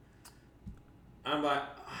like...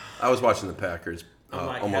 I was watching the Packers I'm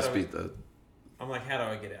like, almost how do beat the... I'm like, how do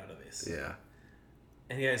I get out of this? Yeah.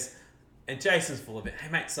 And he goes, and Jason's full of it. Hey,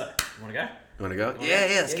 mate, so, you want to go? You want to go?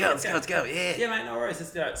 Yeah, Let's go. Yeah. Yeah, mate, no worries.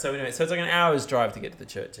 Let's do it. So anyway, so it's like an hour's drive to get to the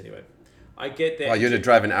church anyway. I get there. Well, you had to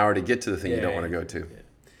drive an hour to get to the thing you don't Yeah. want to go to. Yeah.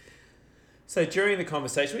 So during the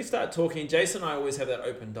conversation, we start talking. Jason and I always have that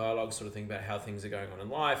open dialogue sort of thing about how things are going on in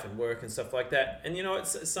life and work and stuff like that. And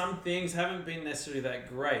some things haven't been necessarily that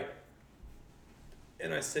great.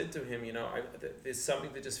 And I said to him, there's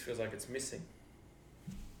something that just feels like it's missing.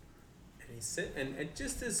 And he said, and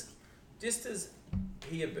just as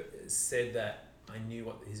he said that, I knew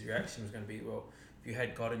what his reaction was going to be. Well, if you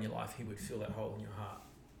had God in your life, he would fill that hole in your heart,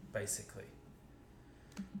 basically.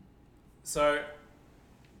 So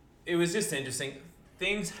it was just interesting.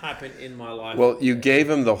 Things happen in my life. Well, you gave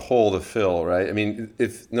him the hole to fill, right? I mean,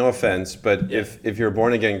 no offense, but Yeah. if you're a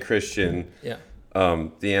born again Christian, Yeah.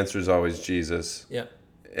 the answer is always Jesus. Yeah.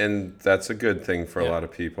 And that's a good thing for a Yeah. lot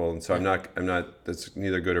of people. And so I'm not. That's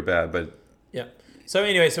neither good or bad. But Yeah. So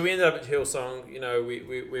anyway, so we ended up at Hillsong. We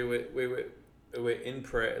were in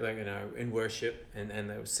prayer, in worship, and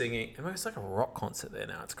they were singing. I mean, it's like a rock concert there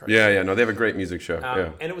now. It's crazy. yeah. No, they have a great music show.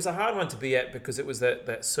 Yeah. And it was a hard one to be at because it was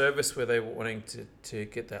that service where they were wanting to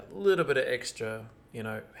get that little bit of extra,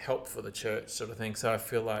 help for the church sort of thing. So I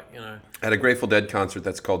feel like, At a Grateful Dead concert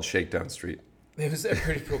that's called Shakedown Street. it was a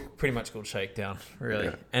pretty much called Shakedown, really.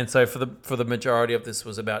 Yeah. And so for the majority of this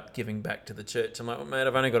was about giving back to the church. I'm like, well, mate,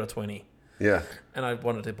 I've only got a 20. Yeah. And I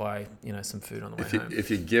wanted to buy, some food on the way home. If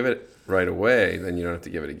you give it right away, then you don't have to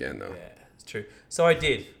give it again, though. Yeah, it's true. So I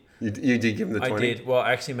did. You did give him the 20? I did. Well,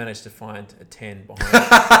 I actually managed to find a 10 behind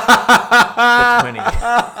the 20.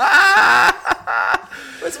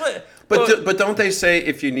 But don't they say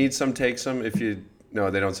if you need some, take some? If you No,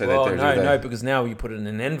 they don't say Well, that there, do they? no, because now you put it in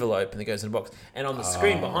an envelope and it goes in a box. And on the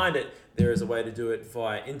screen behind it, there is a way to do it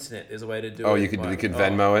via internet. There's a way to do it. Oh, you could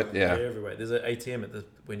Venmo it? Yeah. Everywhere. There's an ATM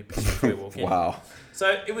when you before you walk in. Wow.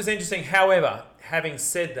 So it was interesting. However, having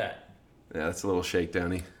said that, Yeah, that's a little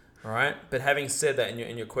shakedowny. all right, but having said that,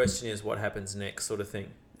 and your question is what happens next, sort of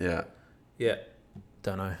thing. Yeah. Yeah,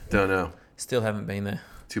 don't know. Don't know. Still haven't been there.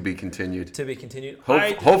 To be continued. To be continued.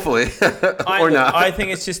 Hopefully, or not. I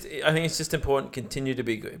think it's just important. Continue to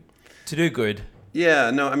be good, to do good.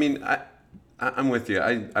 Yeah. No. I mean, I'm with you.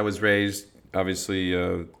 I was raised obviously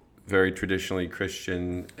very traditionally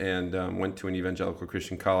Christian, and went to an evangelical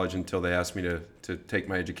Christian college until they asked me to take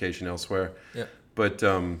my education elsewhere. Yeah. But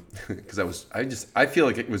because I feel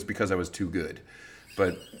like it was because I was too good,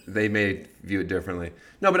 but they may view it differently.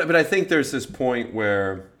 No, but I think there's this point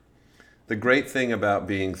where the great thing about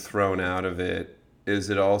being thrown out of it is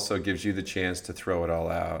it also gives you the chance to throw it all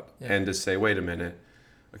out and to say, wait a minute,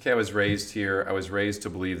 okay, I was raised here. I was raised to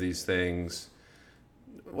believe these things.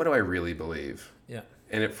 What do I really believe? Yeah.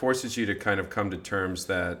 And it forces you to kind of come to terms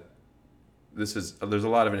that there's a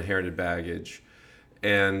lot of inherited baggage.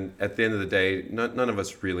 And at the end of the day, none of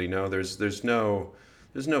us really know. There's no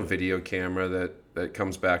video camera that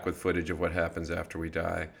comes back with footage of what happens after we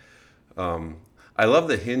die. I love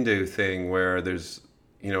the Hindu thing where there's,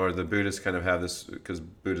 or the Buddhists kind of have this, because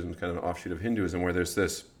Buddhism is kind of an offshoot of Hinduism, where there's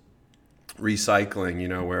this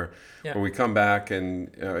recycling, where we come back and,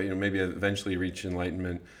 maybe eventually reach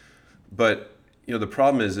enlightenment. But, the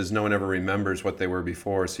problem is no one ever remembers what they were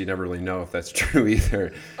before, so you never really know if that's true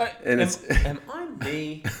either. Am I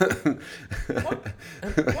me?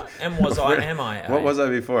 Am I? What was I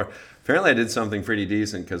before? Apparently I did something pretty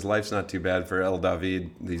decent, because life's not too bad for El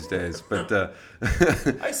David these days. But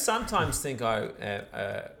I sometimes think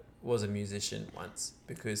I was a musician once,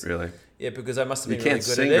 because really, because I must have been you can't really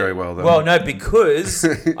good sing at it. very well, though. Well, no, because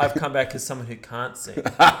I've come back as someone who can't sing.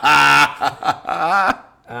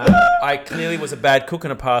 I clearly was a bad cook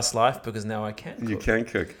in a past life, because now I can cook. You can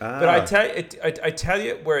cook. But I tell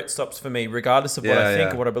you where it stops for me, regardless of what I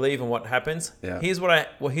think or what I believe and what happens. Yeah. Here's what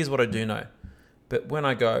I do know. But when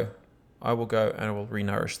I go, I will go and I will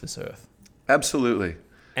re-nourish this earth. Absolutely.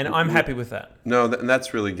 And I'm happy with that. No, and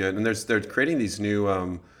that's really good. And they're creating these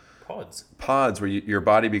new pods where your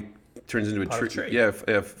body turns into a tree. Yeah,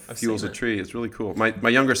 fuels a tree. It's really cool. My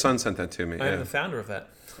younger son sent that to me. I am the founder of that.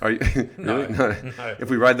 Are you? No, really? no. If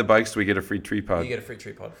we ride the bikes, do we get a free tree pod? You get a free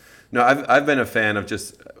tree pod. No, I've been a fan of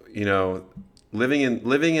just living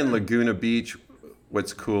in Laguna Beach.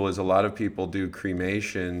 What's cool is a lot of people do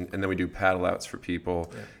cremation, and then we do paddle outs for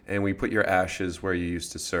people, and we put your ashes where you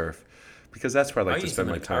used to surf, because that's where I like to spend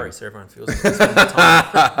my time. Curry, so everyone feels like spend my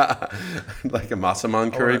time. Like a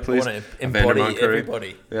Massaman curry, please. I want to embody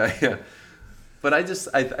everybody. Yeah. But I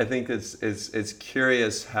think it's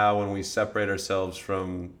curious how when we separate ourselves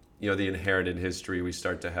from the inherited history, we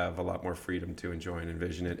start to have a lot more freedom to enjoy and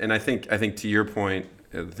envision it. And I think to your point,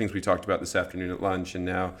 the things we talked about this afternoon at lunch, and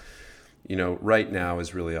now, right now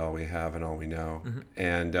is really all we have and all we know. Mm-hmm.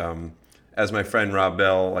 And as my friend Rob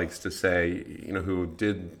Bell likes to say, who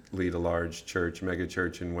did lead a large church, mega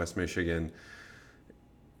church in West Michigan,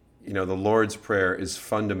 the Lord's Prayer is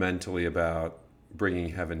fundamentally about bringing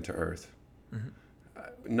heaven to earth. Mm-hmm.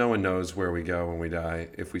 No one knows where we go when we die,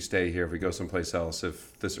 if we stay here, if we go someplace else,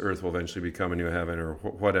 if this earth will eventually become a new heaven or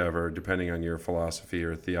whatever, depending on your philosophy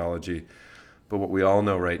or theology. But what we all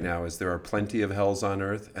know right now is there are plenty of hells on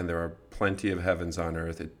earth and there are plenty of heavens on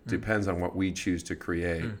earth. It depends on what we choose to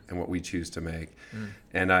create and what we choose to make.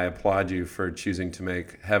 And I applaud you for choosing to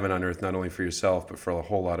make heaven on earth, not only for yourself, but for a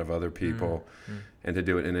whole lot of other people, and to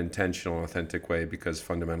do it in an intentional, authentic way, because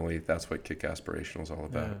fundamentally that's what Kick Aspirational is all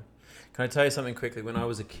about. Yeah. Can I tell you something quickly? When I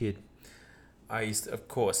was a kid, I used to, of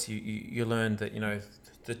course, you learned that,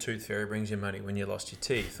 the tooth fairy brings you money when you lost your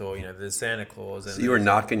teeth, or, there's Santa Claus. And so you were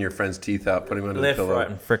knocking your friend's teeth out, putting them under the pillow. Left,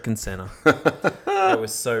 right, and frickin' center. I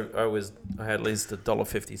had at least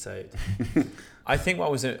 $1.50 saved. I think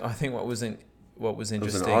what was interesting. It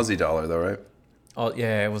was an Aussie dollar though, right? Oh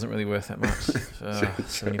yeah, it wasn't really worth that much.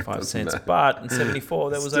 75 cents. But in 74,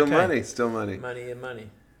 that was okay. Still money. Money.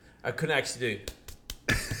 I couldn't actually do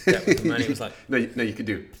that with the money. It was like no, you could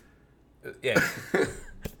do. Yeah.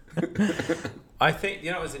 I think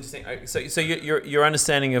it was interesting. So your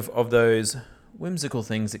understanding of those whimsical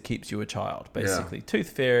things that keeps you a child, basically, Tooth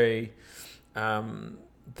Fairy,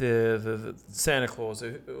 the Santa Claus,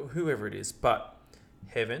 or whoever it is, but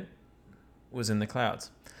heaven was in the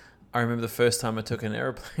clouds. I remember the first time I took an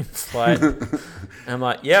airplane flight, and I'm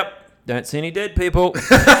like, "Yep, don't see any dead people."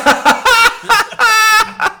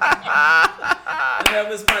 And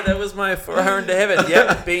That was my forerunner to heaven.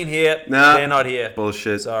 Yep, been here. Nah. They're not here.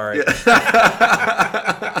 Bullshit. Sorry. Yeah.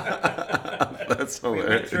 That's We went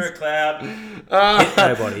hilarious. through a cloud. Hit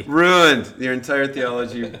nobody. Ruined. Your entire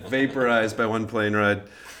theology vaporized by one plane ride.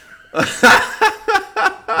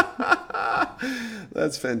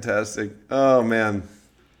 That's fantastic. Oh, man.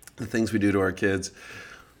 The things we do to our kids.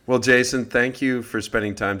 Well, Jason, thank you for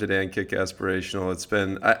spending time today on Kick Aspirational. It's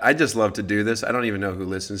been, I just love to do this. I don't even know who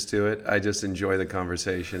listens to it. I just enjoy the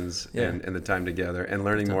conversations and the time together and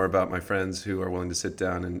learning more about my friends who are willing to sit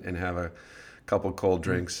down and have a couple cold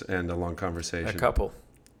drinks and a long conversation. A couple.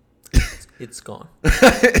 It's gone.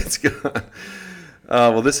 It's gone.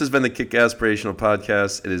 Well, this has been the Kick Aspirational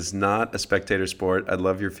Podcast. It is not a spectator sport. I'd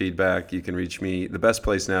love your feedback. You can reach me. The best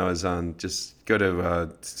place now is on, just go to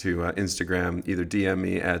Instagram, either DM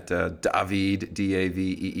me at David,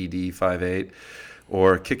 Daveed 58,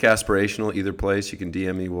 or Kick Aspirational, either place. You can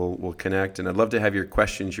DM me. We'll connect. And I'd love to have your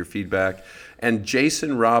questions, your feedback. And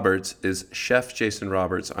Jason Roberts is Chef Jason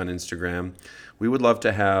Roberts on Instagram. We would love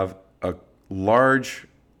to have a large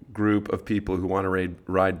group of people who want to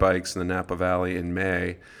ride bikes in the Napa Valley in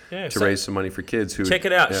May to raise some money for kids. Who check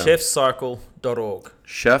it out, chefcycle.org.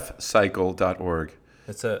 Chefcycle.org.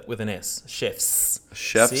 It's with an S. Chefs.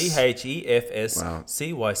 Chefs.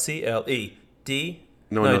 CHEFSCYCLE.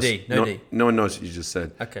 No D. No one knows what you just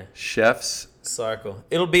said. Okay. Chefs. Cycle.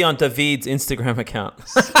 It'll be on David's Instagram account.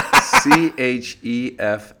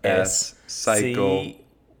 CHEFS cycle.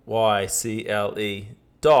 CYCLE.org.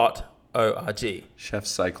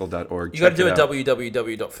 Chefcycle.org. You got to do a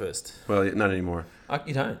www first. Well, not anymore.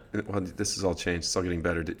 You don't. Well, this has all changed. It's all getting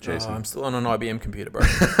better, Jason. Oh, I'm still on an IBM computer, bro.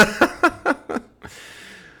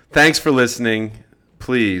 Thanks for listening.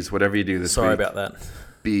 Please, whatever you do this week. Sorry about that.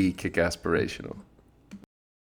 Be Kick Aspirational.